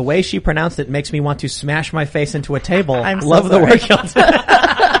Louisville, the way she pronounced it makes me want to smash my face into a table. Love the work y'all do.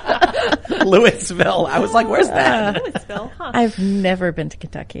 Louisville. I was like, where's that? Louisville, huh? I've never been to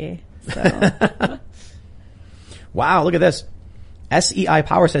Kentucky. So. Wow, look at this. SEI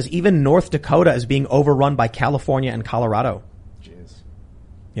Power says even North Dakota is being overrun by California and Colorado. Jeez.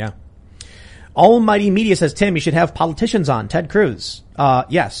 Yeah. Almighty Media says, Tim, you should have politicians on. Ted Cruz.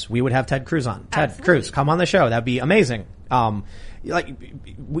 Yes, we would have Ted Cruz on. Ted Cruz, come on the show. That'd be amazing. Look,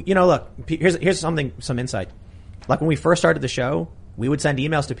 here's some insight. Like when we first started the show, we would send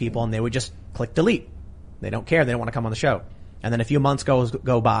emails to people and they would just click delete. They don't care. They don't want to come on the show. And then a few months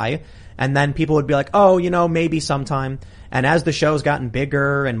go by and then people would be like, oh, maybe sometime. And as the show's gotten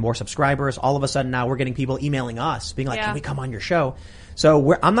bigger and more subscribers, all of a sudden now we're getting people emailing us being like, can we come on your show?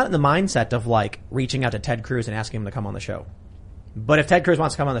 So I'm not in the mindset of like reaching out to Ted Cruz and asking him to come on the show. But if Ted Cruz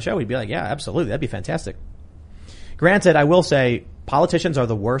wants to come on the show, we'd be like, yeah, absolutely. That'd be fantastic. Granted, I will say politicians are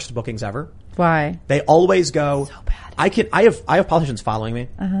the worst bookings ever. Why? They always go. So bad. I have politicians following me,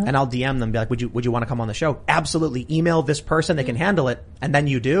 and I'll DM them, be like, would you want to come on the show? Absolutely. Email this person; they can handle it, and then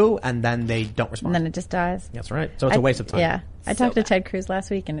you do, and then they don't respond. And then it just dies. That's right. So it's a waste of time. Yeah, I talked to Ted Cruz last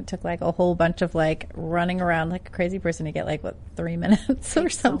week, and it took like a whole bunch of like running around like a crazy person to get like 3 minutes or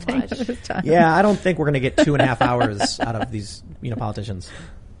something of his time. Yeah, I don't think we're going to get 2.5 hours out of these politicians.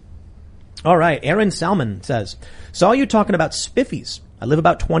 All right, Aaron Salmon says, saw you talking about Spiffies. I live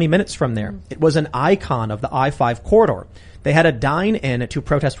about 20 minutes from there. It was an icon of the I-5 corridor. They had a dine-in to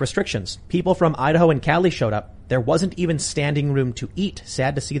protest restrictions. People from Idaho and Cali showed up. There wasn't even standing room to eat.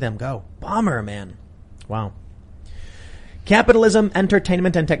 Sad to see them go. Bummer, man. Wow. Capitalism,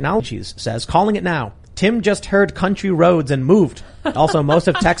 Entertainment, and Technologies says, calling it now. Tim just heard country roads and moved. Also, most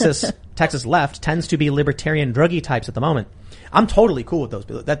of Texas left tends to be libertarian druggy types at the moment. I'm totally cool with those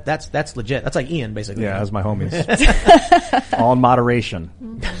people. That's legit. That's like Ian, basically. Yeah, that's my homies. All in moderation.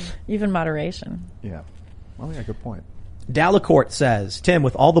 Even moderation. Yeah. Well, yeah, good point. Dalacourt says, Tim,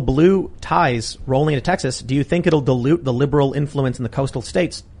 with all the blue ties rolling into Texas, do you think it'll dilute the liberal influence in the coastal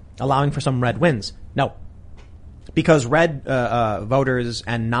states, allowing for some red wins? No. Because red voters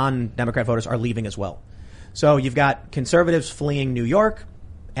and non-Democrat voters are leaving as well. So you've got conservatives fleeing New York,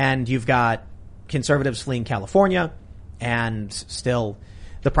 and you've got conservatives fleeing California, and still,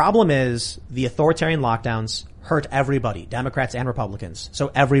 the problem is the authoritarian lockdowns hurt everybody, Democrats and Republicans. So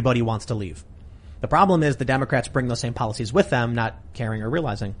everybody wants to leave. The problem is the Democrats bring those same policies with them, not caring or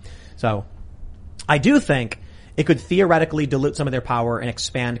realizing. So I do think it could theoretically dilute some of their power and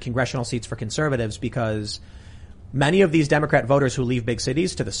expand congressional seats for conservatives, because many of these Democrat voters who leave big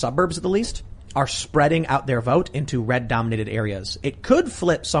cities to the suburbs at the least are spreading out their vote into red-dominated areas. It could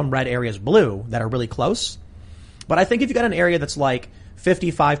flip some red areas blue that are really close. But I think if you got an area that's like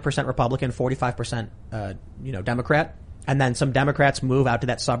 55% Republican, 45%, Democrat, and then some Democrats move out to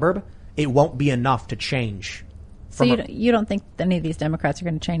that suburb, it won't be enough to change. So you don't think any of these Democrats are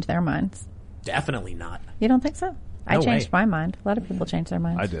going to change their minds? Definitely not. You don't think so? I No changed way. my mind. A lot of people changed their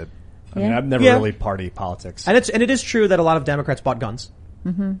minds. I did. I Yeah? mean, I've never Yeah. really party politics. And it is true that a lot of Democrats bought guns.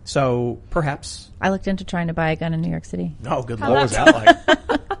 Mm-hmm. So perhaps. I looked into trying to buy a gun in New York City. Oh, good How lord. about- What was that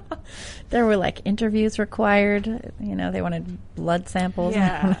like? There were like interviews required. You know, they wanted blood samples.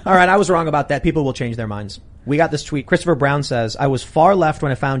 Yeah. All right, I was wrong about that. People will change their minds. We got this tweet. Christopher Brown says, I was far left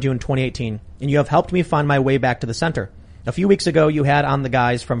when I found you in 2018, and you have helped me find my way back to the center. A few weeks ago, you had on the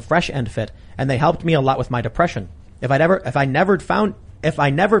guys from Fresh and Fit, and they helped me a lot with my depression. If I never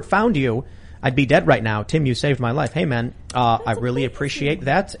found you, I'd be dead right now. Tim, you saved my life. Hey, man, I really appreciate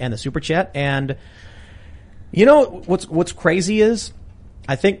that and the super chat. And you know what's crazy is,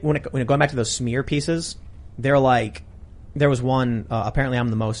 I think when going back to those smear pieces, they're like, there was one, apparently I'm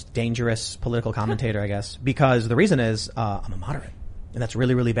the most dangerous political commentator, I guess, because the reason is, I'm a moderate. And that's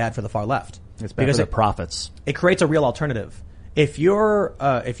really, really bad for the far left. It's bad for the profits. It creates a real alternative. If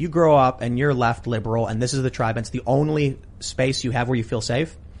you grow up and you're left liberal and this is the tribe and it's the only space you have where you feel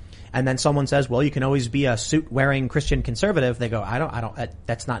safe, and then someone says, well, you can always be a suit wearing Christian conservative, they go, I don't,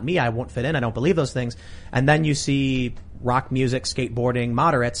 that's not me. I won't fit in. I don't believe those things. And then you see rock music, skateboarding,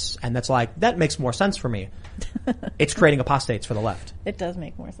 moderates, and that's like, that makes more sense for me. It's creating apostates for the left. It does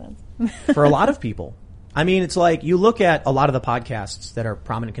make more sense. For a lot of people. I mean, it's like you look at a lot of the podcasts that are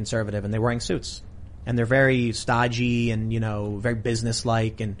prominent conservative and they're wearing suits and they're very stodgy and, very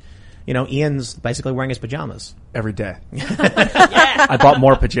business-like, and, Ian's basically wearing his pajamas. Every day. I bought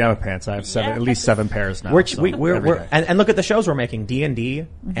more pajama pants. I have at least 7 pairs now. We're and look at the shows we're making, D&D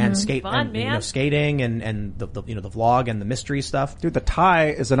and skate, Fun, and, skating and the vlog and the mystery stuff. Dude, the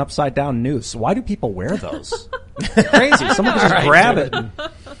tie is an upside down noose. Why do people wear those? Crazy. Someone can just grab it.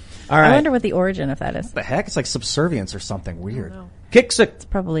 All right. I wonder what the origin of that is. What the heck? It's like subservience or something weird. It's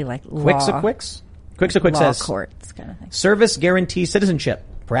probably like law. Quick law says, courts kind of thing. Service guarantees citizenship.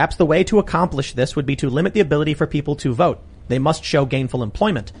 Perhaps the way to accomplish this would be to limit the ability for people to vote. They must show gainful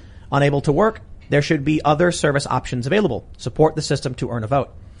employment. Unable to work, there should be other service options available. Support the system to earn a vote.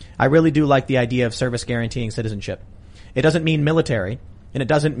 I really do like the idea of service guaranteeing citizenship. It doesn't mean military, and it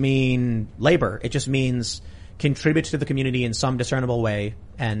doesn't mean labor. It just means contribute to the community in some discernible way,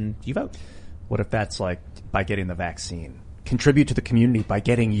 and you vote. What if that's like by getting the vaccine? Contribute to the community by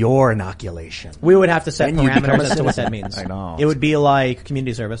getting your inoculation. We would have to set Then you become parameters a as to what citizen. that means. I know. It would be like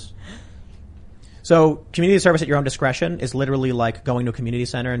community service. So community service at your own discretion is literally like going to a community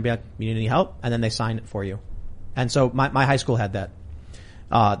center and be like, community help, and then they sign it for you. And so my high school had that.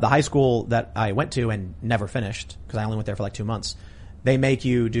 The high school that I went to and never finished, because I only went there for like 2 months, they make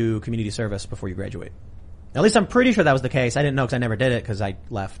you do community service before you graduate. At least I'm pretty sure that was the case. I didn't know because I never did it because I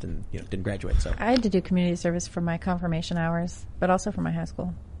left and didn't graduate. So I had to do community service for my confirmation hours, but also for my high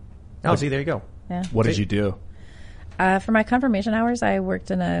school. Oh, see, there you go. Yeah. What did you do? For my confirmation hours, I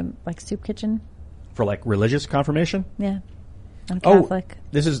worked in a soup kitchen. For like religious confirmation? Yeah. I'm Catholic.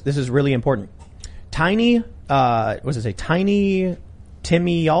 This is really important. Tiny, what does it say? Tiny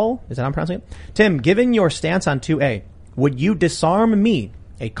Timmy Y'all? Is that how I'm pronouncing it? Tim, given your stance on 2A, would you disarm me,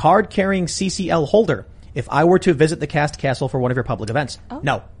 a card-carrying CCL holder, if I were to visit the Cast Castle for one of your public events? Oh,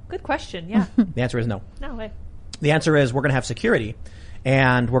 No. Good question. Yeah. The answer is no. No way. The answer is we're going to have security,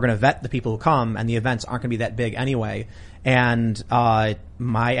 and we're going to vet the people who come, and the events aren't going to be that big anyway. And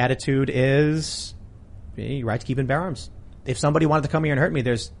my attitude is, you right to keep and bear arms. If somebody wanted to come here and hurt me,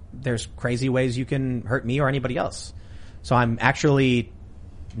 there's crazy ways you can hurt me or anybody else. So I'm actually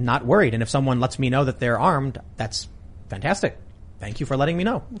not worried. And if someone lets me know that they're armed, that's fantastic. Thank you for letting me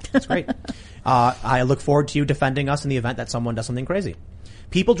know. That's great. I look forward to you defending us in the event that someone does something crazy.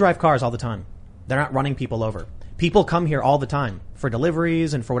 People drive cars all the time. They're not running people over. People come here all the time for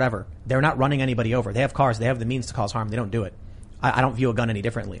deliveries and for whatever. They're not running anybody over. They have cars. They have the means to cause harm. They don't do it. I don't view a gun any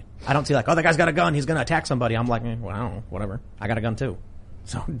differently. I don't see like, oh, that guy's got a gun. He's going to attack somebody. I'm like, well, I don't know. Whatever. I got a gun too.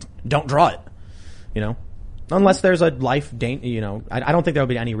 So don't draw it. Unless there's a life danger, I don't think there would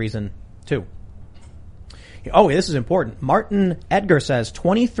be any reason to. Oh, this is important. Martin Edgar says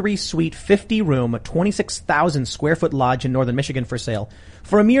 23 suite, 50 room, 26,000 square foot lodge in northern Michigan for sale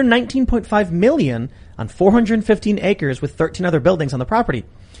for a mere $19.5 million on 415 acres with 13 other buildings on the property.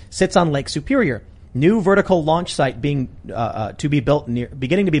 Sits on Lake Superior. New vertical launch site beginning to be built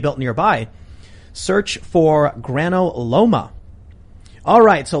nearby. Search for granuloma. All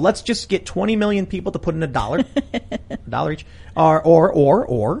right, so let's just get 20 million people to put in $1 each,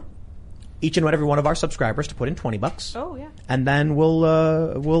 or each and every one of our subscribers to put in $20. Oh yeah. And then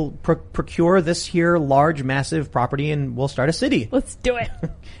we'll procure this here large, massive property, and we'll start a city. Let's do it.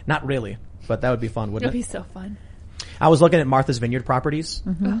 Not really, but that would be fun, wouldn't It'd it? be so fun. I was looking at Martha's Vineyard properties.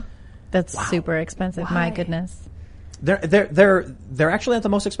 Mm-hmm. That's super expensive. Why? My goodness. They're actually not the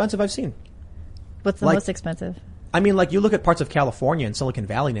most expensive I've seen. What's the most expensive? I mean, like, you look at parts of California and Silicon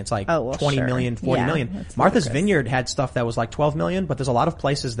Valley and it's like 20 million, 40 million. Martha's Vineyard had stuff that was like 12 million, but there's a lot of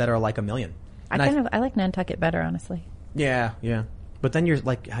places that are like $1 million. And I like Nantucket better, honestly. Yeah. But then you're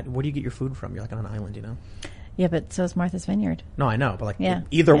like, where do you get your food from? You're like on an island, you know? Yeah, but so is Martha's Vineyard. No, I know, but like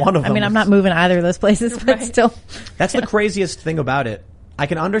either one of them. I mean, I'm not moving either of those places, but still. That's the craziest thing about it. I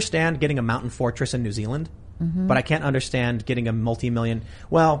can understand getting a mountain fortress in New Zealand, but I can't understand getting a multi-million.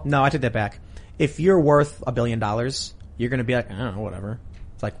 Well, no, I take that back. If you're worth $1 billion, you're going to be like, I don't know, whatever.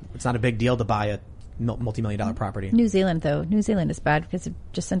 It's like, it's not a big deal to buy a multi-million dollar property. New Zealand, though. New Zealand is bad because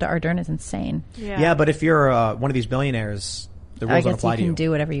Jacinda Ardern is insane. Yeah, but if you're one of these billionaires, the rules don't apply to you. I guess you can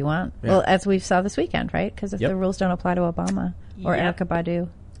do whatever you want. Yeah. Well, as we saw this weekend, right? Because if the rules don't apply to Obama or Erykah Badu.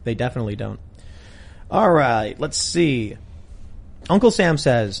 They definitely don't. All right, let's see. Uncle Sam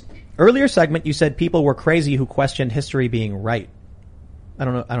says, earlier segment you said people were crazy who questioned history being right. I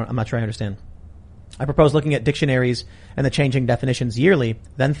don't know. I'm not sure I understand. I propose looking at dictionaries and the changing definitions yearly,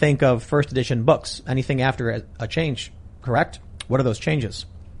 then think of first edition books. Anything after a change, correct? What are those changes?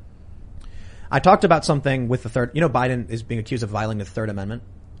 I talked about something with the third. You know, Biden is being accused of violating the Third Amendment.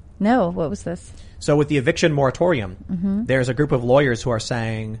 No, what was this? So with the eviction moratorium, there's a group of lawyers who are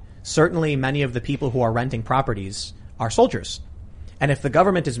saying certainly many of the people who are renting properties are soldiers. And if the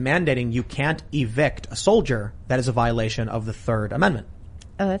government is mandating you can't evict a soldier, that is a violation of the Third Amendment.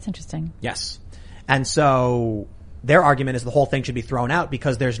 Oh, that's interesting. Yes. And so their argument is the whole thing should be thrown out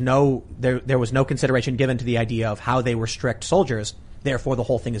because there was no consideration given to the idea of how they restrict soldiers. Therefore, the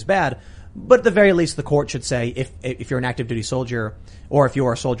whole thing is bad. But at the very least, the court should say if you're an active duty soldier or if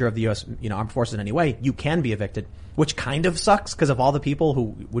you're a soldier of the U.S. Armed Forces in any way, you can be evicted, which kind of sucks because of all the people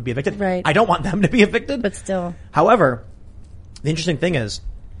who would be evicted. Right. I don't want them to be evicted. But still. However, the interesting thing is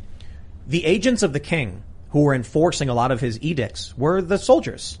the agents of the king who were enforcing a lot of his edicts were the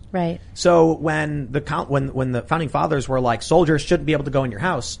soldiers. Right. So when the founding fathers were like, soldiers shouldn't be able to go in your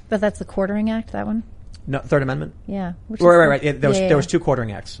house. But that's the Quartering Act, that one? No, Third Amendment? Yeah. Right. There was two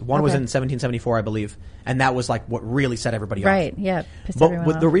Quartering Acts. One was in 1774, I believe. And that was like what really set everybody off. Right, yeah.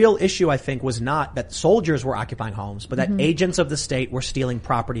 But the real issue, I think, was not that soldiers were occupying homes, but that agents of the state were stealing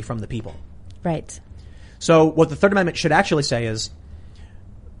property from the people. Right. So what the Third Amendment should actually say is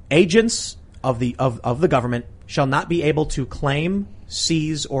agents of the government shall not be able to claim,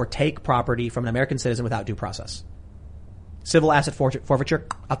 seize, or take property from an American citizen without due process. Civil asset forfeiture,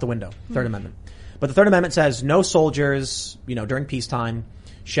 out the window. Third Amendment. But the Third Amendment says no soldiers, during peacetime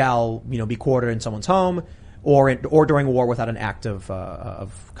shall, be quartered in someone's home or during war without an act of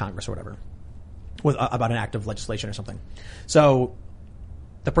Congress or whatever. About an act of legislation or something. So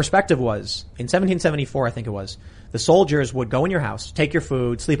the perspective was, in 1774, I think it was, the soldiers would go in your house, take your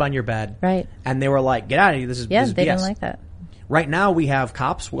food, sleep on your bed. Right. And they were like, get out of here, this is they BS. didn't like that. Right now we have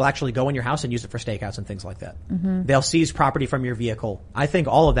cops who will actually go in your house and use it for stakeouts and things like that. They'll seize property from your vehicle. I think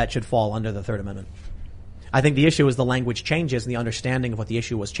all of that should fall under the Third Amendment. I think the issue is the language changes and the understanding of what the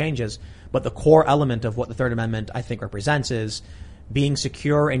issue was changes. But the core element of what the Third Amendment, I think, represents is being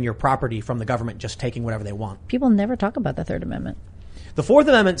secure in your property from the government just taking whatever they want. People never talk about the Third Amendment. The Fourth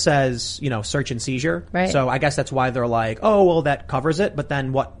Amendment says, search and seizure. Right. So I guess that's why they're like, oh, well, that covers it. But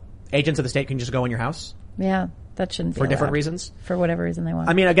then what? Agents of the state can just go in your house? Yeah, that shouldn't be for different allowed. Reasons? For whatever reason they want.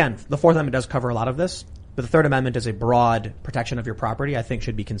 I mean, again, the Fourth Amendment does cover a lot of this. But the Third Amendment is a broad protection of your property, I think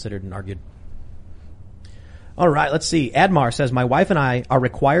should be considered and argued. All right, let's see. Admar says, my wife and I are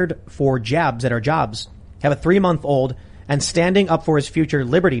required for jabs at our jobs, have a 3-month-old, and standing up for his future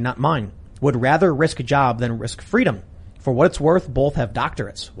liberty, not mine. Would rather risk a job than risk freedom. For what it's worth, both have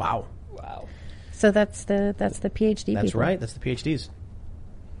doctorates. Wow. So that's the PhD That's people. right. That's the PhDs.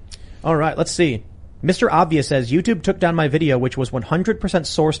 All right, let's see. Mr. Obvious says, YouTube took down my video, which was 100%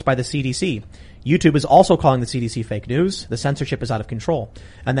 sourced by the CDC. YouTube is also calling the CDC fake news. The censorship is out of control.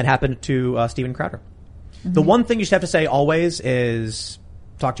 And that happened to Steven Crowder. The one thing you should have to say always is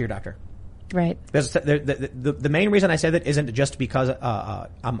talk to your doctor. Right. The main reason I say that isn't just because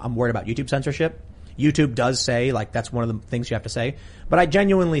I'm worried about YouTube censorship. YouTube does say, like, that's one of the things you have to say. But I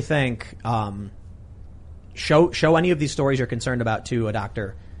genuinely think show any of these stories you're concerned about to a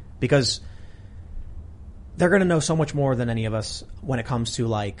doctor, because they're going to know so much more than any of us when it comes to,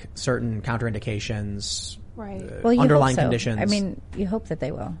 like, certain counterindications, underlying conditions. I mean, you hope that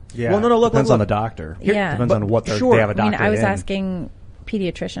they will. Yeah. Well, no, look. Depends on the doctor. Depends on what they have a doctor. I was asking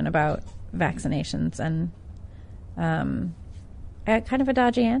pediatrician about vaccinations, and I had kind of a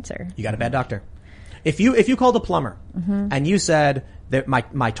dodgy answer. You got a bad doctor. If you called a plumber and you said that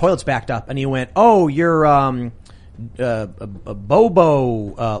my toilet's backed up, and he went, oh, your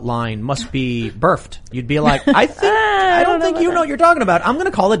Bobo line must be birthed. You'd be like, I don't think you know what you're talking about. I'm going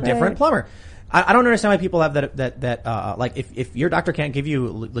to call a different plumber. I don't understand why people have that like if your doctor can't give you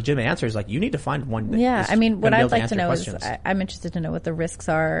legitimate answers, like you need to find one. Yeah, I mean, what I'd like to know is I'm interested to know what the risks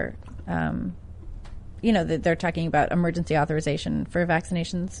are. They're talking about emergency authorization for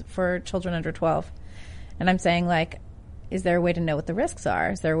vaccinations for children under 12. And I'm saying, like, is there a way to know what the risks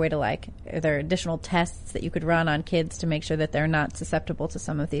are? Is there a way to, like, are there additional tests that you could run on kids to make sure that they're not susceptible to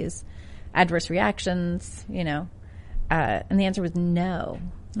some of these adverse reactions, And the answer was no.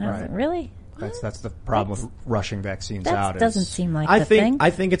 And I was like, really? That's the problem with rushing vaccines out. That doesn't seem like the thing. I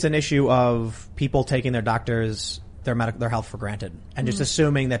think it's an issue of people taking their doctors, their health for granted, and just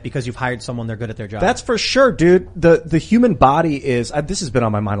assuming that because you've hired someone, they're good at their job. That's for sure, dude. The human body is, this has been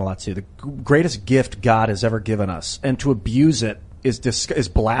on my mind a lot too, the greatest gift God has ever given us. And to abuse it is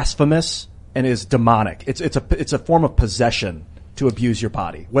blasphemous and is demonic. It's a form of possession to abuse your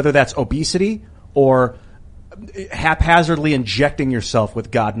body, whether that's obesity or haphazardly injecting yourself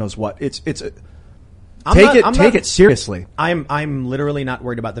with God knows what. Take it seriously. I'm literally not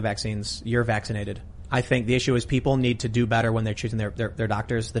worried about the vaccines. You're vaccinated. I think the issue is people need to do better when they're choosing their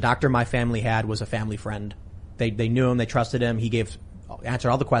doctors. The doctor my family had was a family friend. They knew him. They trusted him. He answered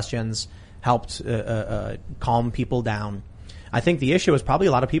all the questions, helped calm people down. I think the issue is probably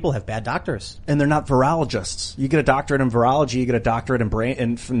a lot of people have bad doctors. And they're not virologists. You get a doctorate in virology, you get a doctorate in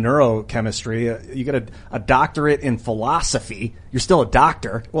neurochemistry, you get a doctorate in philosophy. You're still a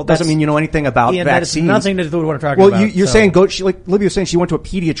doctor. Well, doesn't mean you know anything about Ian, vaccines. That has nothing to do with what I'm talking about. Well, you're saying, like Libby was saying, she went to a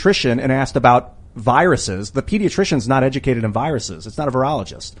pediatrician and asked about viruses. The pediatrician's not educated in viruses. It's not a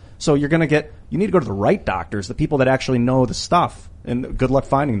virologist. So you need to go to the right doctors, the people that actually know the stuff. And good luck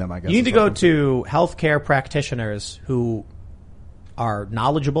finding them, I guess. You need to go to healthcare practitioners who are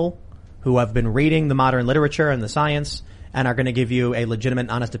knowledgeable, who have been reading the modern literature and the science, and are going to give you a legitimate,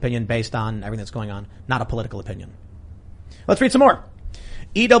 honest opinion based on everything that's going on, not a political opinion. Let's read some more.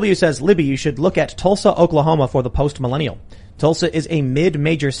 EW says, Libby, you should look at Tulsa, Oklahoma for the post-millennial. Tulsa is a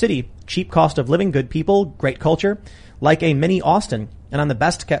mid-major city, cheap cost of living, good people, great culture, like a mini Austin, and on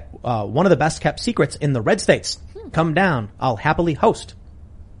the one of the best kept secrets in the red states. Come down. I'll happily host.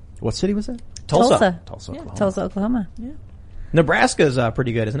 What city was that? Tulsa, Oklahoma. Tulsa, Oklahoma. Yeah. Nebraska's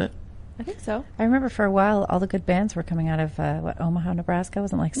pretty good, isn't it? I think so. I remember for a while all the good bands were coming out of Omaha, Nebraska.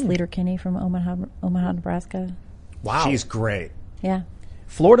 Wasn't like Sleater Kinney from Omaha, Nebraska. Wow, she's great. Yeah.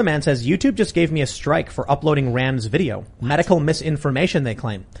 Florida man says YouTube just gave me a strike for uploading Rand's video. Medical misinformation, they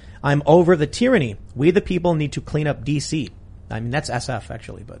claim. I'm over the tyranny. We the people need to clean up DC. I mean that's SF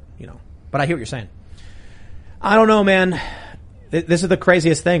actually, but But I hear what you're saying. I don't know, man. This is the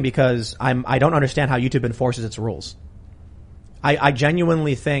craziest thing because I don't understand how YouTube enforces its rules. I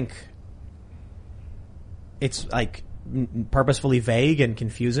genuinely think it's like purposefully vague and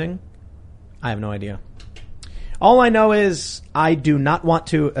confusing. I have no idea. All I know is I do not want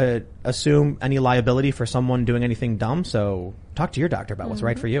to assume any liability for someone doing anything dumb. So talk to your doctor about what's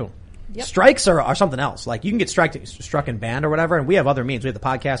right for you. Yep. Strikes are something else. Like you can get struck and banned or whatever. And we have other means. We have the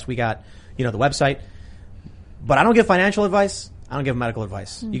podcast. We got, the website. But I don't give financial advice. I don't give medical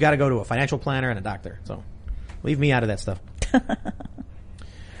advice. You got to go to a financial planner and a doctor. So leave me out of that stuff.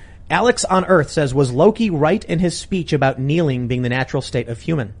 Alex on Earth says, was Loki right in his speech about kneeling being the natural state of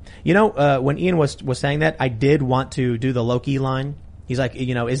human? When Ian was saying that, I did want to do the Loki line. He's like,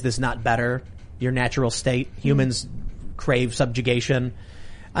 is this not better? Your natural state. Humans crave subjugation.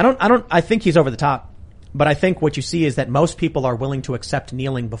 I think he's over the top. But I think what you see is that most people are willing to accept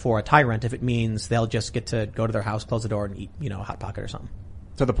kneeling before a tyrant if it means they'll just get to go to their house, close the door, and eat, a Hot Pocket or something.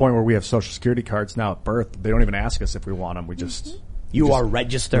 To the point where we have Social Security cards now at birth. They don't even ask us if we want them. We just... You are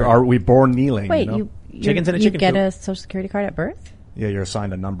registered. Are we born kneeling? Wait, chickens in a chicken get coop. a Social Security card at birth? Yeah, you're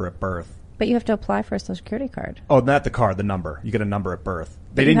assigned a number at birth. But you have to apply for a Social Security card. Oh, not the card, the number. You get a number at birth.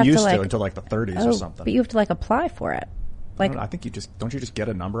 They didn't used to until like the 30s or something. But you have to apply for it. I think don't you just get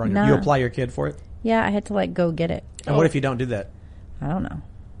a number on your... You apply your kid for it? Yeah, I had to go get it. And what if you don't do that? I don't know.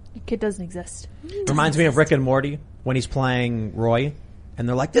 Your kid doesn't exist. Reminds me of Rick and Morty when he's playing Roy. And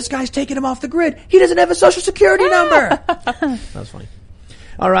they're like, this guy's taking him off the grid. He doesn't have a Social Security number. That was funny.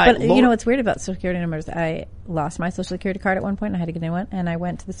 All right. But what's weird about Social Security numbers? I lost my Social Security card at one point and I had to get a new one. And I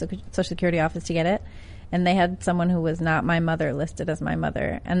went to the Social Security office to get it. And they had someone who was not my mother listed as my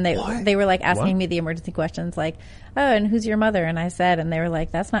mother. And they were asking me the emergency questions like, oh, and who's your mother? And I said, and they were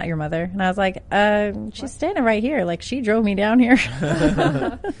like, that's not your mother. And I was like, she's standing right here. She drove me down here.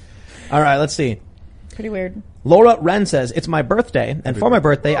 All right, let's see. Pretty weird. Laura Wren says, it's my birthday, and for my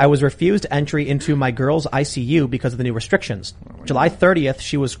birthday, I was refused entry into my girls' ICU because of the new restrictions. July 30th,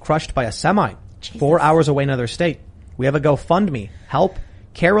 she was crushed by a semi, 4 hours away in another state. We have a GoFundMe. Help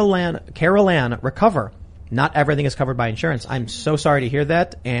Carol Ann recover. Not everything is covered by insurance. I'm so sorry to hear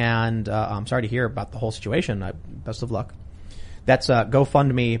that, and I'm sorry to hear about the whole situation. Best of luck. That's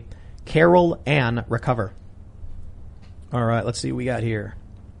GoFundMe, Carol Ann recover. All right, let's see what we got here.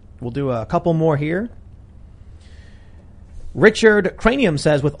 We'll do a couple more here. Richard Cranium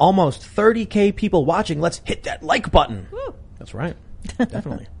says, with almost 30K people watching, let's hit that like button. Woo. That's right.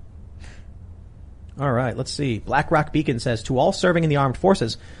 Definitely. All right, let's see. Black Rock Beacon says, to all serving in the armed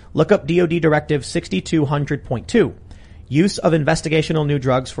forces, look up DoD Directive 6200.2, use of investigational new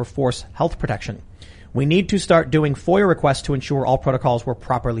drugs for force health protection. We need to start doing FOIA requests to ensure all protocols were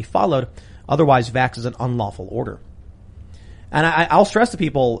properly followed. Otherwise, vax is an unlawful order. And I'll stress to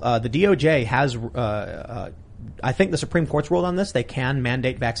people, the DOJ has, I think the Supreme Court's ruled on this. They can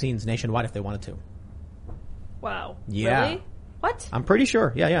mandate vaccines nationwide if they wanted to. Wow. Yeah. Really? What? I'm pretty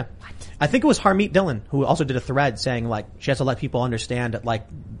sure. Yeah. What? I think it was Harmeet Dillon who also did a thread saying, like, she has to let people understand that, like,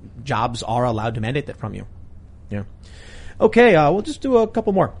 jobs are allowed to mandate that from you. Yeah. Okay, we'll just do a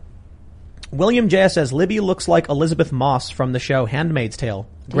couple more. William J. says, Libby looks like Elizabeth Moss from the show Handmaid's Tale.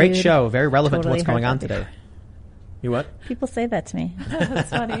 Great show. Very relevant to what's going on today. You what? People say that to me. That's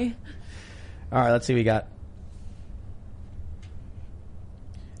funny. All right, let's see what we got.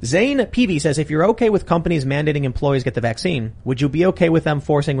 Zane Peavy says, if you're okay with companies mandating employees get the vaccine, would you be okay with them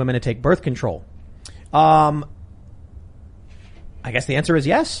forcing women to take birth control? I guess the answer is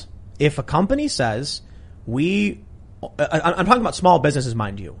yes. If a company says, I'm talking about small businesses,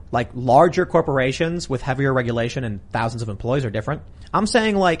 mind you. Like larger corporations with heavier regulation and thousands of employees are different. I'm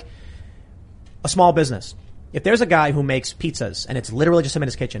saying like a small business. If there's a guy who makes pizzas and it's literally just him in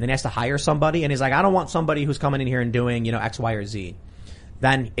his kitchen and he has to hire somebody and he's like, I don't want somebody who's coming in here and doing, X, Y, or Z.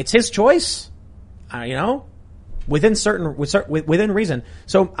 Then it's his choice, within reason.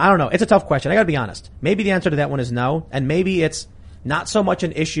 So I don't know. It's a tough question. I gotta be honest. Maybe the answer to that one is no. And maybe it's not so much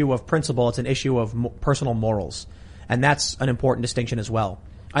an issue of principle. It's an issue of personal morals. And that's an important distinction as well.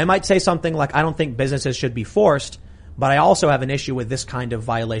 I might say something like, I don't think businesses should be forced, but I also have an issue with this kind of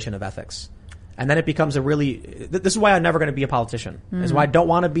violation of ethics. And then it becomes this is why I'm never going to be a politician. This is why I don't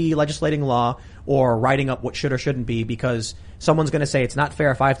want to be legislating law or writing up what should or shouldn't be, because someone's going to say it's not fair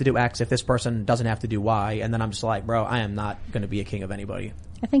if I have to do X if this person doesn't have to do Y. And then I'm just like, bro, I am not going to be a king of anybody.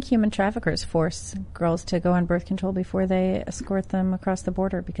 I think human traffickers force girls to go on birth control before they escort them across the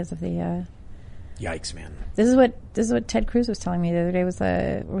border because of the, Yikes, man. This is what Ted Cruz was telling me the other day.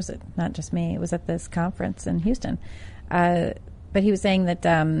 Was it not just me? It was at this conference in Houston. But he was saying that,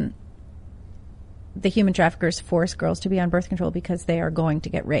 the human traffickers force girls to be on birth control because they are going to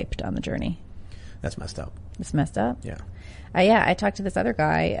get raped on the journey. That's messed up. It's messed up? Yeah. I talked to this other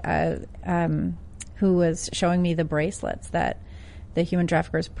guy who was showing me the bracelets that the human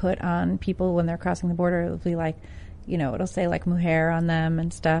traffickers put on people when they're crossing the border. It'll be like, it'll say like mujer on them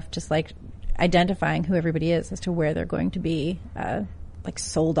and stuff, just like identifying who everybody is as to where they're going to be like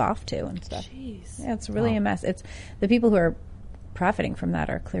sold off to and stuff. Jeez. Yeah, it's really a mess. It's the people who are profiting from that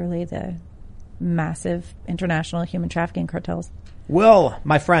are clearly the massive international human trafficking cartels. Well,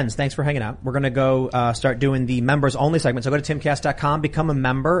 my friends, thanks for hanging out. We're going to go start doing the members only segment. So go to timcast.com, become a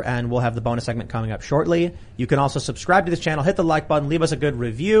member, and we'll have the bonus segment coming up shortly. You can also subscribe to this channel, hit the like button, leave us a good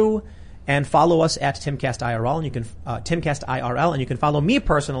review, and follow us at TimcastIRL. And you can TimcastIRL, and you can follow me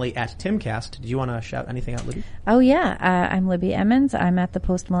personally at Timcast. Do you want to shout anything out, Libby? Oh yeah, I'm Libby Emmons. I'm at the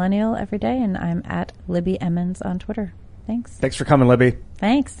Post Millennial every day, and I'm at Libby Emmons on Twitter. Thanks. Thanks for coming, Libby.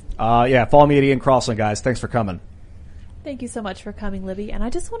 Thanks. Follow me at Ian Crossland, guys. Thanks for coming. Thank you so much for coming, Libby. And I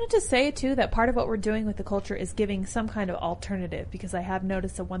just wanted to say, too, that part of what we're doing with the culture is giving some kind of alternative, because I have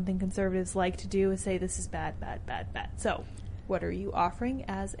noticed that one thing conservatives like to do is say this is bad, bad, bad, bad. So what are you offering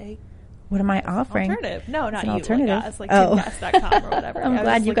as a What am I offering? Alternative. No, not you. Alternative. Like us, like timcast.com or whatever. I'm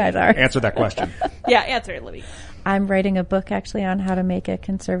glad you guys are. Answer that question. Yeah, answer it, Libby. I'm writing a book actually on how to make a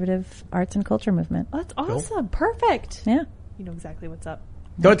conservative arts and culture movement. Oh, that's awesome. Cool. Perfect. Yeah. You know exactly what's up.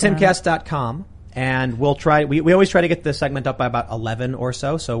 Go to timcast.com and we'll try. We always try to get the segment up by about 11 or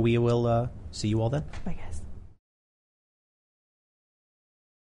so. So we will see you all then. Bye, guys.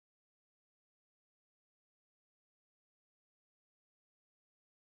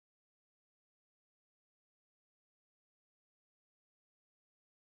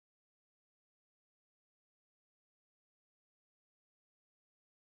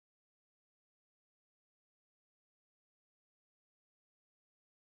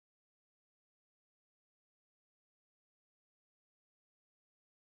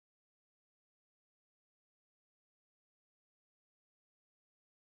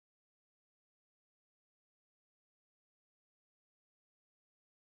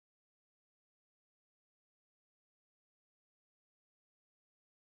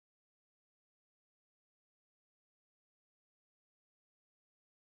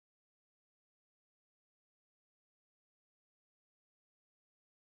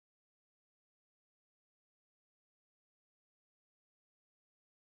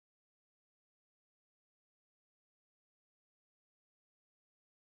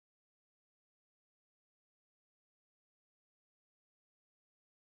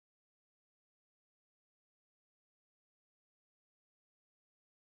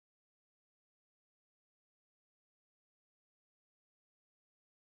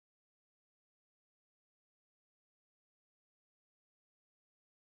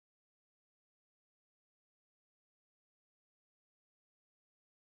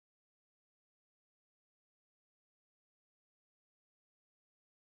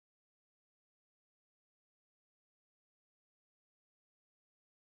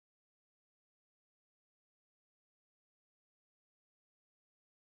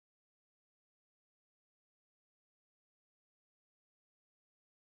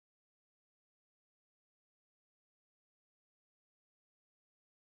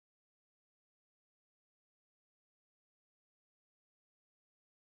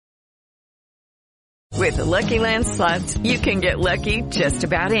 With the Lucky Land Slots, you can get lucky just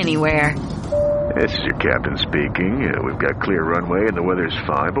about anywhere. This is your captain speaking. We've got clear runway and the weather's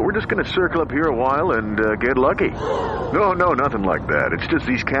fine, but we're just going to circle up here a while and get lucky. No, nothing like that. It's just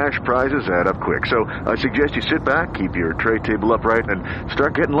these cash prizes add up quick. So I suggest you sit back, keep your tray table upright, and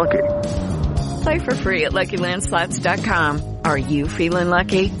start getting lucky. Play for free at LuckyLandSlots.com. Are you feeling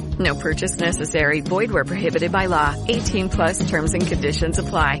lucky? No purchase necessary. Void where prohibited by law. 18+ terms and conditions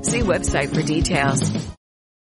apply. See website for details.